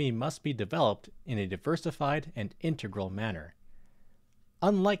economy must be developed in a diversified and integral manner.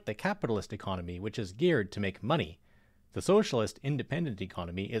 Unlike the capitalist economy, which is geared to make money, The socialist independent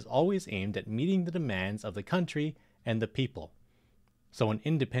economy is always aimed at meeting the demands of the country and the people. So an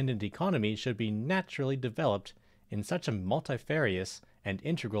independent economy should be naturally developed in such a multifarious and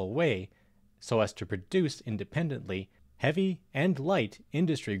integral way so as to produce independently heavy and light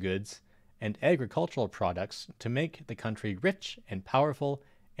industry goods and agricultural products to make the country rich and powerful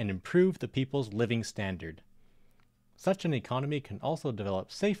and improve the people's living standard. Such an economy can also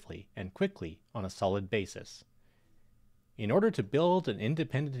develop safely and quickly on a solid basis. In order to build an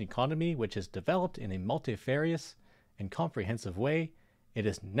independent economy which is developed in a multifarious and comprehensive way, it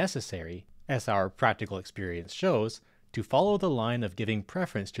is necessary, as our practical experience shows, to follow the line of giving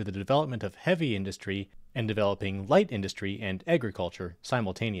preference to the development of heavy industry and developing light industry and agriculture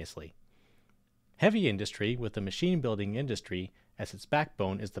simultaneously. Heavy industry, with the machine-building industry as its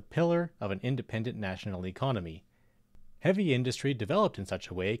backbone, is the pillar of an independent national economy. Heavy industry developed in such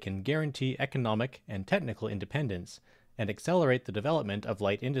a way can guarantee economic and technical independence and accelerate the development of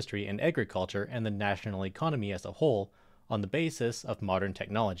light industry and agriculture and the national economy as a whole on the basis of modern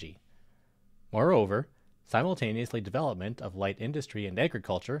technology. Moreover, simultaneously development of light industry and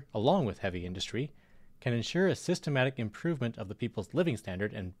agriculture, along with heavy industry, can ensure a systematic improvement of the people's living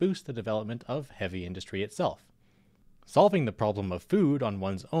standard and boost the development of heavy industry itself. Solving the problem of food on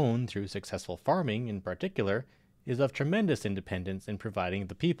one's own through successful farming, in particular, is of tremendous independence in providing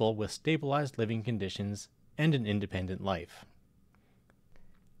the people with stabilized living conditions and an independent life.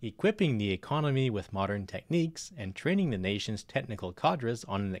 Equipping the economy with modern techniques and training the nation's technical cadres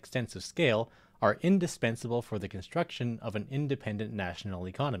on an extensive scale are indispensable for the construction of an independent national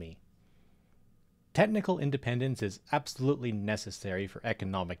economy. Technical independence is absolutely necessary for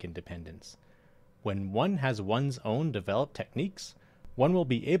economic independence. When one has one's own developed techniques, one will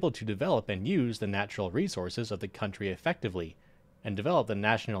be able to develop and use the natural resources of the country effectively and develop the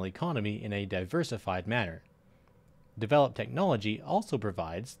national economy in a diversified manner. Developed technology also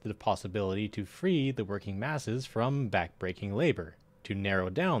provides the possibility to free the working masses from backbreaking labor, to narrow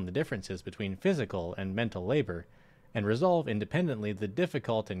down the differences between physical and mental labor, and resolve independently the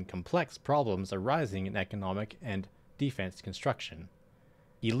difficult and complex problems arising in economic and defense construction.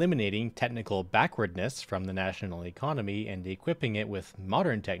 Eliminating technical backwardness from the national economy and equipping it with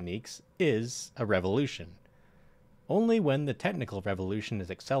modern techniques is a revolution. Only when the technical revolution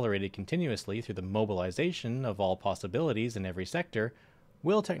is accelerated continuously through the mobilization of all possibilities in every sector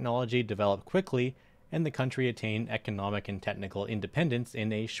will technology develop quickly and the country attain economic and technical independence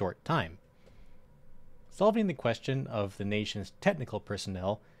in a short time. Solving the question of the nation's technical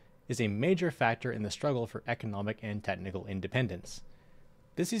personnel is a major factor in the struggle for economic and technical independence.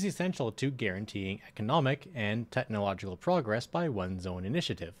 This is essential to guaranteeing economic and technological progress by one's own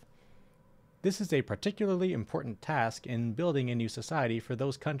initiative. This is a particularly important task in building a new society for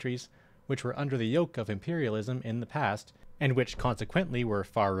those countries which were under the yoke of imperialism in the past and which consequently were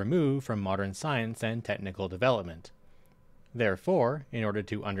far removed from modern science and technical development. Therefore, in order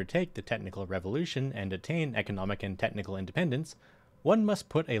to undertake the technical revolution and attain economic and technical independence, one must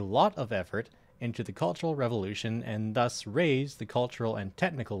put a lot of effort into the cultural revolution and thus raise the cultural and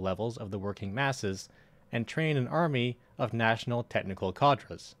technical levels of the working masses and train an army of national technical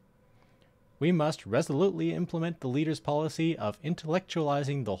cadres. We must resolutely implement the leader's policy of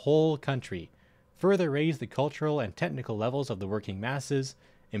intellectualizing the whole country, further raise the cultural and technical levels of the working masses,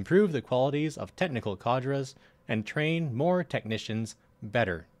 improve the qualities of technical cadres, and train more technicians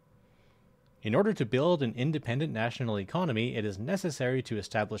better. In order to build an independent national economy, it is necessary to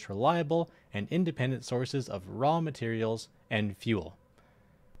establish reliable and independent sources of raw materials and fuel.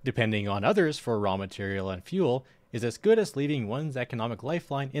 Depending on others for raw material and fuel is as good as leaving one's economic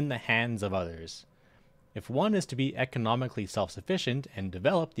lifeline in the hands of others. If one is to be economically self-sufficient and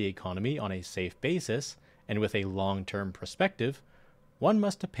develop the economy on a safe basis and with a long-term perspective, one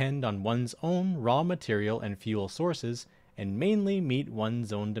must depend on one's own raw material and fuel sources and mainly meet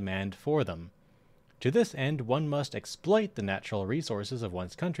one's own demand for them. To this end, one must exploit the natural resources of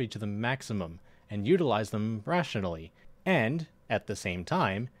one's country to the maximum and utilize them rationally, and, at the same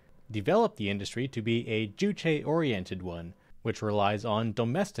time, develop the industry to be a Juche-oriented one, which relies on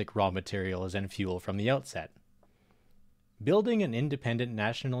domestic raw materials and fuel from the outset. Building an independent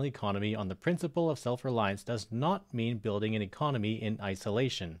national economy on the principle of self-reliance does not mean building an economy in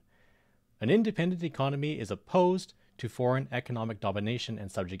isolation. An independent economy is opposed to foreign economic domination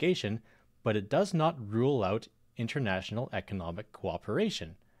and subjugation, but it does not rule out international economic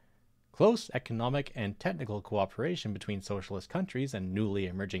cooperation. Close economic and technical cooperation between socialist countries and newly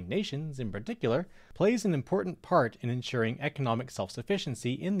emerging nations in particular plays an important part in ensuring economic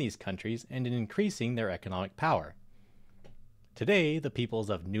self-sufficiency in these countries and in increasing their economic power. Today, the peoples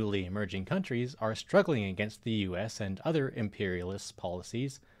of newly emerging countries are struggling against the US and other imperialist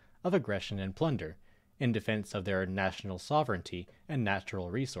policies of aggression and plunder in defense of their national sovereignty and natural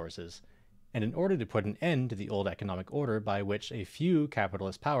resources, and in order to put an end to the old economic order by which a few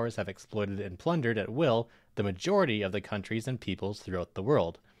capitalist powers have exploited and plundered at will the majority of the countries and peoples throughout the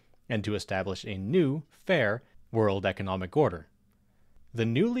world, and to establish a new, fair, world economic order. The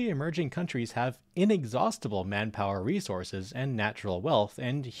newly emerging countries have inexhaustible manpower resources and natural wealth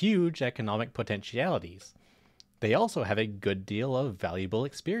and huge economic potentialities. They also have a good deal of valuable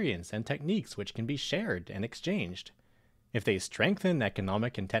experience and techniques which can be shared and exchanged. If they strengthen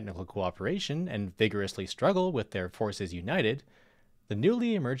economic and technical cooperation and vigorously struggle with their forces united, the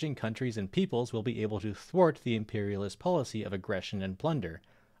newly emerging countries and peoples will be able to thwart the imperialist policy of aggression and plunder,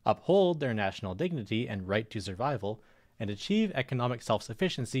 uphold their national dignity and right to survival, and achieve economic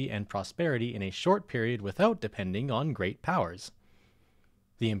self-sufficiency and prosperity in a short period without depending on great powers.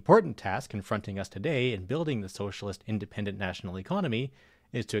 The important task confronting us today in building the socialist independent national economy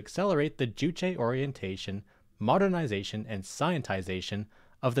is to accelerate the Juche orientation, modernization, and scientization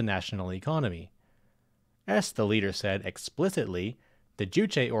of the national economy. As the leader said explicitly, the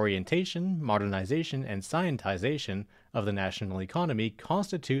Juche orientation, modernization, and scientization of the national economy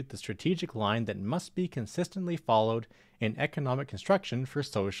constitute the strategic line that must be consistently followed in economic construction for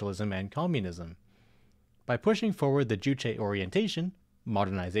socialism and communism. By pushing forward the Juche orientation,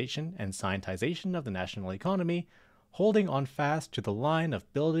 modernization, and scientization of the national economy, holding on fast to the line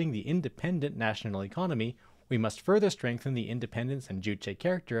of building the independent national economy, we must further strengthen the independence and Juche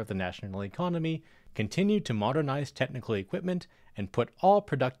character of the national economy, continue to modernize technical equipment, and put all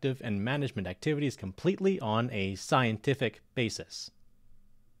productive and management activities completely on a scientific basis.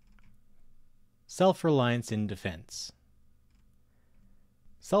 Self-reliance in defense.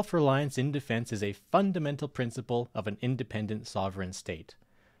 Self-reliance in defense is a fundamental principle of an independent sovereign state.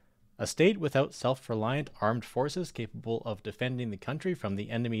 A state without self-reliant armed forces capable of defending the country from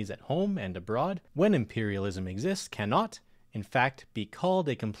the enemies at home and abroad, when imperialism exists, cannot, in fact, be called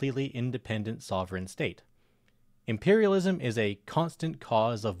a completely independent sovereign state. Imperialism is a constant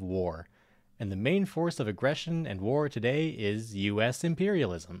cause of war, and the main force of aggression and war today is U.S.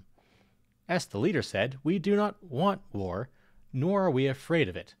 imperialism. As the leader said, we do not want war, nor are we afraid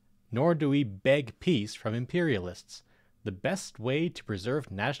of it, nor do we beg peace from imperialists. The best way to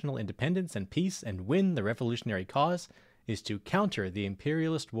preserve national independence and peace and win the revolutionary cause is to counter the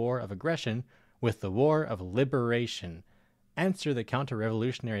imperialist war of aggression with the war of liberation. Answer the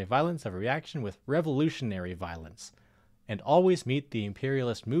counter-revolutionary violence of reaction with revolutionary violence, and always meet the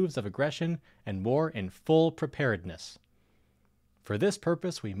imperialist moves of aggression and war in full preparedness. For this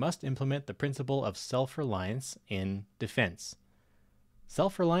purpose, we must implement the principle of self-reliance in defense.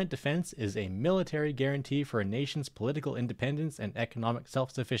 Self-reliant defense is a military guarantee for a nation's political independence and economic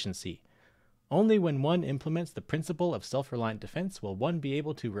self-sufficiency. Only when one implements the principle of self-reliant defense will one be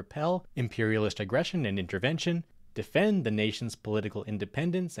able to repel imperialist aggression and intervention, defend the nation's political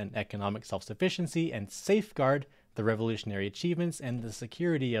independence and economic self-sufficiency, and safeguard the revolutionary achievements and the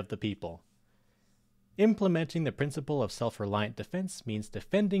security of the people. Implementing the principle of self-reliant defense means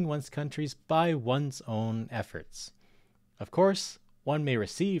defending one's countries by one's own efforts. Of course, one may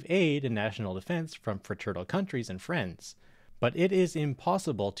receive aid in national defense from fraternal countries and friends, but it is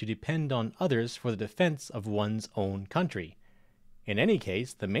impossible to depend on others for the defense of one's own country. In any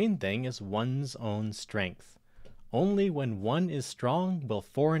case, the main thing is one's own strength. Only when one is strong will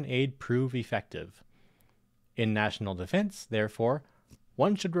foreign aid prove effective. In national defense, therefore,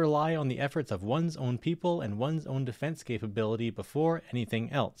 one should rely on the efforts of one's own people and one's own defense capability before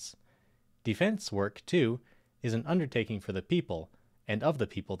anything else. Defense work, too, is an undertaking for the people, and of the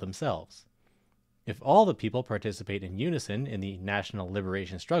people themselves. If all the people participate in unison in the national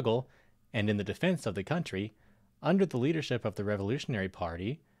liberation struggle and in the defense of the country, under the leadership of the Revolutionary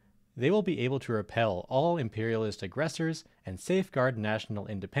Party, they will be able to repel all imperialist aggressors and safeguard national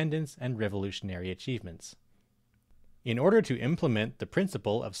independence and revolutionary achievements. In order to implement the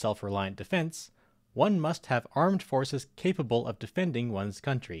principle of self-reliant defense, one must have armed forces capable of defending one's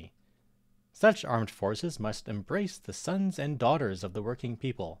country. Such armed forces must embrace the sons and daughters of the working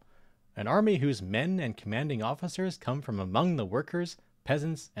people, an army whose men and commanding officers come from among the workers,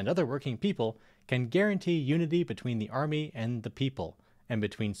 peasants, and other working people can guarantee unity between the army and the people, and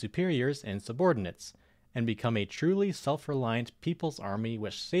between superiors and subordinates, and become a truly self-reliant people's army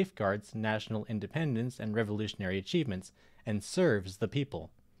which safeguards national independence and revolutionary achievements, and serves the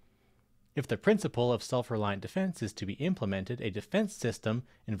people. If the principle of self-reliant defense is to be implemented, a defense system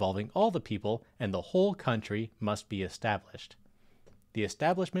involving all the people and the whole country must be established. The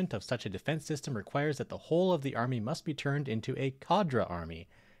establishment of such a defense system requires that the whole of the army must be turned into a cadre army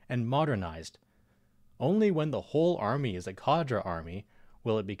and modernized. Only when the whole army is a cadre army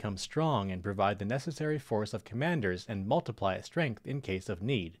will it become strong and provide the necessary force of commanders and multiply its strength in case of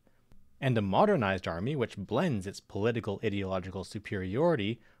need. And a modernized army which blends its political ideological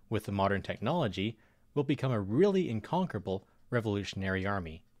superiority with the modern technology will become a really inconquerable revolutionary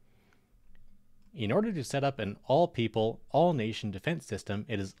army. In order to set up an all-people, all-nation defense system,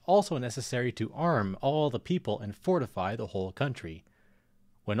 it is also necessary to arm all the people and fortify the whole country.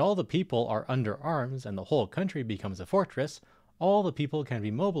 When all the people are under arms and the whole country becomes a fortress, all the people can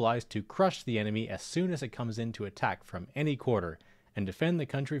be mobilized to crush the enemy as soon as it comes in to attack from any quarter, and defend the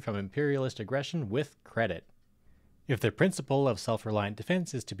country from imperialist aggression with credit. If the principle of self-reliant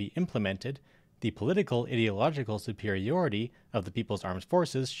defense is to be implemented, the political ideological superiority of the people's armed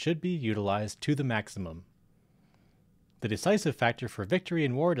forces should be utilized to the maximum. The decisive factor for victory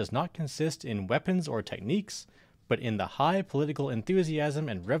in war does not consist in weapons or techniques, but in the high political enthusiasm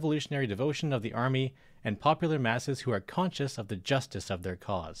and revolutionary devotion of the army and popular masses who are conscious of the justice of their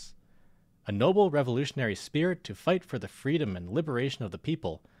cause. A noble revolutionary spirit to fight for the freedom and liberation of the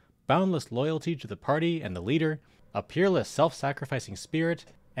people, boundless loyalty to the party and the leader, a peerless self-sacrificing spirit,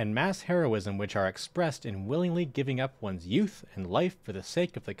 and mass heroism which are expressed in willingly giving up one's youth and life for the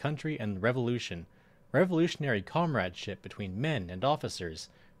sake of the country and the revolution, revolutionary comradeship between men and officers,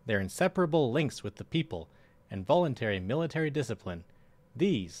 their inseparable links with the people, and voluntary military discipline.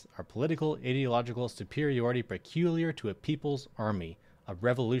 These are political ideological superiority peculiar to a people's army, a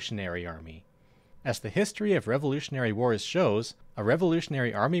revolutionary army. As the history of revolutionary wars shows, a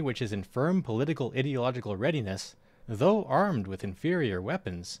revolutionary army which is in firm political ideological readiness, though armed with inferior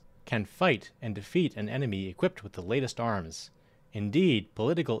weapons, can fight and defeat an enemy equipped with the latest arms. Indeed,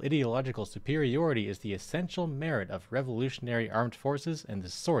 political ideological superiority is the essential merit of revolutionary armed forces and the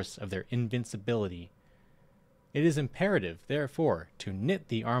source of their invincibility. It is imperative, therefore, to knit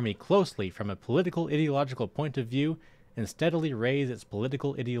the army closely from a political ideological point of view and steadily raise its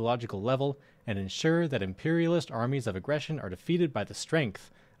political ideological level and ensure that imperialist armies of aggression are defeated by the strength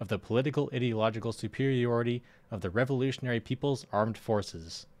of the political ideological superiority of the revolutionary people's armed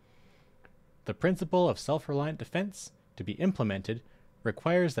forces. The principle of self-reliant defense, to be implemented,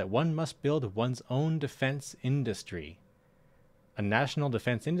 requires that one must build one's own defense industry. A national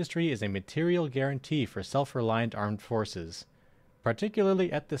defense industry is a material guarantee for self-reliant armed forces,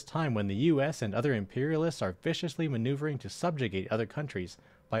 particularly at this time when the US and other imperialists are viciously maneuvering to subjugate other countries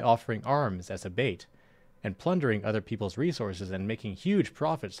by offering arms as a bait, and plundering other people's resources and making huge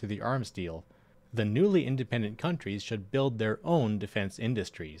profits through the arms deal. The newly independent countries should build their own defense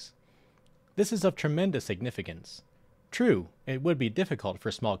industries. This is of tremendous significance. True, it would be difficult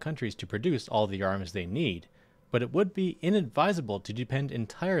for small countries to produce all the arms they need, but it would be inadvisable to depend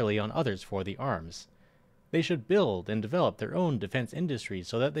entirely on others for the arms. They should build and develop their own defense industries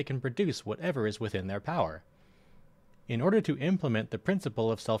so that they can produce whatever is within their power. In order to implement the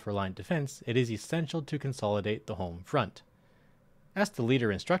principle of self-reliant defense, it is essential to consolidate the home front. As the leader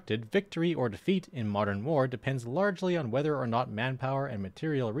instructed, victory or defeat in modern war depends largely on whether or not manpower and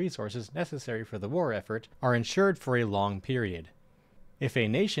material resources necessary for the war effort are ensured for a long period. If a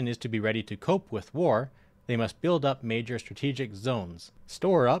nation is to be ready to cope with war, they must build up major strategic zones,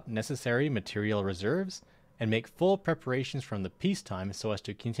 store up necessary material reserves, and make full preparations from the peacetime so as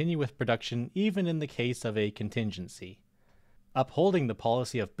to continue with production even in the case of a contingency. Upholding the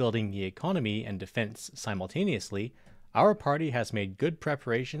policy of building the economy and defense simultaneously, our party has made good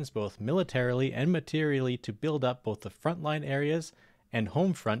preparations both militarily and materially to build up both the frontline areas and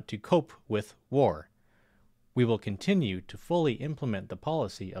home front to cope with war. We will continue to fully implement the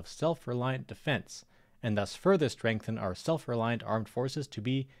policy of self-reliant defense, and thus further strengthen our self-reliant armed forces to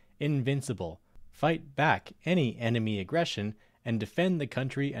be invincible, fight back any enemy aggression, and defend the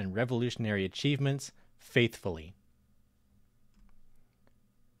country and revolutionary achievements faithfully.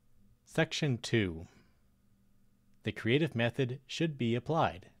 Section 2. The creative method should be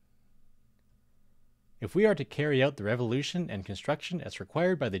applied. If we are to carry out the revolution and construction as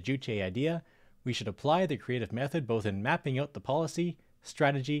required by the Juche idea, we should apply the creative method both in mapping out the policy,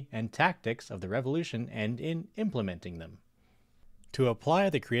 strategy, and tactics of the revolution and in implementing them. To apply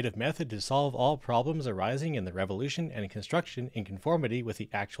the creative method to solve all problems arising in the revolution and construction in conformity with the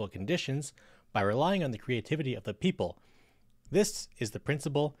actual conditions by relying on the creativity of the people. This is the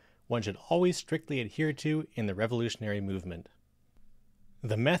principle one should always strictly adhere to in the revolutionary movement.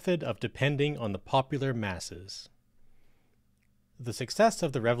 The method of depending on the popular masses. The success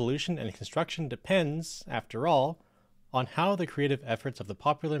of the revolution and construction depends, after all, on how the creative efforts of the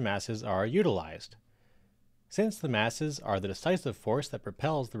popular masses are utilized. Since the masses are the decisive force that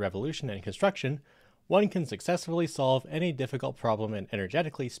propels the revolution and construction, one can successfully solve any difficult problem and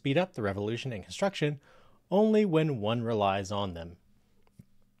energetically speed up the revolution and construction only when one relies on them.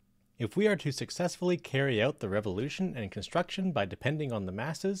 If we are to successfully carry out the revolution and construction by depending on the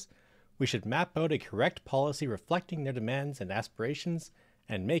masses, we should map out a correct policy reflecting their demands and aspirations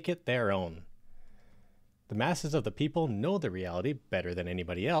and make it their own. The masses of the people know the reality better than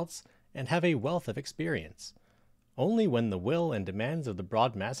anybody else and have a wealth of experience. Only when the will and demands of the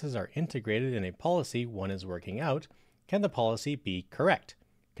broad masses are integrated in a policy one is working out can the policy be correct,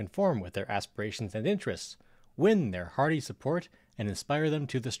 conform with their aspirations and interests, win their hearty support, and inspire them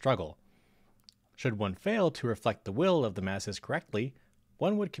to the struggle. Should one fail to reflect the will of the masses correctly,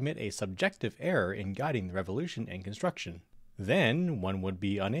 one would commit a subjective error in guiding the revolution and construction. Then one would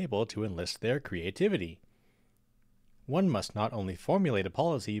be unable to enlist their creativity. One must not only formulate a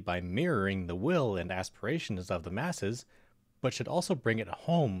policy by mirroring the will and aspirations of the masses, but should also bring it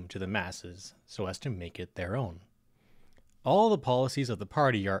home to the masses so as to make it their own. All the policies of the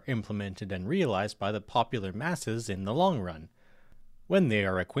party are implemented and realized by the popular masses in the long run. When they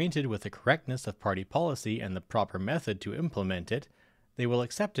are acquainted with the correctness of party policy and the proper method to implement it, they will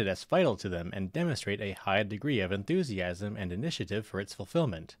accept it as vital to them and demonstrate a high degree of enthusiasm and initiative for its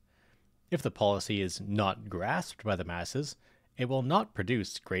fulfillment. If the policy is not grasped by the masses, it will not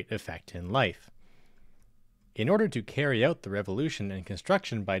produce great effect in life. In order to carry out the revolution and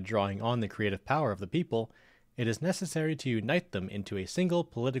construction by drawing on the creative power of the people, it is necessary to unite them into a single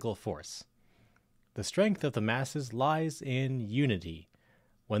political force. The strength of the masses lies in unity.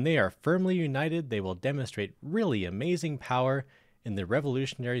 When they are firmly united, they will demonstrate really amazing power in the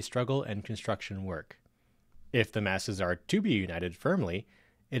revolutionary struggle and construction work. If the masses are to be united firmly,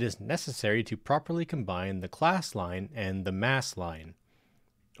 it is necessary to properly combine the class line and the mass line.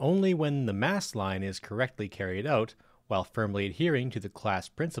 Only when the mass line is correctly carried out, while firmly adhering to the class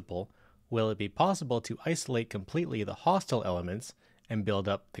principle, will it be possible to isolate completely the hostile elements and build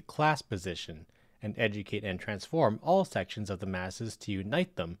up the class position, and educate and transform all sections of the masses to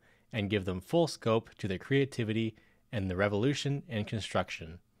unite them and give them full scope to their creativity and the revolution and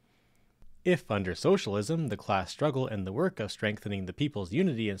construction. If under socialism, the class struggle and the work of strengthening the people's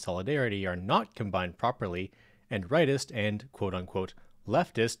unity and solidarity are not combined properly, and rightist and quote-unquote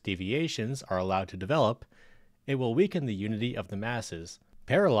leftist deviations are allowed to develop, it will weaken the unity of the masses,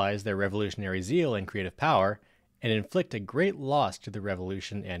 paralyze their revolutionary zeal and creative power, and inflict a great loss to the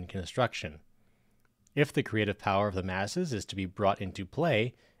revolution and construction. If the creative power of the masses is to be brought into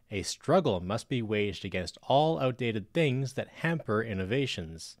play, a struggle must be waged against all outdated things that hamper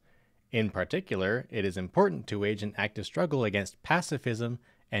innovations. In particular, it is important to wage an active struggle against pacifism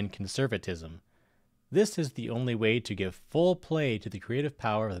and conservatism. This is the only way to give full play to the creative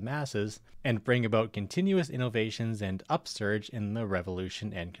power of the masses and bring about continuous innovations and upsurge in the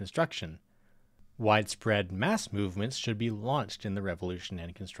revolution and construction. Widespread mass movements should be launched in the revolution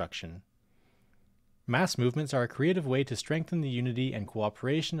and construction. Mass movements are a creative way to strengthen the unity and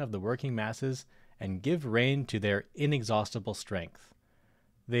cooperation of the working masses and give rein to their inexhaustible strength.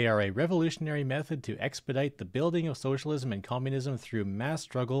 They are a revolutionary method to expedite the building of socialism and communism through mass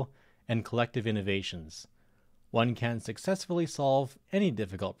struggle and collective innovations. One can successfully solve any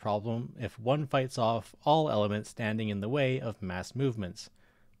difficult problem if one fights off all elements standing in the way of mass movements,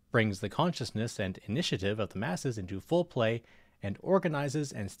 brings the consciousness and initiative of the masses into full play, and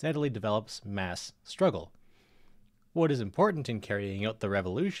organizes and steadily develops mass struggle. What is important in carrying out the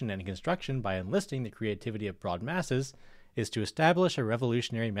revolution and construction by enlisting the creativity of broad masses is to establish a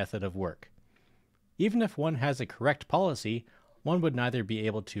revolutionary method of work. Even if one has a correct policy, one would neither be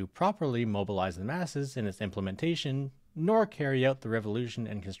able to properly mobilize the masses in its implementation, nor carry out the revolution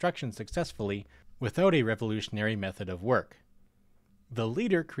and construction successfully without a revolutionary method of work. The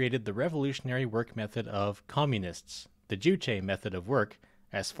leader created the revolutionary work method of communists, the Juche method of work,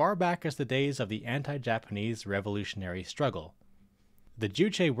 as far back as the days of the anti-Japanese revolutionary struggle. The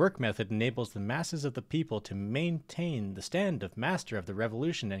Juche work method enables the masses of the people to maintain the stand of master of the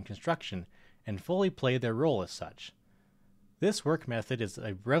revolution and construction and fully play their role as such. This work method is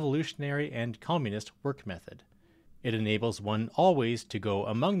a revolutionary and communist work method. It enables one always to go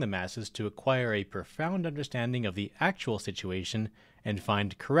among the masses to acquire a profound understanding of the actual situation and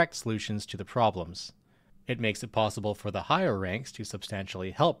find correct solutions to the problems. It makes it possible for the higher ranks to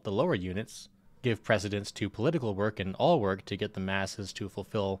substantially help the lower units, give precedence to political work and all work to get the masses to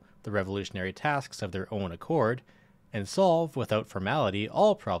fulfill the revolutionary tasks of their own accord, and solve, without formality,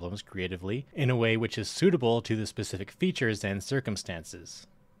 all problems creatively in a way which is suitable to the specific features and circumstances.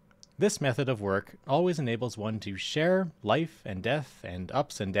 This method of work always enables one to share life and death and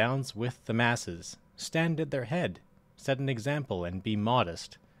ups and downs with the masses, stand at their head, set an example and be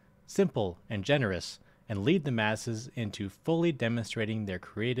modest, simple and generous, and lead the masses into fully demonstrating their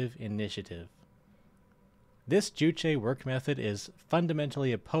creative initiative. This Juche work method is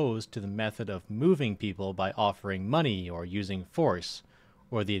fundamentally opposed to the method of moving people by offering money or using force,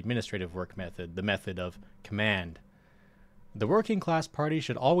 or the administrative work method, the method of command. The working class party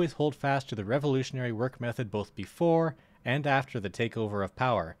should always hold fast to the revolutionary work method both before and after the takeover of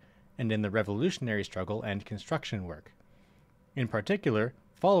power, and in the revolutionary struggle and construction work. In particular,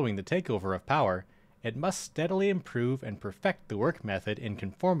 following the takeover of power, it must steadily improve and perfect the work method in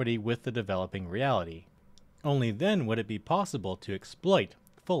conformity with the developing reality. Only then would it be possible to exploit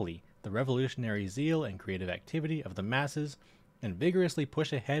fully the revolutionary zeal and creative activity of the masses and vigorously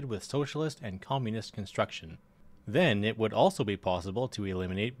push ahead with socialist and communist construction. Then it would also be possible to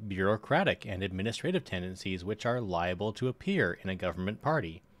eliminate bureaucratic and administrative tendencies which are liable to appear in a government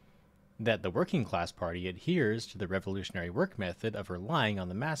party. That the working class party adheres to the revolutionary work method of relying on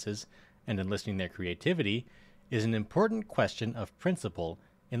the masses and enlisting their creativity is an important question of principle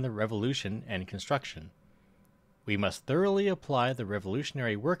in the revolution and construction. We must thoroughly apply the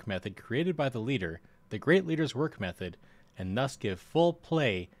revolutionary work method created by the leader, the great leader's work method, and thus give full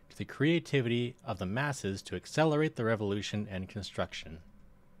play to the creativity of the masses to accelerate the revolution and construction.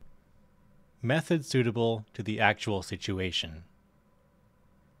 Method suitable to the actual situation.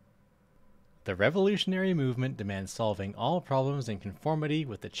 The revolutionary movement demands solving all problems in conformity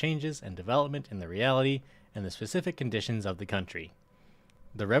with the changes and development in the reality and the specific conditions of the country.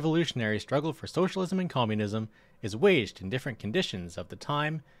 The revolutionary struggle for socialism and communism is waged in different conditions of the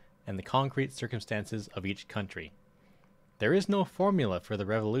time and the concrete circumstances of each country. There is no formula for the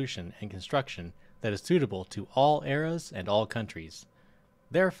revolution and construction that is suitable to all eras and all countries.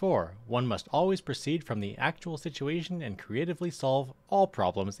 Therefore, one must always proceed from the actual situation and creatively solve all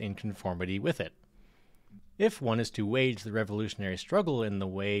problems in conformity with it. If one is to wage the revolutionary struggle in the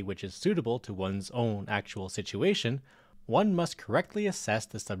way which is suitable to one's own actual situation, one must correctly assess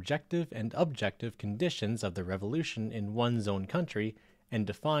the subjective and objective conditions of the revolution in one's own country and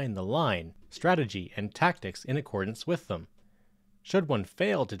define the line, strategy, and tactics in accordance with them. Should one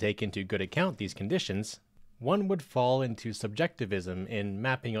fail to take into good account these conditions, one would fall into subjectivism in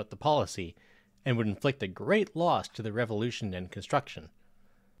mapping out the policy, and would inflict a great loss to the revolution and construction.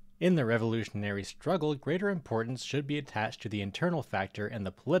 In the revolutionary struggle, greater importance should be attached to the internal factor and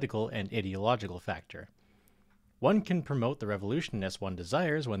the political and ideological factor. One can promote the revolution as one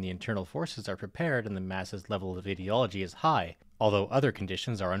desires when the internal forces are prepared and the masses' level of ideology is high, although other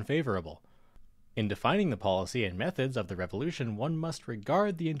conditions are unfavorable. In defining the policy and methods of the revolution, one must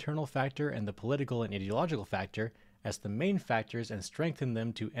regard the internal factor and the political and ideological factor as the main factors and strengthen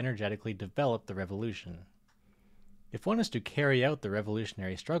them to energetically develop the revolution. If one is to carry out the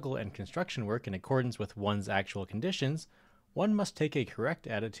revolutionary struggle and construction work in accordance with one's actual conditions, one must take a correct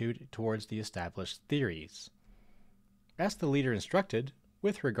attitude towards the established theories. As the leader instructed,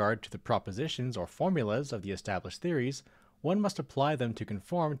 with regard to the propositions or formulas of the established theories, one must apply them to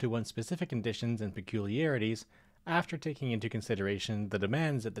conform to one's specific conditions and peculiarities after taking into consideration the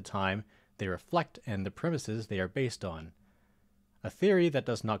demands at the time they reflect and the premises they are based on. A theory that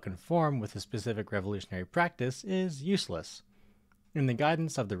does not conform with a specific revolutionary practice is useless. In the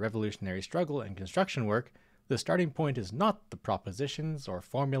guidance of the revolutionary struggle and construction work, the starting point is not the propositions or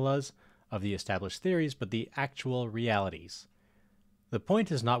formulas of the established theories, but the actual realities. The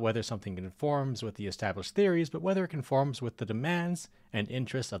point is not whether something conforms with the established theories, but whether it conforms with the demands and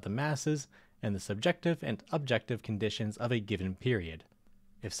interests of the masses and the subjective and objective conditions of a given period.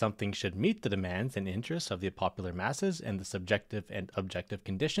 If something should meet the demands and interests of the popular masses and the subjective and objective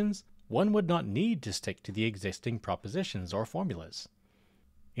conditions, one would not need to stick to the existing propositions or formulas.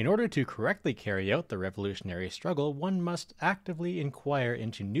 In order to correctly carry out the revolutionary struggle, one must actively inquire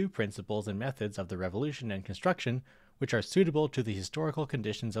into new principles and methods of the revolution and construction which are suitable to the historical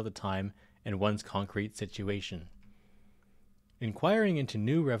conditions of the time and one's concrete situation. Inquiring into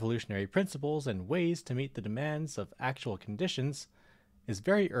new revolutionary principles and ways to meet the demands of actual conditions is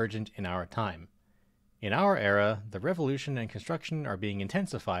very urgent in our time. In our era, the revolution and construction are being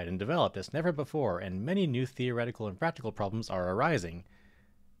intensified and developed as never before, and many new theoretical and practical problems are arising.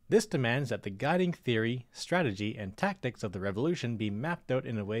 This demands that the guiding theory, strategy, and tactics of the revolution be mapped out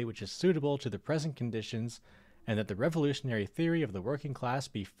in a way which is suitable to the present conditions, and that the revolutionary theory of the working class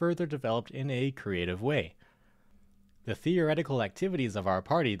be further developed in a creative way. The theoretical activities of our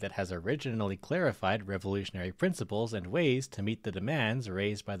party that has originally clarified revolutionary principles and ways to meet the demands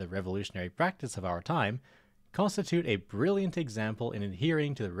raised by the revolutionary practice of our time constitute a brilliant example in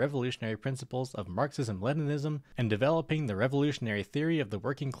adhering to the revolutionary principles of Marxism-Leninism and developing the revolutionary theory of the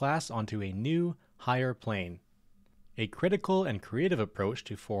working class onto a new, higher plane. A critical and creative approach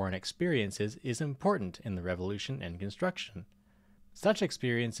to foreign experiences is important in the revolution and construction. Such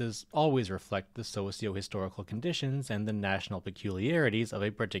experiences always reflect the socio-historical conditions and the national peculiarities of a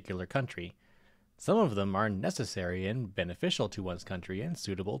particular country. Some of them are necessary and beneficial to one's country and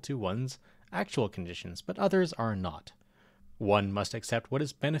suitable to one's actual conditions, but others are not. One must accept what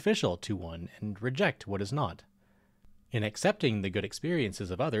is beneficial to one and reject what is not. In accepting the good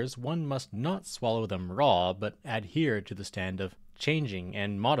experiences of others, one must not swallow them raw, but adhere to the stand of changing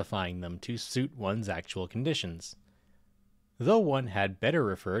and modifying them to suit one's actual conditions. Though one had better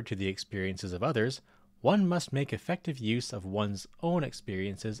refer to the experiences of others, one must make effective use of one's own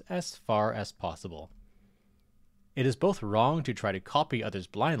experiences as far as possible. It is both wrong to try to copy others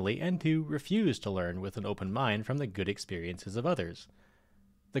blindly and to refuse to learn with an open mind from the good experiences of others.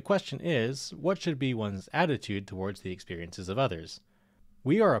 The question is, what should be one's attitude towards the experiences of others?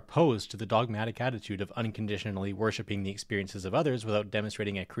 We are opposed to the dogmatic attitude of unconditionally worshipping the experiences of others without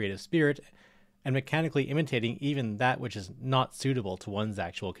demonstrating a creative spirit and mechanically imitating even that which is not suitable to one's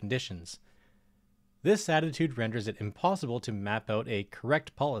actual conditions. This attitude renders it impossible to map out a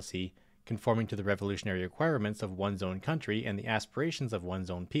correct policy conforming to the revolutionary requirements of one's own country and the aspirations of one's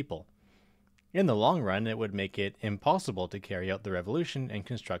own people. In the long run, it would make it impossible to carry out the revolution and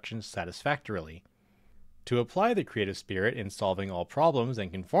construction satisfactorily. To apply the creative spirit in solving all problems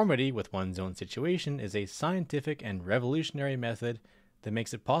and conformity with one's own situation is a scientific and revolutionary method that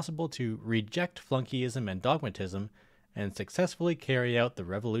makes it possible to reject flunkyism and dogmatism and successfully carry out the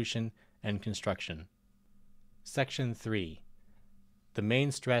revolution and construction. Section 3. The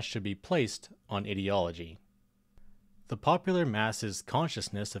main stress should be placed on ideology. The popular mass's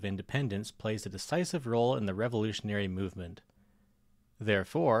consciousness of independence plays a decisive role in the revolutionary movement.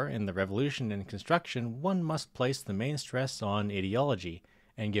 Therefore, in the revolution and construction, one must place the main stress on ideology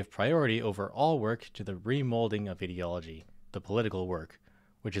and give priority over all work to the remolding of ideology, the political work,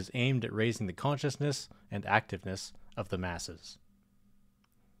 which is aimed at raising the consciousness and activeness of the masses.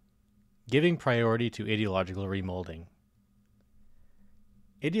 Giving priority to ideological remolding.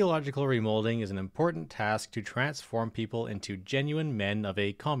 Ideological remolding is an important task to transform people into genuine men of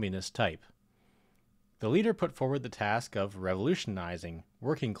a communist type. The leader put forward the task of revolutionizing,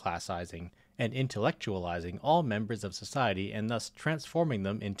 working-classizing, and intellectualizing all members of society and thus transforming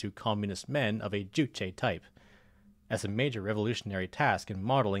them into communist men of a Juche type, as a major revolutionary task in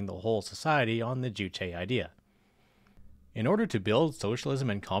modeling the whole society on the Juche idea. In order to build socialism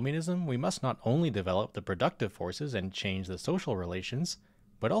and communism, we must not only develop the productive forces and change the social relations,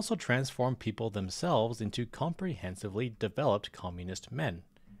 but also transform people themselves into comprehensively developed communist men.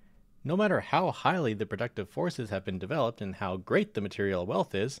 No matter how highly the productive forces have been developed and how great the material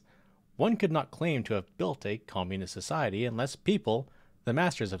wealth is, one could not claim to have built a communist society unless people, the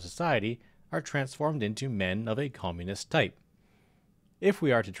masters of society, are transformed into men of a communist type. If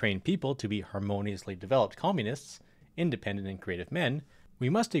we are to train people to be harmoniously developed communists, independent and creative men, we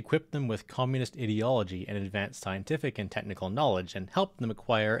must equip them with communist ideology and advanced scientific and technical knowledge and help them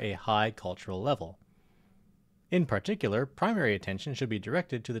acquire a high cultural level. In particular, primary attention should be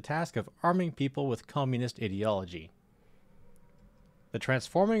directed to the task of arming people with communist ideology. The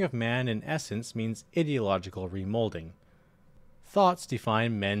transforming of man in essence means ideological remolding. Thoughts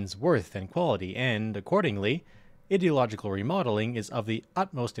define men's worth and quality, and, accordingly, ideological remodeling is of the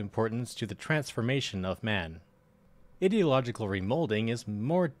utmost importance to the transformation of man. Ideological remolding is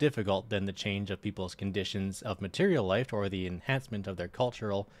more difficult than the change of people's conditions of material life or the enhancement of their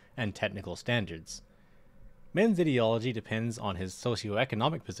cultural and technical standards. Man's ideology depends on his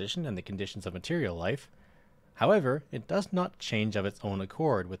socio-economic position and the conditions of material life. However, it does not change of its own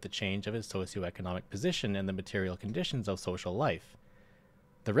accord with the change of his socio-economic position and the material conditions of social life.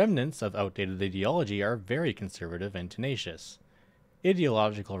 The remnants of outdated ideology are very conservative and tenacious.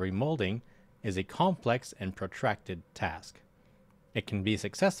 Ideological remolding is a complex and protracted task. It can be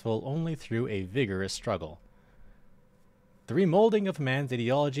successful only through a vigorous struggle. The remolding of man's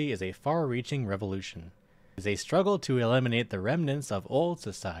ideology is a far-reaching revolution. It is a struggle to eliminate the remnants of old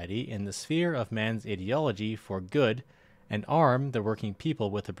society in the sphere of man's ideology for good and arm the working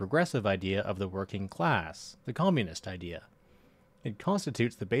people with the progressive idea of the working class, the communist idea. It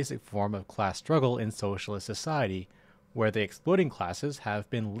constitutes the basic form of class struggle in socialist society, where the exploiting classes have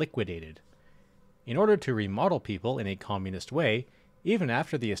been liquidated. In order to remodel people in a communist way, even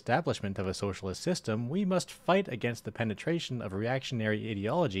after the establishment of a socialist system, we must fight against the penetration of reactionary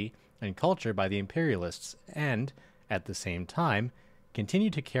ideology and culture by the imperialists and, at the same time, continue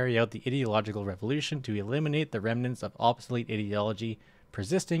to carry out the ideological revolution to eliminate the remnants of obsolete ideology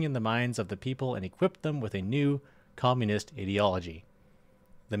persisting in the minds of the people and equip them with a new communist ideology.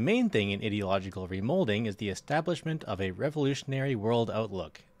 The main thing in ideological remolding is the establishment of a revolutionary world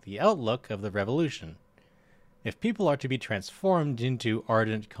outlook, the outlook of the revolution. If people are to be transformed into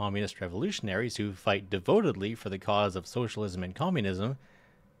ardent communist revolutionaries who fight devotedly for the cause of socialism and communism,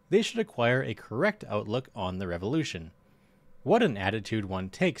 they should acquire a correct outlook on the revolution. What an attitude one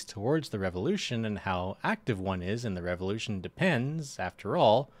takes towards the revolution and how active one is in the revolution depends, after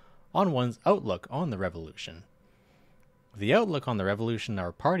all, on one's outlook on the revolution. The outlook on the revolution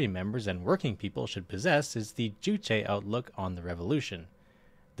our party members and working people should possess is the Juche outlook on the revolution.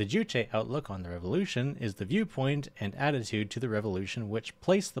 The Juche outlook on the revolution is the viewpoint and attitude to the revolution which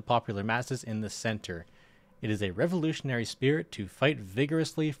place the popular masses in the center. It is a revolutionary spirit to fight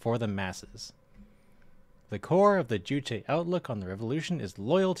vigorously for the masses. The core of the Juche outlook on the revolution is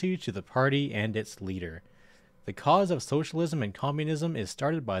loyalty to the party and its leader. The cause of socialism and communism is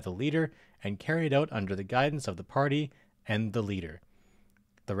started by the leader and carried out under the guidance of the party and the leader.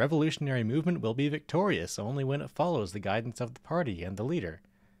 The revolutionary movement will be victorious only when it follows the guidance of the party and the leader.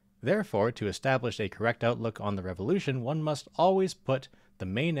 Therefore, to establish a correct outlook on the revolution, one must always put the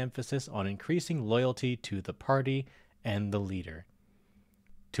main emphasis on increasing loyalty to the party and the leader.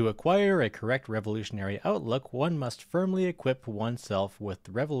 To acquire a correct revolutionary outlook, one must firmly equip oneself with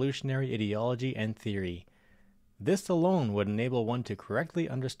revolutionary ideology and theory. This alone would enable one to correctly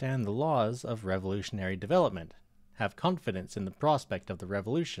understand the laws of revolutionary development, have confidence in the prospect of the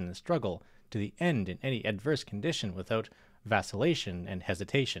revolution and struggle to the end in any adverse condition without vacillation and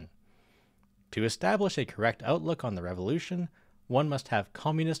hesitation. To establish a correct outlook on the revolution, one must have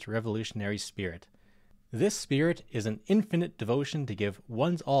communist revolutionary spirit. This spirit is an infinite devotion to give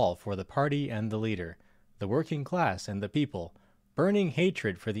one's all for the party and the leader, the working class and the people, burning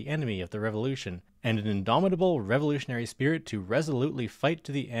hatred for the enemy of the revolution, and an indomitable revolutionary spirit to resolutely fight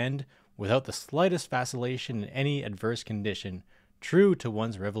to the end without the slightest vacillation in any adverse condition, true to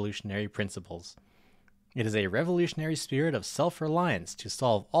one's revolutionary principles. It is a revolutionary spirit of self-reliance to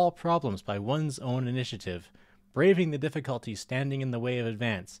solve all problems by one's own initiative, braving the difficulties standing in the way of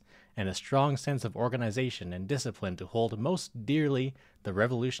advance, and a strong sense of organization and discipline to hold most dearly the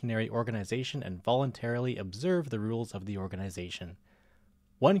revolutionary organization and voluntarily observe the rules of the organization.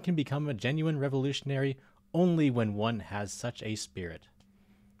 One can become a genuine revolutionary only when one has such a spirit.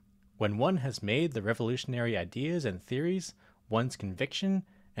 When one has made the revolutionary ideas and theories one's conviction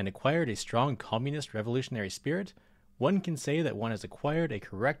and acquired a strong communist revolutionary spirit, one can say that one has acquired a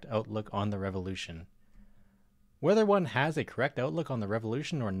correct outlook on the revolution. Whether one has a correct outlook on the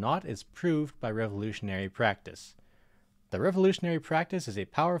revolution or not is proved by revolutionary practice. The revolutionary practice is a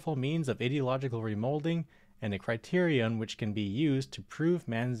powerful means of ideological remolding and a criterion which can be used to prove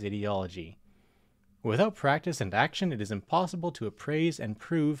man's ideology. Without practice and action, it is impossible to appraise and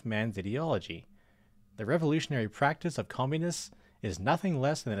prove man's ideology. The revolutionary practice of communists is nothing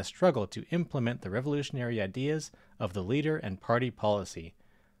less than a struggle to implement the revolutionary ideas of the leader and party policy.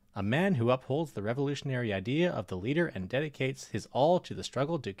 A man who upholds the revolutionary idea of the leader and dedicates his all to the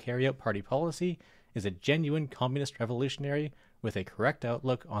struggle to carry out party policy is a genuine communist revolutionary with a correct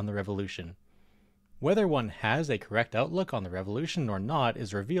outlook on the revolution. Whether one has a correct outlook on the revolution or not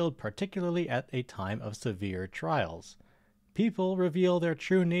is revealed particularly at a time of severe trials. People reveal their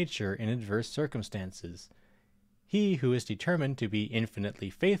true nature in adverse circumstances. He who is determined to be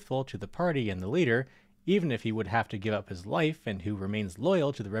infinitely faithful to the party and the leader, even if he would have to give up his life, and who remains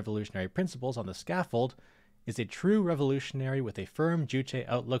loyal to the revolutionary principles on the scaffold, is a true revolutionary with a firm Juche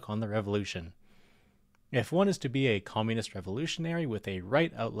outlook on the revolution. If one is to be a communist revolutionary with a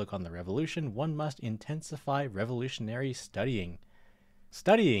right outlook on the revolution, one must intensify revolutionary studying.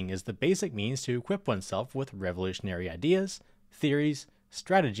 Studying is the basic means to equip oneself with revolutionary ideas, theories,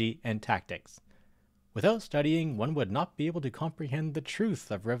 strategy, and tactics. Without studying, one would not be able to comprehend the truth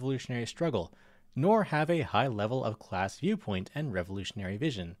of revolutionary struggle, nor have a high level of class viewpoint and revolutionary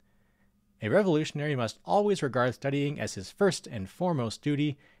vision. A revolutionary must always regard studying as his first and foremost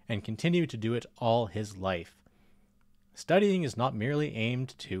duty and continue to do it all his life. Studying is not merely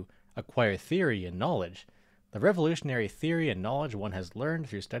aimed to acquire theory and knowledge. The revolutionary theory and knowledge one has learned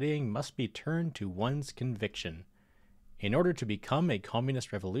through studying must be turned to one's conviction. In order to become a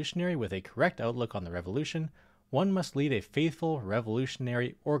communist revolutionary with a correct outlook on the revolution, one must lead a faithful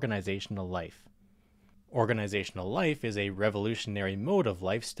revolutionary organizational life. Organizational life is a revolutionary mode of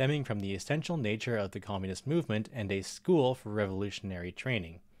life stemming from the essential nature of the communist movement and a school for revolutionary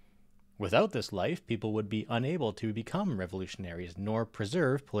training. Without this life, people would be unable to become revolutionaries nor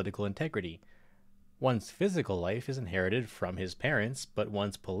preserve political integrity. One's physical life is inherited from his parents, but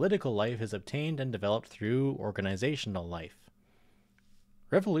one's political life is obtained and developed through organizational life.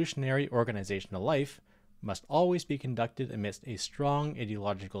 Revolutionary organizational life must always be conducted amidst a strong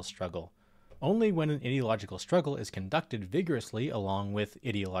ideological struggle. Only when an ideological struggle is conducted vigorously along with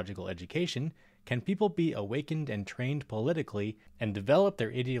ideological education can people be awakened and trained politically and develop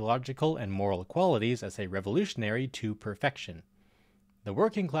their ideological and moral qualities as a revolutionary to perfection. The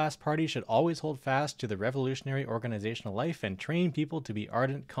working class party should always hold fast to the revolutionary organizational life and train people to be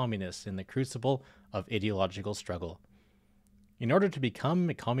ardent communists in the crucible of ideological struggle. In order to become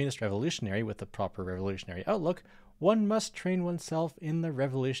a communist revolutionary with a proper revolutionary outlook, one must train oneself in the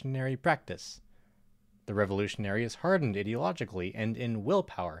revolutionary practice. The revolutionary is hardened ideologically and in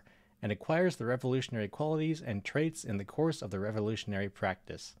willpower, and acquires the revolutionary qualities and traits in the course of the revolutionary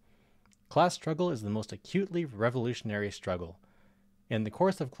practice. Class struggle is the most acutely revolutionary struggle. In the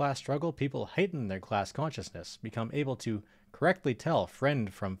course of class struggle, people heighten their class consciousness, become able to correctly tell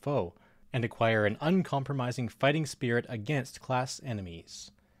friend from foe, and acquire an uncompromising fighting spirit against class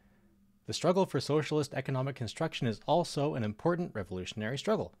enemies. The struggle for socialist economic construction is also an important revolutionary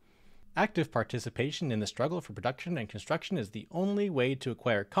struggle. Active participation in the struggle for production and construction is the only way to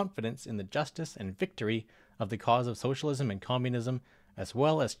acquire confidence in the justice and victory of the cause of socialism and communism, as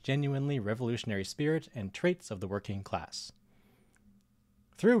well as genuinely revolutionary spirit and traits of the working class.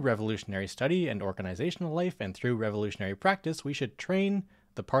 Through revolutionary study and organizational life and through revolutionary practice, we should train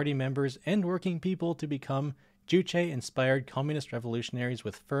the party members and working people to become Juche-inspired communist revolutionaries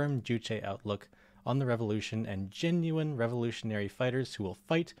with firm Juche outlook on the revolution and genuine revolutionary fighters who will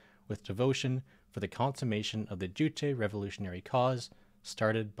fight with devotion for the consummation of the Juche revolutionary cause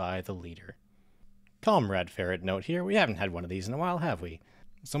started by the leader. Comrade Ferret note here, we haven't had one of these in a while, have we?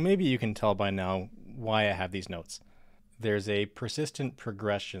 So maybe you can tell by now why I have these notes. There's a persistent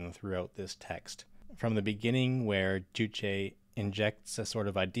progression throughout this text. From the beginning where Juche injects a sort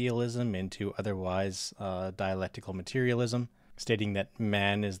of idealism into otherwise dialectical materialism, stating that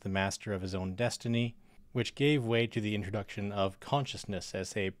man is the master of his own destiny, which gave way to the introduction of consciousness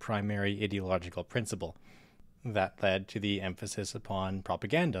as a primary ideological principle. That led to the emphasis upon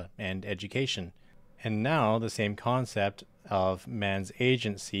propaganda and education. And now the same concept of man's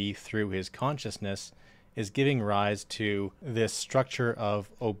agency through his consciousness is giving rise to this structure of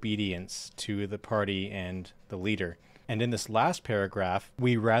obedience to the party and the leader. And in this last paragraph,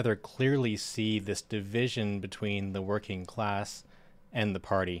 we rather clearly see this division between the working class and the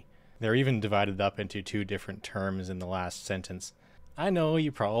party. They're even divided up into two different terms in the last sentence. I know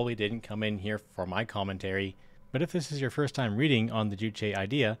you probably didn't come in here for my commentary, but if this is your first time reading on the Juche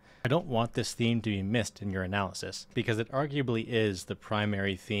idea, I don't want this theme to be missed in your analysis, because it arguably is the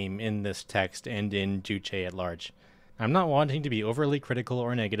primary theme in this text and in Juche at large. I'm not wanting to be overly critical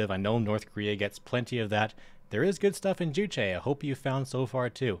or negative. I know North Korea gets plenty of that. There is good stuff in Juche. I hope you found so far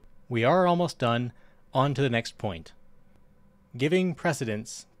too. We are almost done. On to the next point. Giving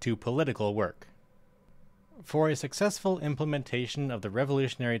precedence to political work. For a successful implementation of the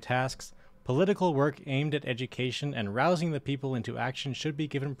revolutionary tasks, political work aimed at education and rousing the people into action should be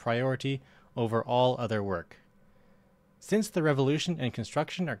given priority over all other work. Since the revolution and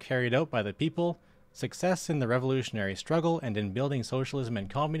construction are carried out by the people, success in the revolutionary struggle and in building socialism and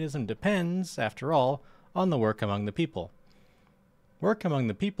communism depends, after all, on the work among the people. Work among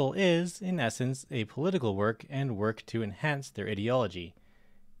the people is, in essence, a political work and work to enhance their ideology.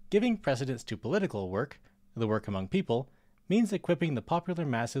 Giving precedence to political work, the work among people, means equipping the popular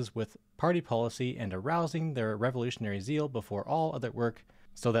masses with party policy and arousing their revolutionary zeal before all other work,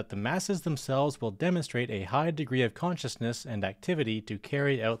 so that the masses themselves will demonstrate a high degree of consciousness and activity to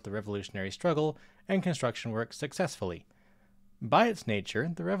carry out the revolutionary struggle and construction work successfully. By its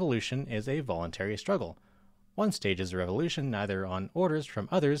nature, the revolution is a voluntary struggle. One stages a revolution neither on orders from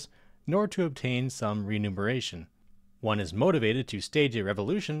others, nor to obtain some remuneration. One is motivated to stage a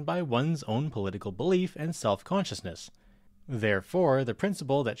revolution by one's own political belief and self-consciousness. Therefore, the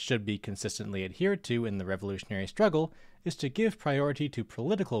principle that should be consistently adhered to in the revolutionary struggle is to give priority to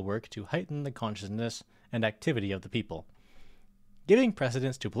political work to heighten the consciousness and activity of the people. Giving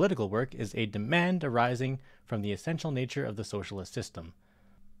precedence to political work is a demand arising from the essential nature of the socialist system.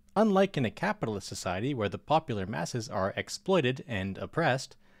 Unlike in a capitalist society where the popular masses are exploited and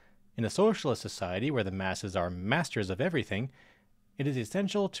oppressed, in a socialist society where the masses are masters of everything, it is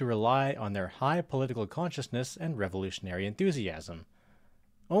essential to rely on their high political consciousness and revolutionary enthusiasm.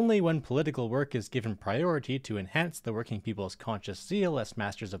 Only when political work is given priority to enhance the working people's conscious zeal as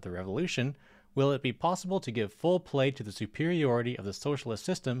masters of the revolution will it be possible to give full play to the superiority of the socialist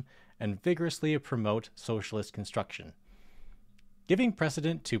system and vigorously promote socialist construction. Giving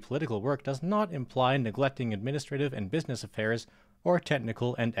precedence to political work does not imply neglecting administrative and business affairs or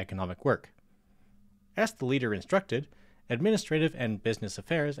technical and economic work. As the leader instructed, Administrative and business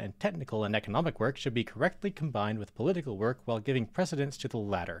affairs and technical and economic work should be correctly combined with political work while giving precedence to the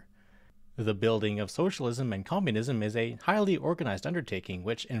latter. The building of socialism and communism is a highly organized undertaking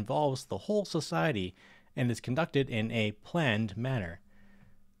which involves the whole society and is conducted in a planned manner.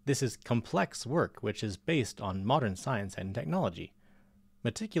 This is complex work which is based on modern science and technology.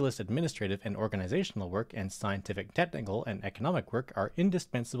 Meticulous administrative and organizational work and scientific, technical, and economic work are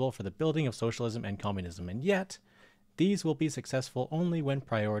indispensable for the building of socialism and communism, and yet these will be successful only when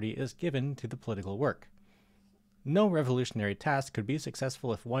priority is given to the political work. No revolutionary task could be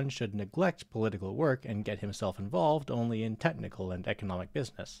successful if one should neglect political work and get himself involved only in technical and economic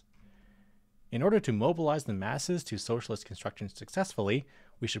business. In order to mobilize the masses to socialist construction successfully,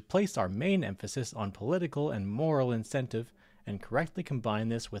 we should place our main emphasis on political and moral incentive and correctly combine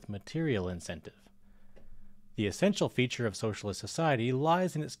this with material incentive. The essential feature of socialist society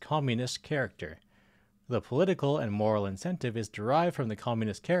lies in its communist character. The political and moral incentive is derived from the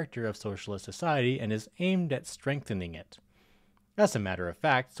communist character of socialist society and is aimed at strengthening it. As a matter of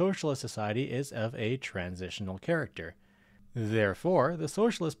fact, socialist society is of a transitional character. Therefore, the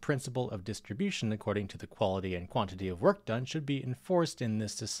socialist principle of distribution according to the quality and quantity of work done should be enforced in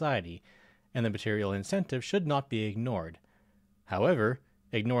this society, and the material incentive should not be ignored. However,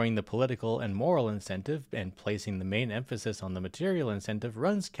 ignoring the political and moral incentive and placing the main emphasis on the material incentive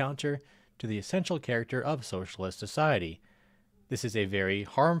runs counter to the essential character of socialist society. This is a very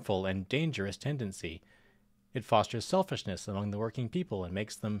harmful and dangerous tendency. It fosters selfishness among the working people and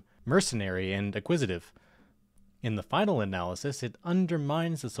makes them mercenary and acquisitive. In the final analysis, it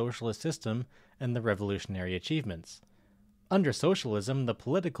undermines the socialist system and the revolutionary achievements. Under socialism, the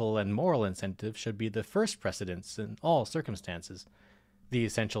political and moral incentive should be the first precedence in all circumstances. The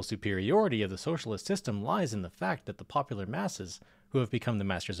essential superiority of the socialist system lies in the fact that the popular masses, who have become the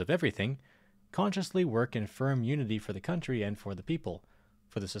masters of everything, consciously work in firm unity for the country and for the people,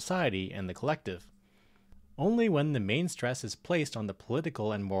 for the society and the collective. Only when the main stress is placed on the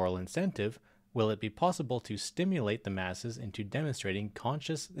political and moral incentive will it be possible to stimulate the masses into demonstrating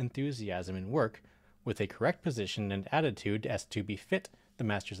conscious enthusiasm in work with a correct position and attitude as to befit the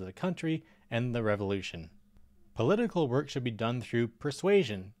masters of the country and the revolution. Political work should be done through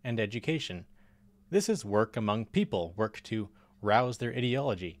persuasion and education. This is work among people, work to rouse their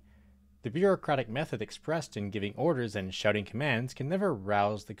ideology. The bureaucratic method expressed in giving orders and shouting commands can never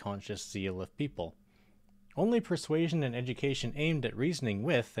rouse the conscious zeal of people. Only persuasion and education aimed at reasoning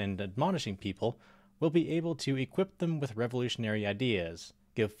with and admonishing people will be able to equip them with revolutionary ideas,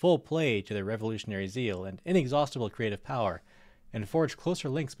 give full play to their revolutionary zeal and inexhaustible creative power, and forge closer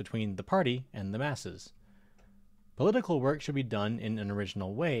links between the party and the masses. Political work should be done in an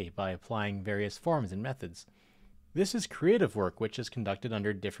original way by applying various forms and methods. This is creative work which is conducted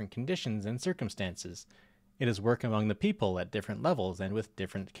under different conditions and circumstances. It is work among the people at different levels and with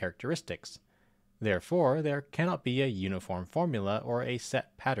different characteristics. Therefore, there cannot be a uniform formula or a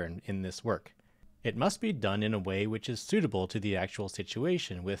set pattern in this work. It must be done in a way which is suitable to the actual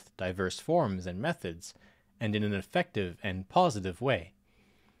situation with diverse forms and methods, and in an effective and positive way.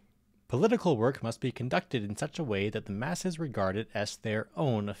 Political work must be conducted in such a way that the masses regard it as their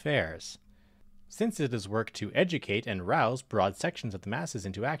own affairs. Since it is work to educate and rouse broad sections of the masses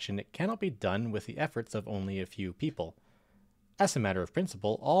into action, it cannot be done with the efforts of only a few people. As a matter of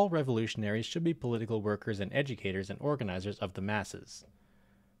principle, all revolutionaries should be political workers and educators and organizers of the masses.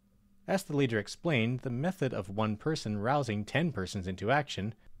 As the leader explained, the method of one person rousing 10 persons into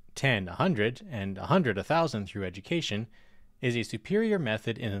action, 10 100, and 100 1,000 through education, is a superior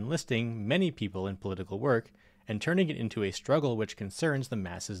method in enlisting many people in political work and turning it into a struggle which concerns the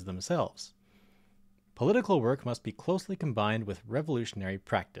masses themselves. Political work must be closely combined with revolutionary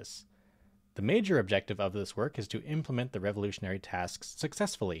practice. The major objective of this work is to implement the revolutionary tasks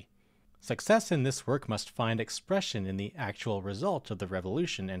successfully. Success in this work must find expression in the actual result of the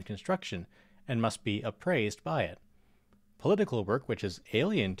revolution and construction, and must be appraised by it. Political work which is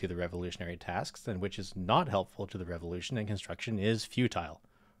alien to the revolutionary tasks and which is not helpful to the revolution and construction is futile.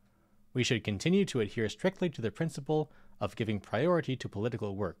 We should continue to adhere strictly to the principle of giving priority to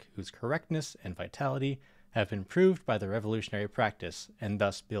political work, whose correctness and vitality have been proved by the revolutionary practice, and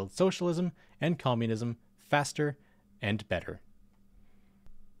thus build socialism and communism faster and better.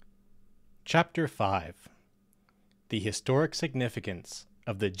 Chapter 5. The Historic Significance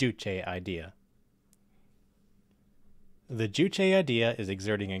of the Juche Idea. The Juche idea is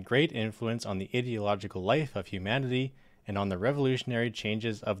exerting a great influence on the ideological life of humanity and on the revolutionary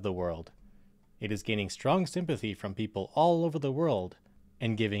changes of the world. It is gaining strong sympathy from people all over the world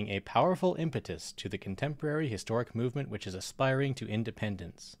and giving a powerful impetus to the contemporary historic movement which is aspiring to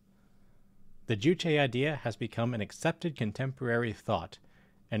independence. The Juche idea has become an accepted contemporary thought,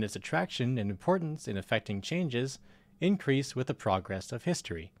 and its attraction and importance in effecting changes increase with the progress of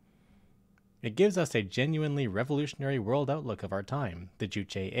history. It gives us a genuinely revolutionary world outlook of our time, the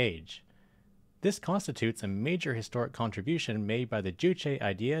Juche age. This constitutes a major historic contribution made by the Juche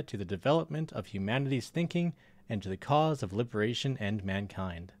idea to the development of humanity's thinking and to the cause of liberation and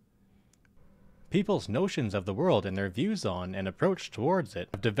mankind. People's notions of the world and their views on and approach towards it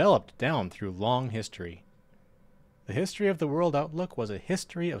have developed down through long history. The history of the world outlook was a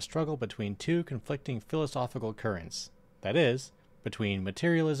history of struggle between two conflicting philosophical currents, that is, between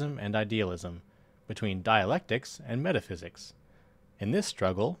materialism and idealism, between dialectics and metaphysics. In this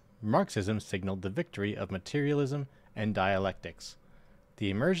struggle, Marxism signaled the victory of materialism and dialectics. The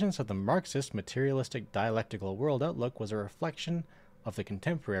emergence of the Marxist materialistic dialectical world outlook was a reflection of the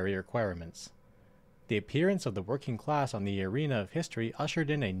contemporary requirements. The appearance of the working class on the arena of history ushered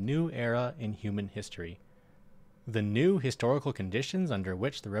in a new era in human history. The new historical conditions under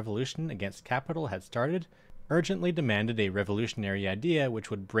which the revolution against capital had started urgently demanded a revolutionary idea which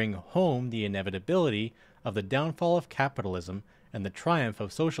would bring home the inevitability of the downfall of capitalism and the triumph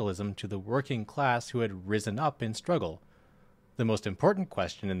of socialism to the working class who had risen up in struggle. The most important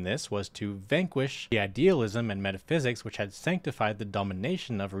question in this was to vanquish the idealism and metaphysics which had sanctified the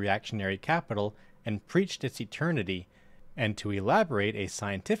domination of reactionary capital and preached its eternity, and to elaborate a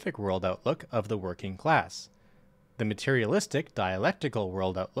scientific world outlook of the working class. The materialistic, dialectical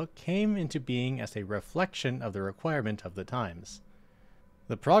world outlook came into being as a reflection of the requirement of the times.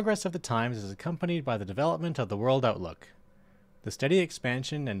 The progress of the times is accompanied by the development of the world outlook. The steady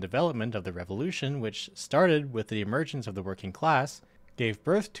expansion and development of the revolution, which started with the emergence of the working class, gave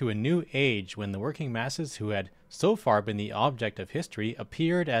birth to a new age when the working masses who had so far been the object of history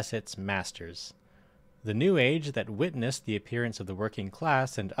appeared as its masters. The new age that witnessed the appearance of the working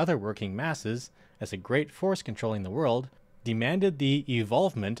class and other working masses as a great force controlling the world demanded the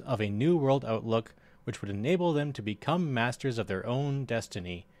evolvement of a new world outlook which would enable them to become masters of their own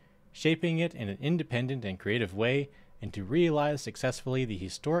destiny, shaping it in an independent and creative way, and to realize successfully the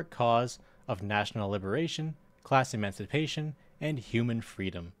historic cause of national liberation, class emancipation, and human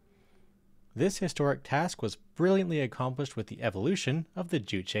freedom. This historic task was brilliantly accomplished with the evolution of the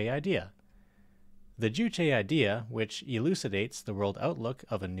Juche idea. The Juche idea, which elucidates the world outlook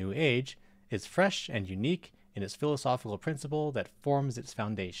of a new age, is fresh and unique in its philosophical principle that forms its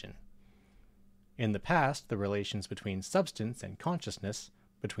foundation. In the past, the relations between substance and consciousness,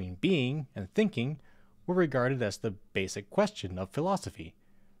 between being and thinking, were regarded as the basic question of philosophy.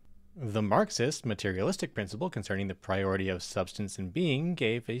 The Marxist materialistic principle concerning the priority of substance and being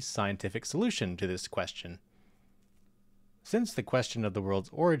gave a scientific solution to this question. Since the question of the world's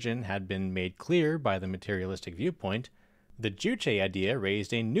origin had been made clear by the materialistic viewpoint, the Juche idea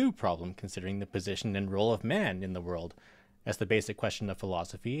raised a new problem considering the position and role of man in the world as the basic question of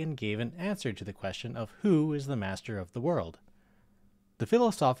philosophy, and gave an answer to the question of who is the master of the world. The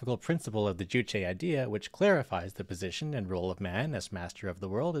philosophical principle of the Juche idea, which clarifies the position and role of man as master of the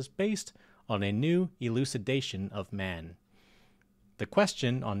world, is based on a new elucidation of man. The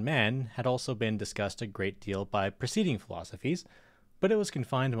question on man had also been discussed a great deal by preceding philosophies, but it was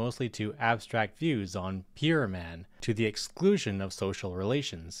confined mostly to abstract views on pure man, to the exclusion of social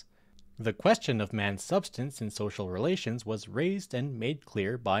relations. The question of man's substance in social relations was raised and made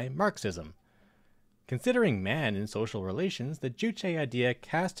clear by Marxism. Considering man in social relations, the Juche idea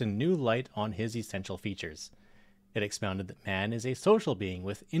cast a new light on his essential features. It expounded that man is a social being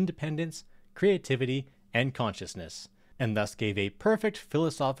with independence, creativity, and consciousness, and thus gave a perfect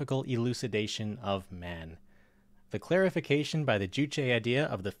philosophical elucidation of man. The clarification by the Juche idea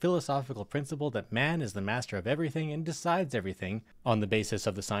of the philosophical principle that man is the master of everything and decides everything on the basis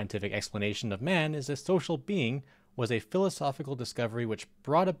of the scientific explanation of man as a social being was a philosophical discovery which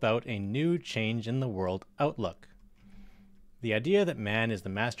brought about a new change in the world outlook. The idea that man is the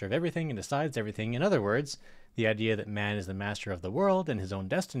master of everything and decides everything, in other words, the idea that man is the master of the world and his own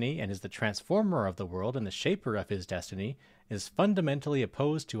destiny and is the transformer of the world and the shaper of his destiny, is fundamentally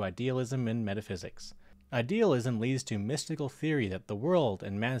opposed to idealism and metaphysics. Idealism leads to mystical theory that the world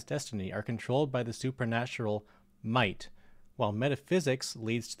and man's destiny are controlled by the supernatural might, while metaphysics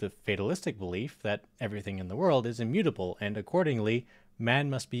leads to the fatalistic belief that everything in the world is immutable and accordingly man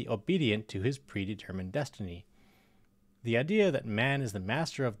must be obedient to his predetermined destiny. The idea that man is the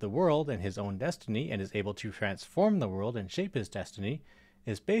master of the world and his own destiny and is able to transform the world and shape his destiny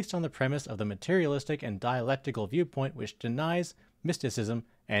is based on the premise of the materialistic and dialectical viewpoint which denies mysticism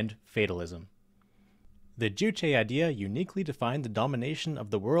and fatalism. The Juche idea uniquely defined the domination of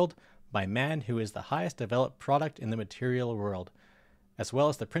the world by man who is the highest developed product in the material world. as well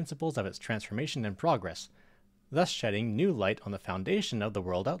as the principles of its transformation and progress, thus shedding new light on the foundation of the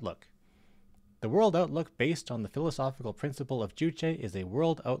world outlook. The world outlook based on the philosophical principle of Juche is a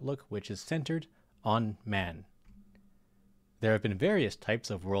world outlook which is centered on man. There have been various types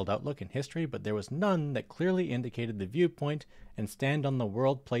of world outlook in history, but there was none that clearly indicated the viewpoint and stand on the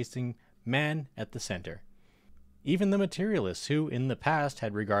world placing man at the center. Even the materialists who, in the past,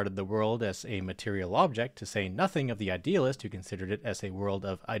 had regarded the world as a material object, to say nothing of the idealist who considered it as a world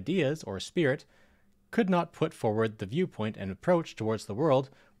of ideas or spirit, could not put forward the viewpoint and approach towards the world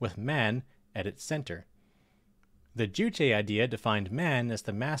with man at its center. The Juche idea defined man as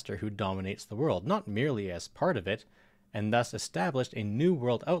the master who dominates the world, not merely as part of it, and thus established a new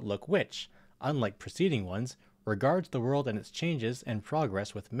world outlook which, unlike preceding ones, regards the world and its changes and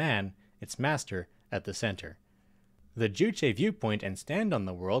progress with man, its master, at the center. The Juche viewpoint and stand on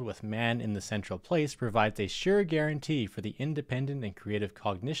the world with man in the central place provides a sure guarantee for the independent and creative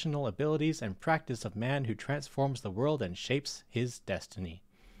cognitional abilities and practice of man who transforms the world and shapes his destiny.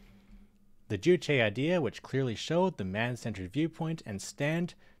 The Juche idea, which clearly showed the man-centered viewpoint and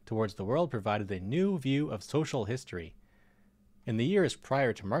stand towards the world, provided a new view of social history. In the years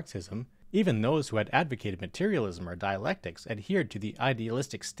prior to Marxism, even those who had advocated materialism or dialectics adhered to the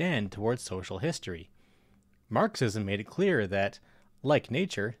idealistic stand towards social history. Marxism made it clear that, like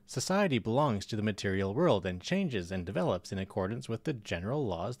nature, society belongs to the material world and changes and develops in accordance with the general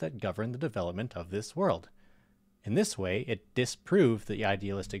laws that govern the development of this world. In this way, it disproved the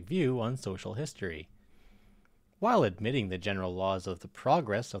idealistic view on social history. While admitting the general laws of the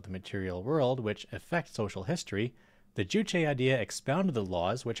progress of the material world which affect social history, the Juche idea expounded the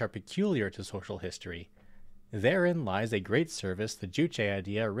laws which are peculiar to social history. Therein lies a great service the Juche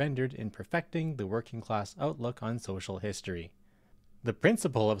idea rendered in perfecting the working class outlook on social history. The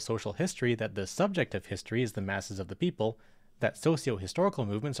principle of social history that the subject of history is the masses of the people, that socio-historical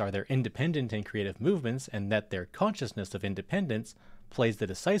movements are their independent and creative movements, and that their consciousness of independence plays the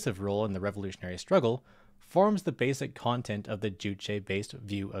decisive role in the revolutionary struggle, forms the basic content of the Juche-based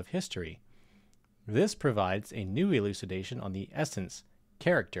view of history. This provides a new elucidation on the essence,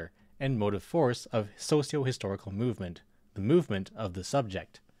 character, and motive force of socio-historical movement, the movement of the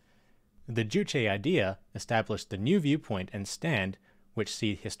subject. The Juche idea established the new viewpoint and stand which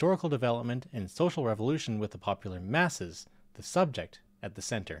see historical development and social revolution with the popular masses, the subject, at the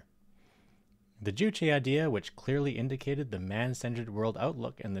center. The Juche idea, which clearly indicated the man-centered world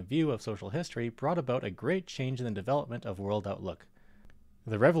outlook and the view of social history, brought about a great change in the development of world outlook.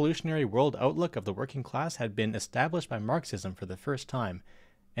 The revolutionary world outlook of the working class had been established by Marxism for the first time,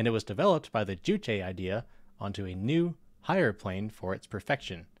 and it was developed by the Juche idea onto a new, higher plane for its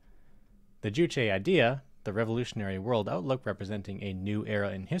perfection. The Juche idea, the revolutionary world outlook representing a new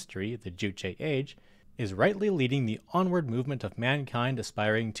era in history, the Juche age, is rightly leading the onward movement of mankind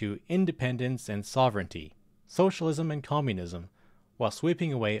aspiring to independence and sovereignty, socialism and communism, while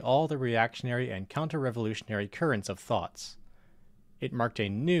sweeping away all the reactionary and counter-revolutionary currents of thoughts. It marked a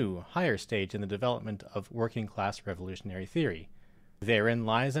new, higher stage in the development of working-class revolutionary theory. Therein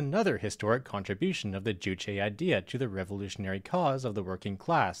lies another historic contribution of the Juche idea to the revolutionary cause of the working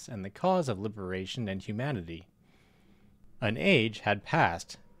class and the cause of liberation and humanity. An age had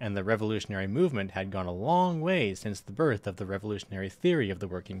passed, and the revolutionary movement had gone a long way since the birth of the revolutionary theory of the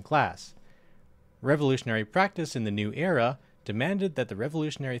working class. Revolutionary practice in the new era demanded that the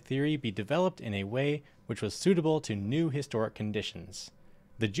revolutionary theory be developed in a way which was suitable to new historic conditions.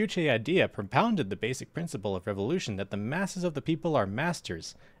 The Juche idea propounded the basic principle of revolution that the masses of the people are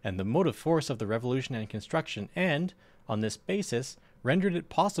masters and the motive force of the revolution and construction, and, on this basis, rendered it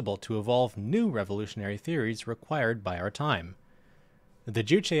possible to evolve new revolutionary theories required by our time. The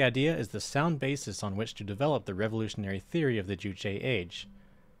Juche idea is the sound basis on which to develop the revolutionary theory of the Juche age.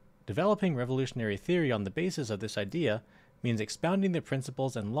 Developing revolutionary theory on the basis of this idea means expounding the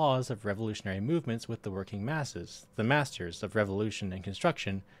principles and laws of revolutionary movements with the working masses, the masters of revolution and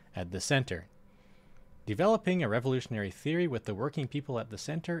construction, at the center. Developing a revolutionary theory with the working people at the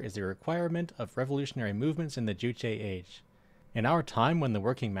center is a requirement of revolutionary movements in the Juche age. In our time, when the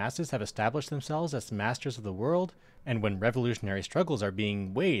working masses have established themselves as masters of the world, and when revolutionary struggles are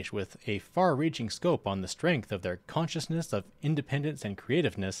being waged with a far-reaching scope on the strength of their consciousness of independence and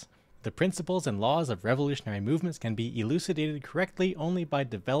creativeness, the principles and laws of revolutionary movements can be elucidated correctly only by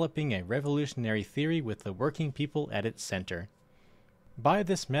developing a revolutionary theory with the working people at its center. By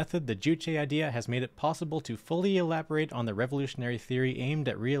this method, the Juche idea has made it possible to fully elaborate on the revolutionary theory aimed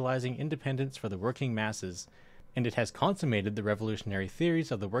at realizing independence for the working masses, and it has consummated the revolutionary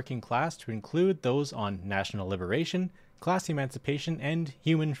theories of the working class to include those on national liberation, class emancipation, and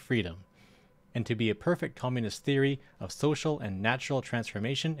human freedom. and to be a perfect communist theory of social and natural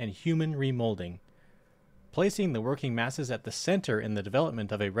transformation and human remolding. Placing the working masses at the center in the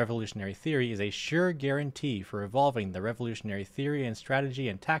development of a revolutionary theory is a sure guarantee for evolving the revolutionary theory and strategy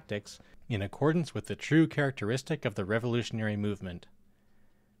and tactics in accordance with the true characteristic of the revolutionary movement.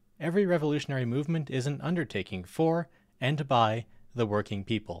 Every revolutionary movement is an undertaking for and by the working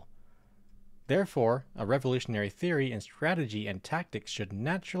people. Therefore, a revolutionary theory and strategy and tactics should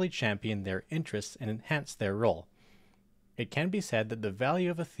naturally champion their interests and enhance their role. It can be said that the value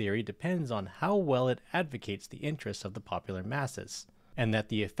of a theory depends on how well it advocates the interests of the popular masses, and that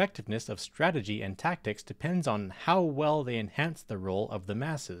the effectiveness of strategy and tactics depends on how well they enhance the role of the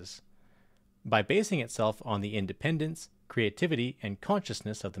masses. By basing itself on the independence, creativity, and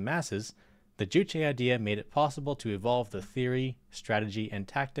consciousness of the masses, the Juche idea made it possible to evolve the theory, strategy, and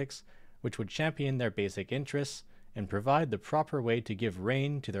tactics which would champion their basic interests and provide the proper way to give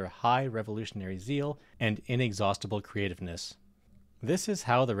rein to their high revolutionary zeal and inexhaustible creativeness. This is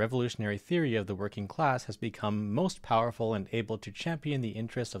how the revolutionary theory of the working class has become most powerful and able to champion the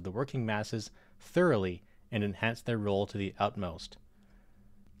interests of the working masses thoroughly and enhance their role to the utmost.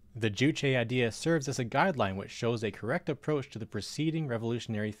 The Juche idea serves as a guideline which shows a correct approach to the preceding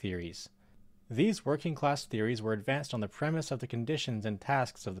revolutionary theories. These working class theories were advanced on the premise of the conditions and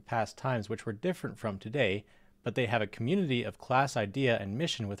tasks of the past times which were different from today, but they have a community of class idea and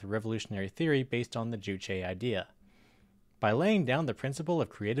mission with the revolutionary theory based on the Juche idea. By laying down the principle of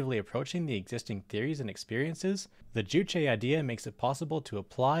creatively approaching the existing theories and experiences, the Juche idea makes it possible to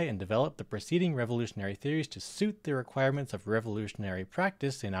apply and develop the preceding revolutionary theories to suit the requirements of revolutionary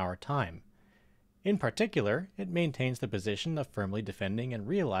practice in our time. In particular, it maintains the position of firmly defending and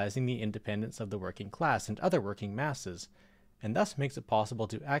realizing the independence of the working class and other working masses, and thus makes it possible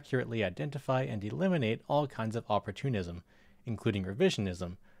to accurately identify and eliminate all kinds of opportunism, including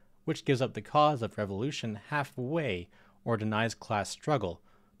revisionism, which gives up the cause of revolution halfway or denies class struggle,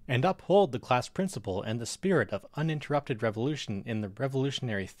 and uphold the class principle and the spirit of uninterrupted revolution in the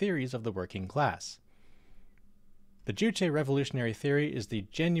revolutionary theories of the working class. The Juche revolutionary theory is the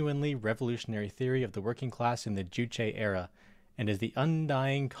genuinely revolutionary theory of the working class in the Juche era, and is the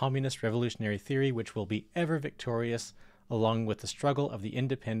undying communist revolutionary theory which will be ever victorious along with the struggle of the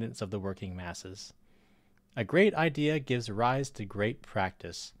independence of the working masses. A great idea gives rise to great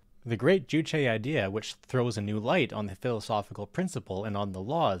practice. The great Juche idea, which throws a new light on the philosophical principle and on the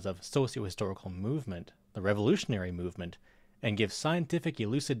laws of socio-historical movement, the revolutionary movement, and gives scientific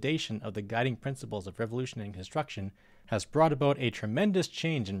elucidation of the guiding principles of revolution and construction, has brought about a tremendous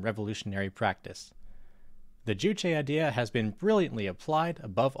change in revolutionary practice. The Juche idea has been brilliantly applied,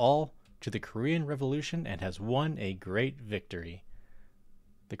 above all, to the Korean Revolution and has won a great victory.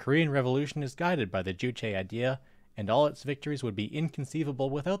 The Korean Revolution is guided by the Juche idea, and all its victories would be inconceivable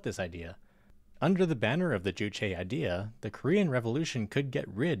without this idea. Under the banner of the Juche idea, the Korean Revolution could get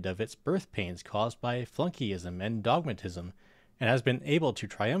rid of its birth pains caused by flunkyism and dogmatism, and has been able to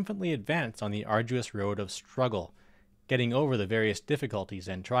triumphantly advance on the arduous road of struggle, getting over the various difficulties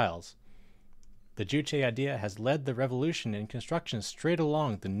and trials. The Juche idea has led the revolution in construction straight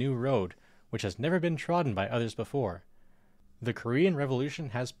along the new road, which has never been trodden by others before. The Korean Revolution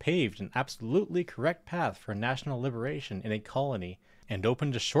has paved an absolutely correct path for national liberation in a colony and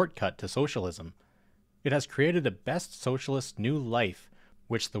opened a shortcut to socialism. It has created a best socialist new life,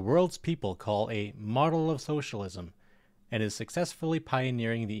 which the world's people call a model of socialism, and is successfully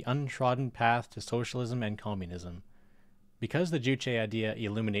pioneering the untrodden path to socialism and communism. Because the Juche idea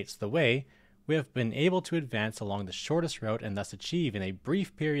illuminates the way, we have been able to advance along the shortest route and thus achieve in a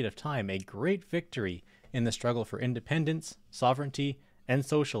brief period of time a great victory in the struggle for independence, sovereignty, and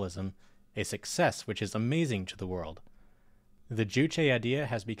socialism, a success which is amazing to the world. The Juche idea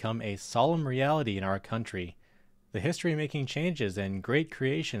has become a solemn reality in our country. The history-making changes and great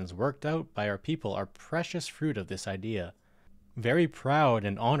creations worked out by our people are precious fruit of this idea. Very proud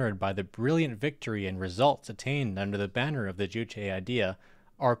and honored by the brilliant victory and results attained under the banner of the Juche idea,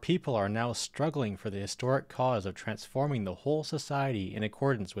 our people are now struggling for the historic cause of transforming the whole society in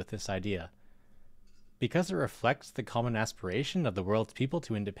accordance with this idea. Because it reflects the common aspiration of the world's people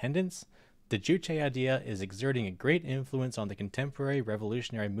to independence, the Juche idea is exerting a great influence on the contemporary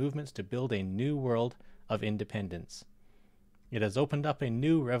revolutionary movements to build a new world of independence. It has opened up a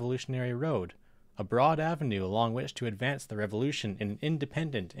new revolutionary road, a broad avenue along which to advance the revolution in an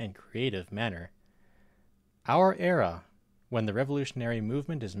independent and creative manner. Our era, when the revolutionary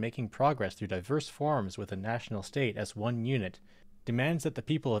movement is making progress through diverse forms with the national state as one unit, demands that the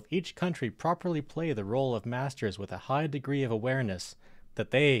people of each country properly play the role of masters with a high degree of awareness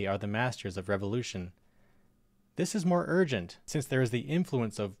that they are the masters of revolution. This is more urgent, since there is the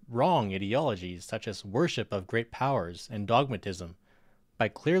influence of wrong ideologies such as worship of great powers and dogmatism. By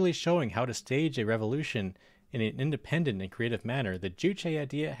clearly showing how to stage a revolution in an independent and creative manner, the Juche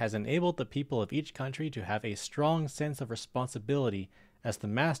idea has enabled the people of each country to have a strong sense of responsibility as the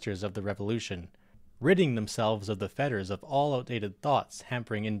masters of the revolution, ridding themselves of the fetters of all outdated thoughts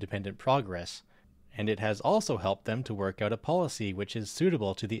hampering independent progress. And it has also helped them to work out a policy which is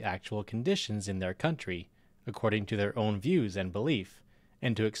suitable to the actual conditions in their country, according to their own views and belief,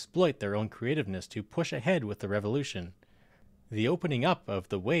 and to exploit their own creativeness to push ahead with the revolution. The opening up of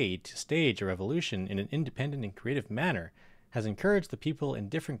the way to stage a revolution in an independent and creative manner has encouraged the people in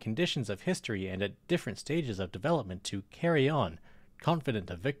different conditions of history and at different stages of development to carry on, confident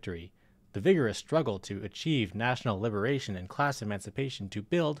of victory, the vigorous struggle to achieve national liberation and class emancipation to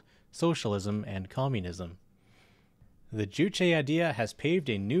build socialism and communism. The Juche idea has paved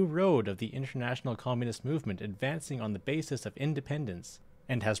a new road of the international communist movement advancing on the basis of independence,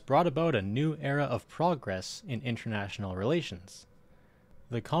 and has brought about a new era of progress in international relations.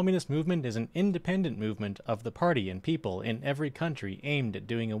 The communist movement is an independent movement of the party and people in every country aimed at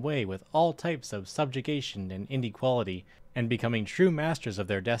doing away with all types of subjugation and inequality and becoming true masters of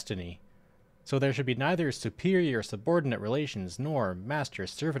their destiny. So there should be neither superior-subordinate relations nor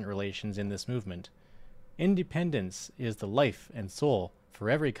master-servant relations in this movement. Independence is the life and soul for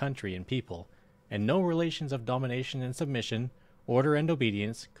every country and people, and no relations of domination and submission, order and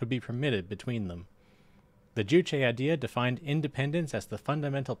obedience could be permitted between them. The Juche idea defined independence as the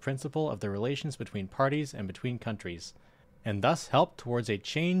fundamental principle of the relations between parties and between countries, and thus helped towards a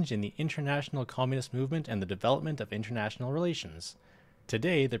change in the international communist movement and the development of international relations.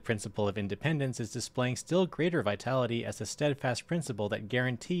 Today, the principle of independence is displaying still greater vitality as a steadfast principle that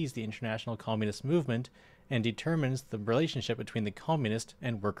guarantees the international communist movement and determines the relationship between the communist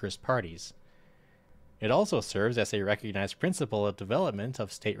and workers' parties. It also serves as a recognized principle of development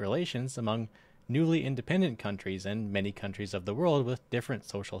of state relations among newly independent countries and many countries of the world with different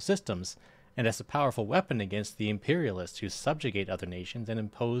social systems, and as a powerful weapon against the imperialists who subjugate other nations and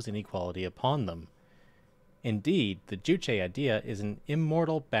impose inequality upon them. Indeed, the Juche idea is an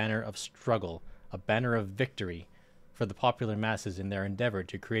immortal banner of struggle, a banner of victory, for the popular masses in their endeavor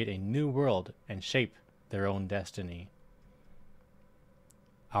to create a new world and shape their own destiny.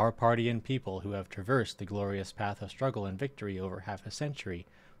 Our party and people who have traversed the glorious path of struggle and victory over half a century,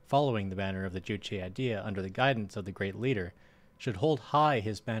 following the banner of the Juche idea under the guidance of the great leader, should hold high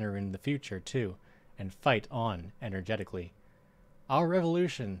his banner in the future too, and fight on energetically. Our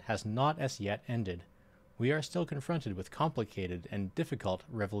revolution has not as yet ended. We are still confronted with complicated and difficult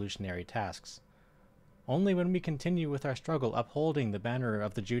revolutionary tasks. Only when we continue with our struggle upholding the banner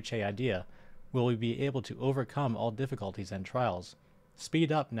of the Juche idea will we be able to overcome all difficulties and trials,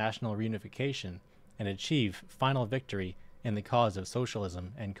 speed up national reunification, and achieve final victory in the cause of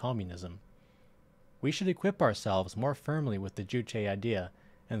socialism and communism. We should equip ourselves more firmly with the Juche idea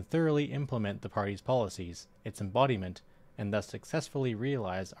and thoroughly implement the party's policies, its embodiment, and thus successfully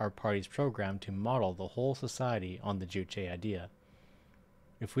realize our party's program to model the whole society on the Juche idea.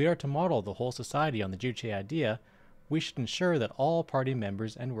 If we are to model the whole society on the Juche idea, we should ensure that all party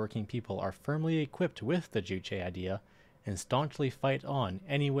members and working people are firmly equipped with the Juche idea and staunchly fight on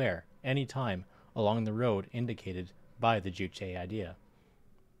anywhere, anytime, along the road indicated by the Juche idea.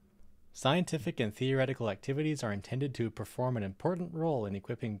 Scientific and theoretical activities are intended to perform an important role in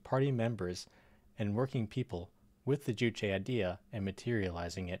equipping party members and working people with the Juche idea and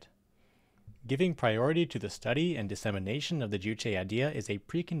materializing it. Giving priority to the study and dissemination of the Juche idea is a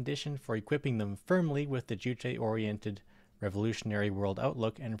precondition for equipping them firmly with the Juche-oriented revolutionary world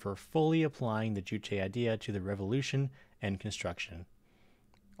outlook and for fully applying the Juche idea to the revolution and construction.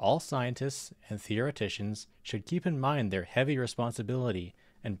 All scientists and theoreticians should keep in mind their heavy responsibility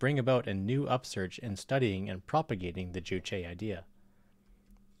and bring about a new upsurge in studying and propagating the Juche idea.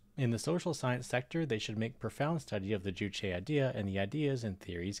 In the social science sector, they should make profound study of the Juche idea and the ideas and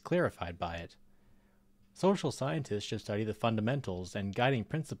theories clarified by it. Social scientists should study the fundamentals and guiding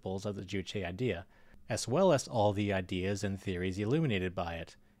principles of the Juche idea, as well as all the ideas and theories illuminated by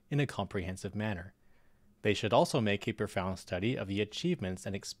it, in a comprehensive manner. They should also make a profound study of the achievements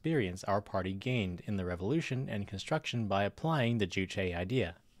and experience our party gained in the revolution and construction by applying the Juche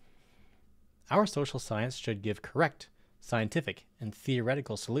idea. Our social science should give correct, scientific, and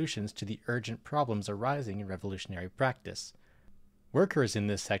theoretical solutions to the urgent problems arising in revolutionary practice. Workers in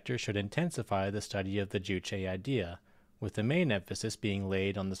this sector should intensify the study of the Juche idea, with the main emphasis being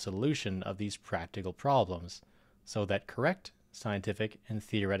laid on the solution of these practical problems, so that correct, scientific, and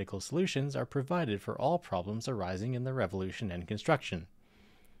theoretical solutions are provided for all problems arising in the revolution and construction.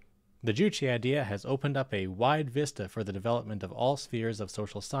 The Juche idea has opened up a wide vista for the development of all spheres of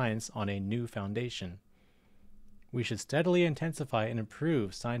social science on a new foundation. We should steadily intensify and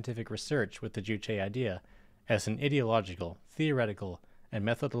improve scientific research with the Juche idea as an ideological, theoretical, and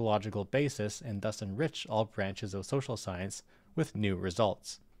methodological basis, and thus enrich all branches of social science with new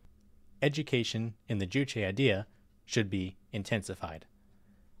results. Education in the Juche idea should be intensified.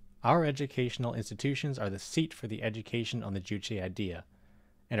 Our educational institutions are the seat for the education on the Juche idea,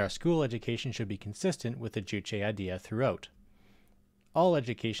 and our school education should be consistent with the Juche idea throughout. All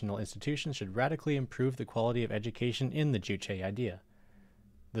educational institutions should radically improve the quality of education in the Juche idea.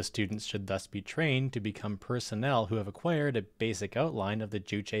 The students should thus be trained to become personnel who have acquired a basic outline of the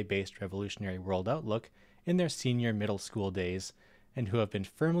Juche-based revolutionary world outlook in their senior middle school days, and who have been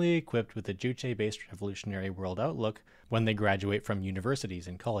firmly equipped with the Juche-based revolutionary world outlook when they graduate from universities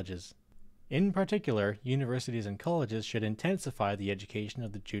and colleges. In particular, universities and colleges should intensify the education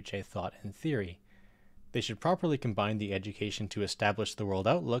of the Juche thought and theory. They should properly combine the education to establish the world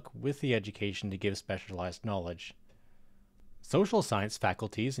outlook with the education to give specialized knowledge. Social science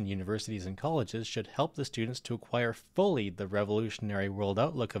faculties in universities and colleges should help the students to acquire fully the revolutionary world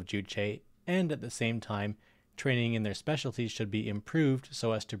outlook of Juche, and at the same time, training in their specialties should be improved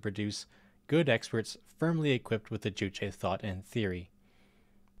so as to produce good experts firmly equipped with the Juche thought and theory.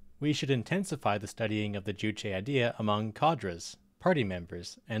 We should intensify the studying of the Juche idea among cadres, party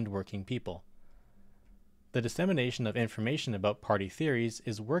members, and working people. The dissemination of information about party theories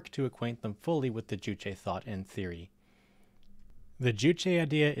is work to acquaint them fully with the Juche thought and theory. The Juche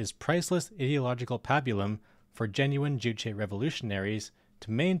idea is priceless ideological pabulum for genuine Juche revolutionaries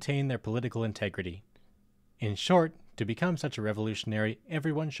to maintain their political integrity. In short, to become such a revolutionary,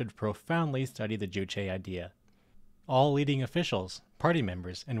 everyone should profoundly study the Juche idea. All leading officials, party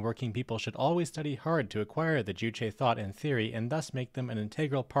members, and working people should always study hard to acquire the Juche thought and theory and thus make them an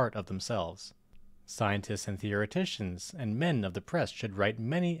integral part of themselves. Scientists and theoreticians and men of the press should write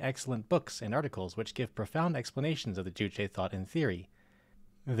many excellent books and articles which give profound explanations of the Juche thought and theory.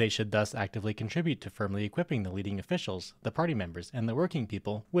 They should thus actively contribute to firmly equipping the leading officials, the party members, and the working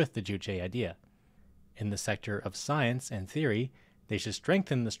people with the Juche idea. In the sector of science and theory, they should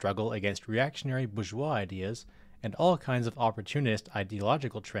strengthen the struggle against reactionary bourgeois ideas and all kinds of opportunist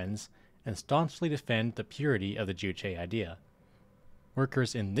ideological trends, and staunchly defend the purity of the Juche idea.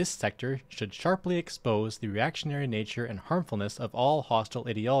 Workers in this sector should sharply expose the reactionary nature and harmfulness of all hostile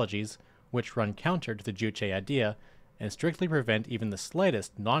ideologies which run counter to the Juche idea, and strictly prevent even the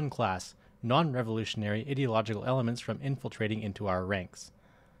slightest non-class, non-revolutionary ideological elements from infiltrating into our ranks.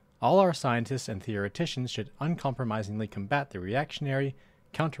 All our scientists and theoreticians should uncompromisingly combat the reactionary,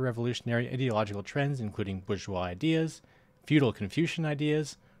 counter-revolutionary ideological trends including bourgeois ideas, feudal Confucian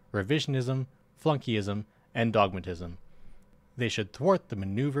ideas, revisionism, flunkyism, and dogmatism. They should thwart the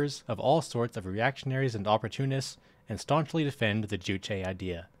maneuvers of all sorts of reactionaries and opportunists and staunchly defend the Juche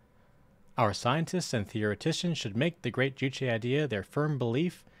idea. Our scientists and theoreticians should make the great Juche idea their firm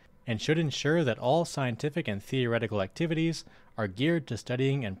belief and should ensure that all scientific and theoretical activities are geared to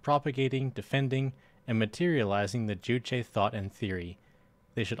studying and propagating, defending, and materializing the Juche thought and theory.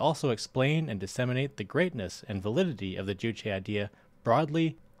 They should also explain and disseminate the greatness and validity of the Juche idea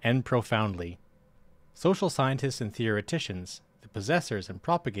broadly and profoundly. Social scientists and theoreticians, the possessors and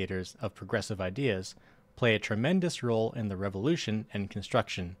propagators of progressive ideas, play a tremendous role in the revolution and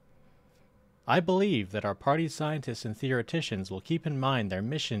construction. I believe that our party scientists and theoreticians will keep in mind their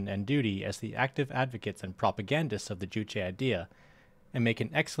mission and duty as the active advocates and propagandists of the Juche idea, and make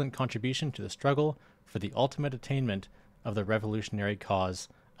an excellent contribution to the struggle for the ultimate attainment of the revolutionary cause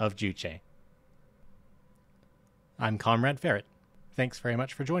of Juche. I'm Comrade Ferret. Thanks very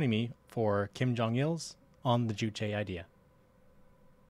much for joining me for Kim Jong-il's On the Juche Idea.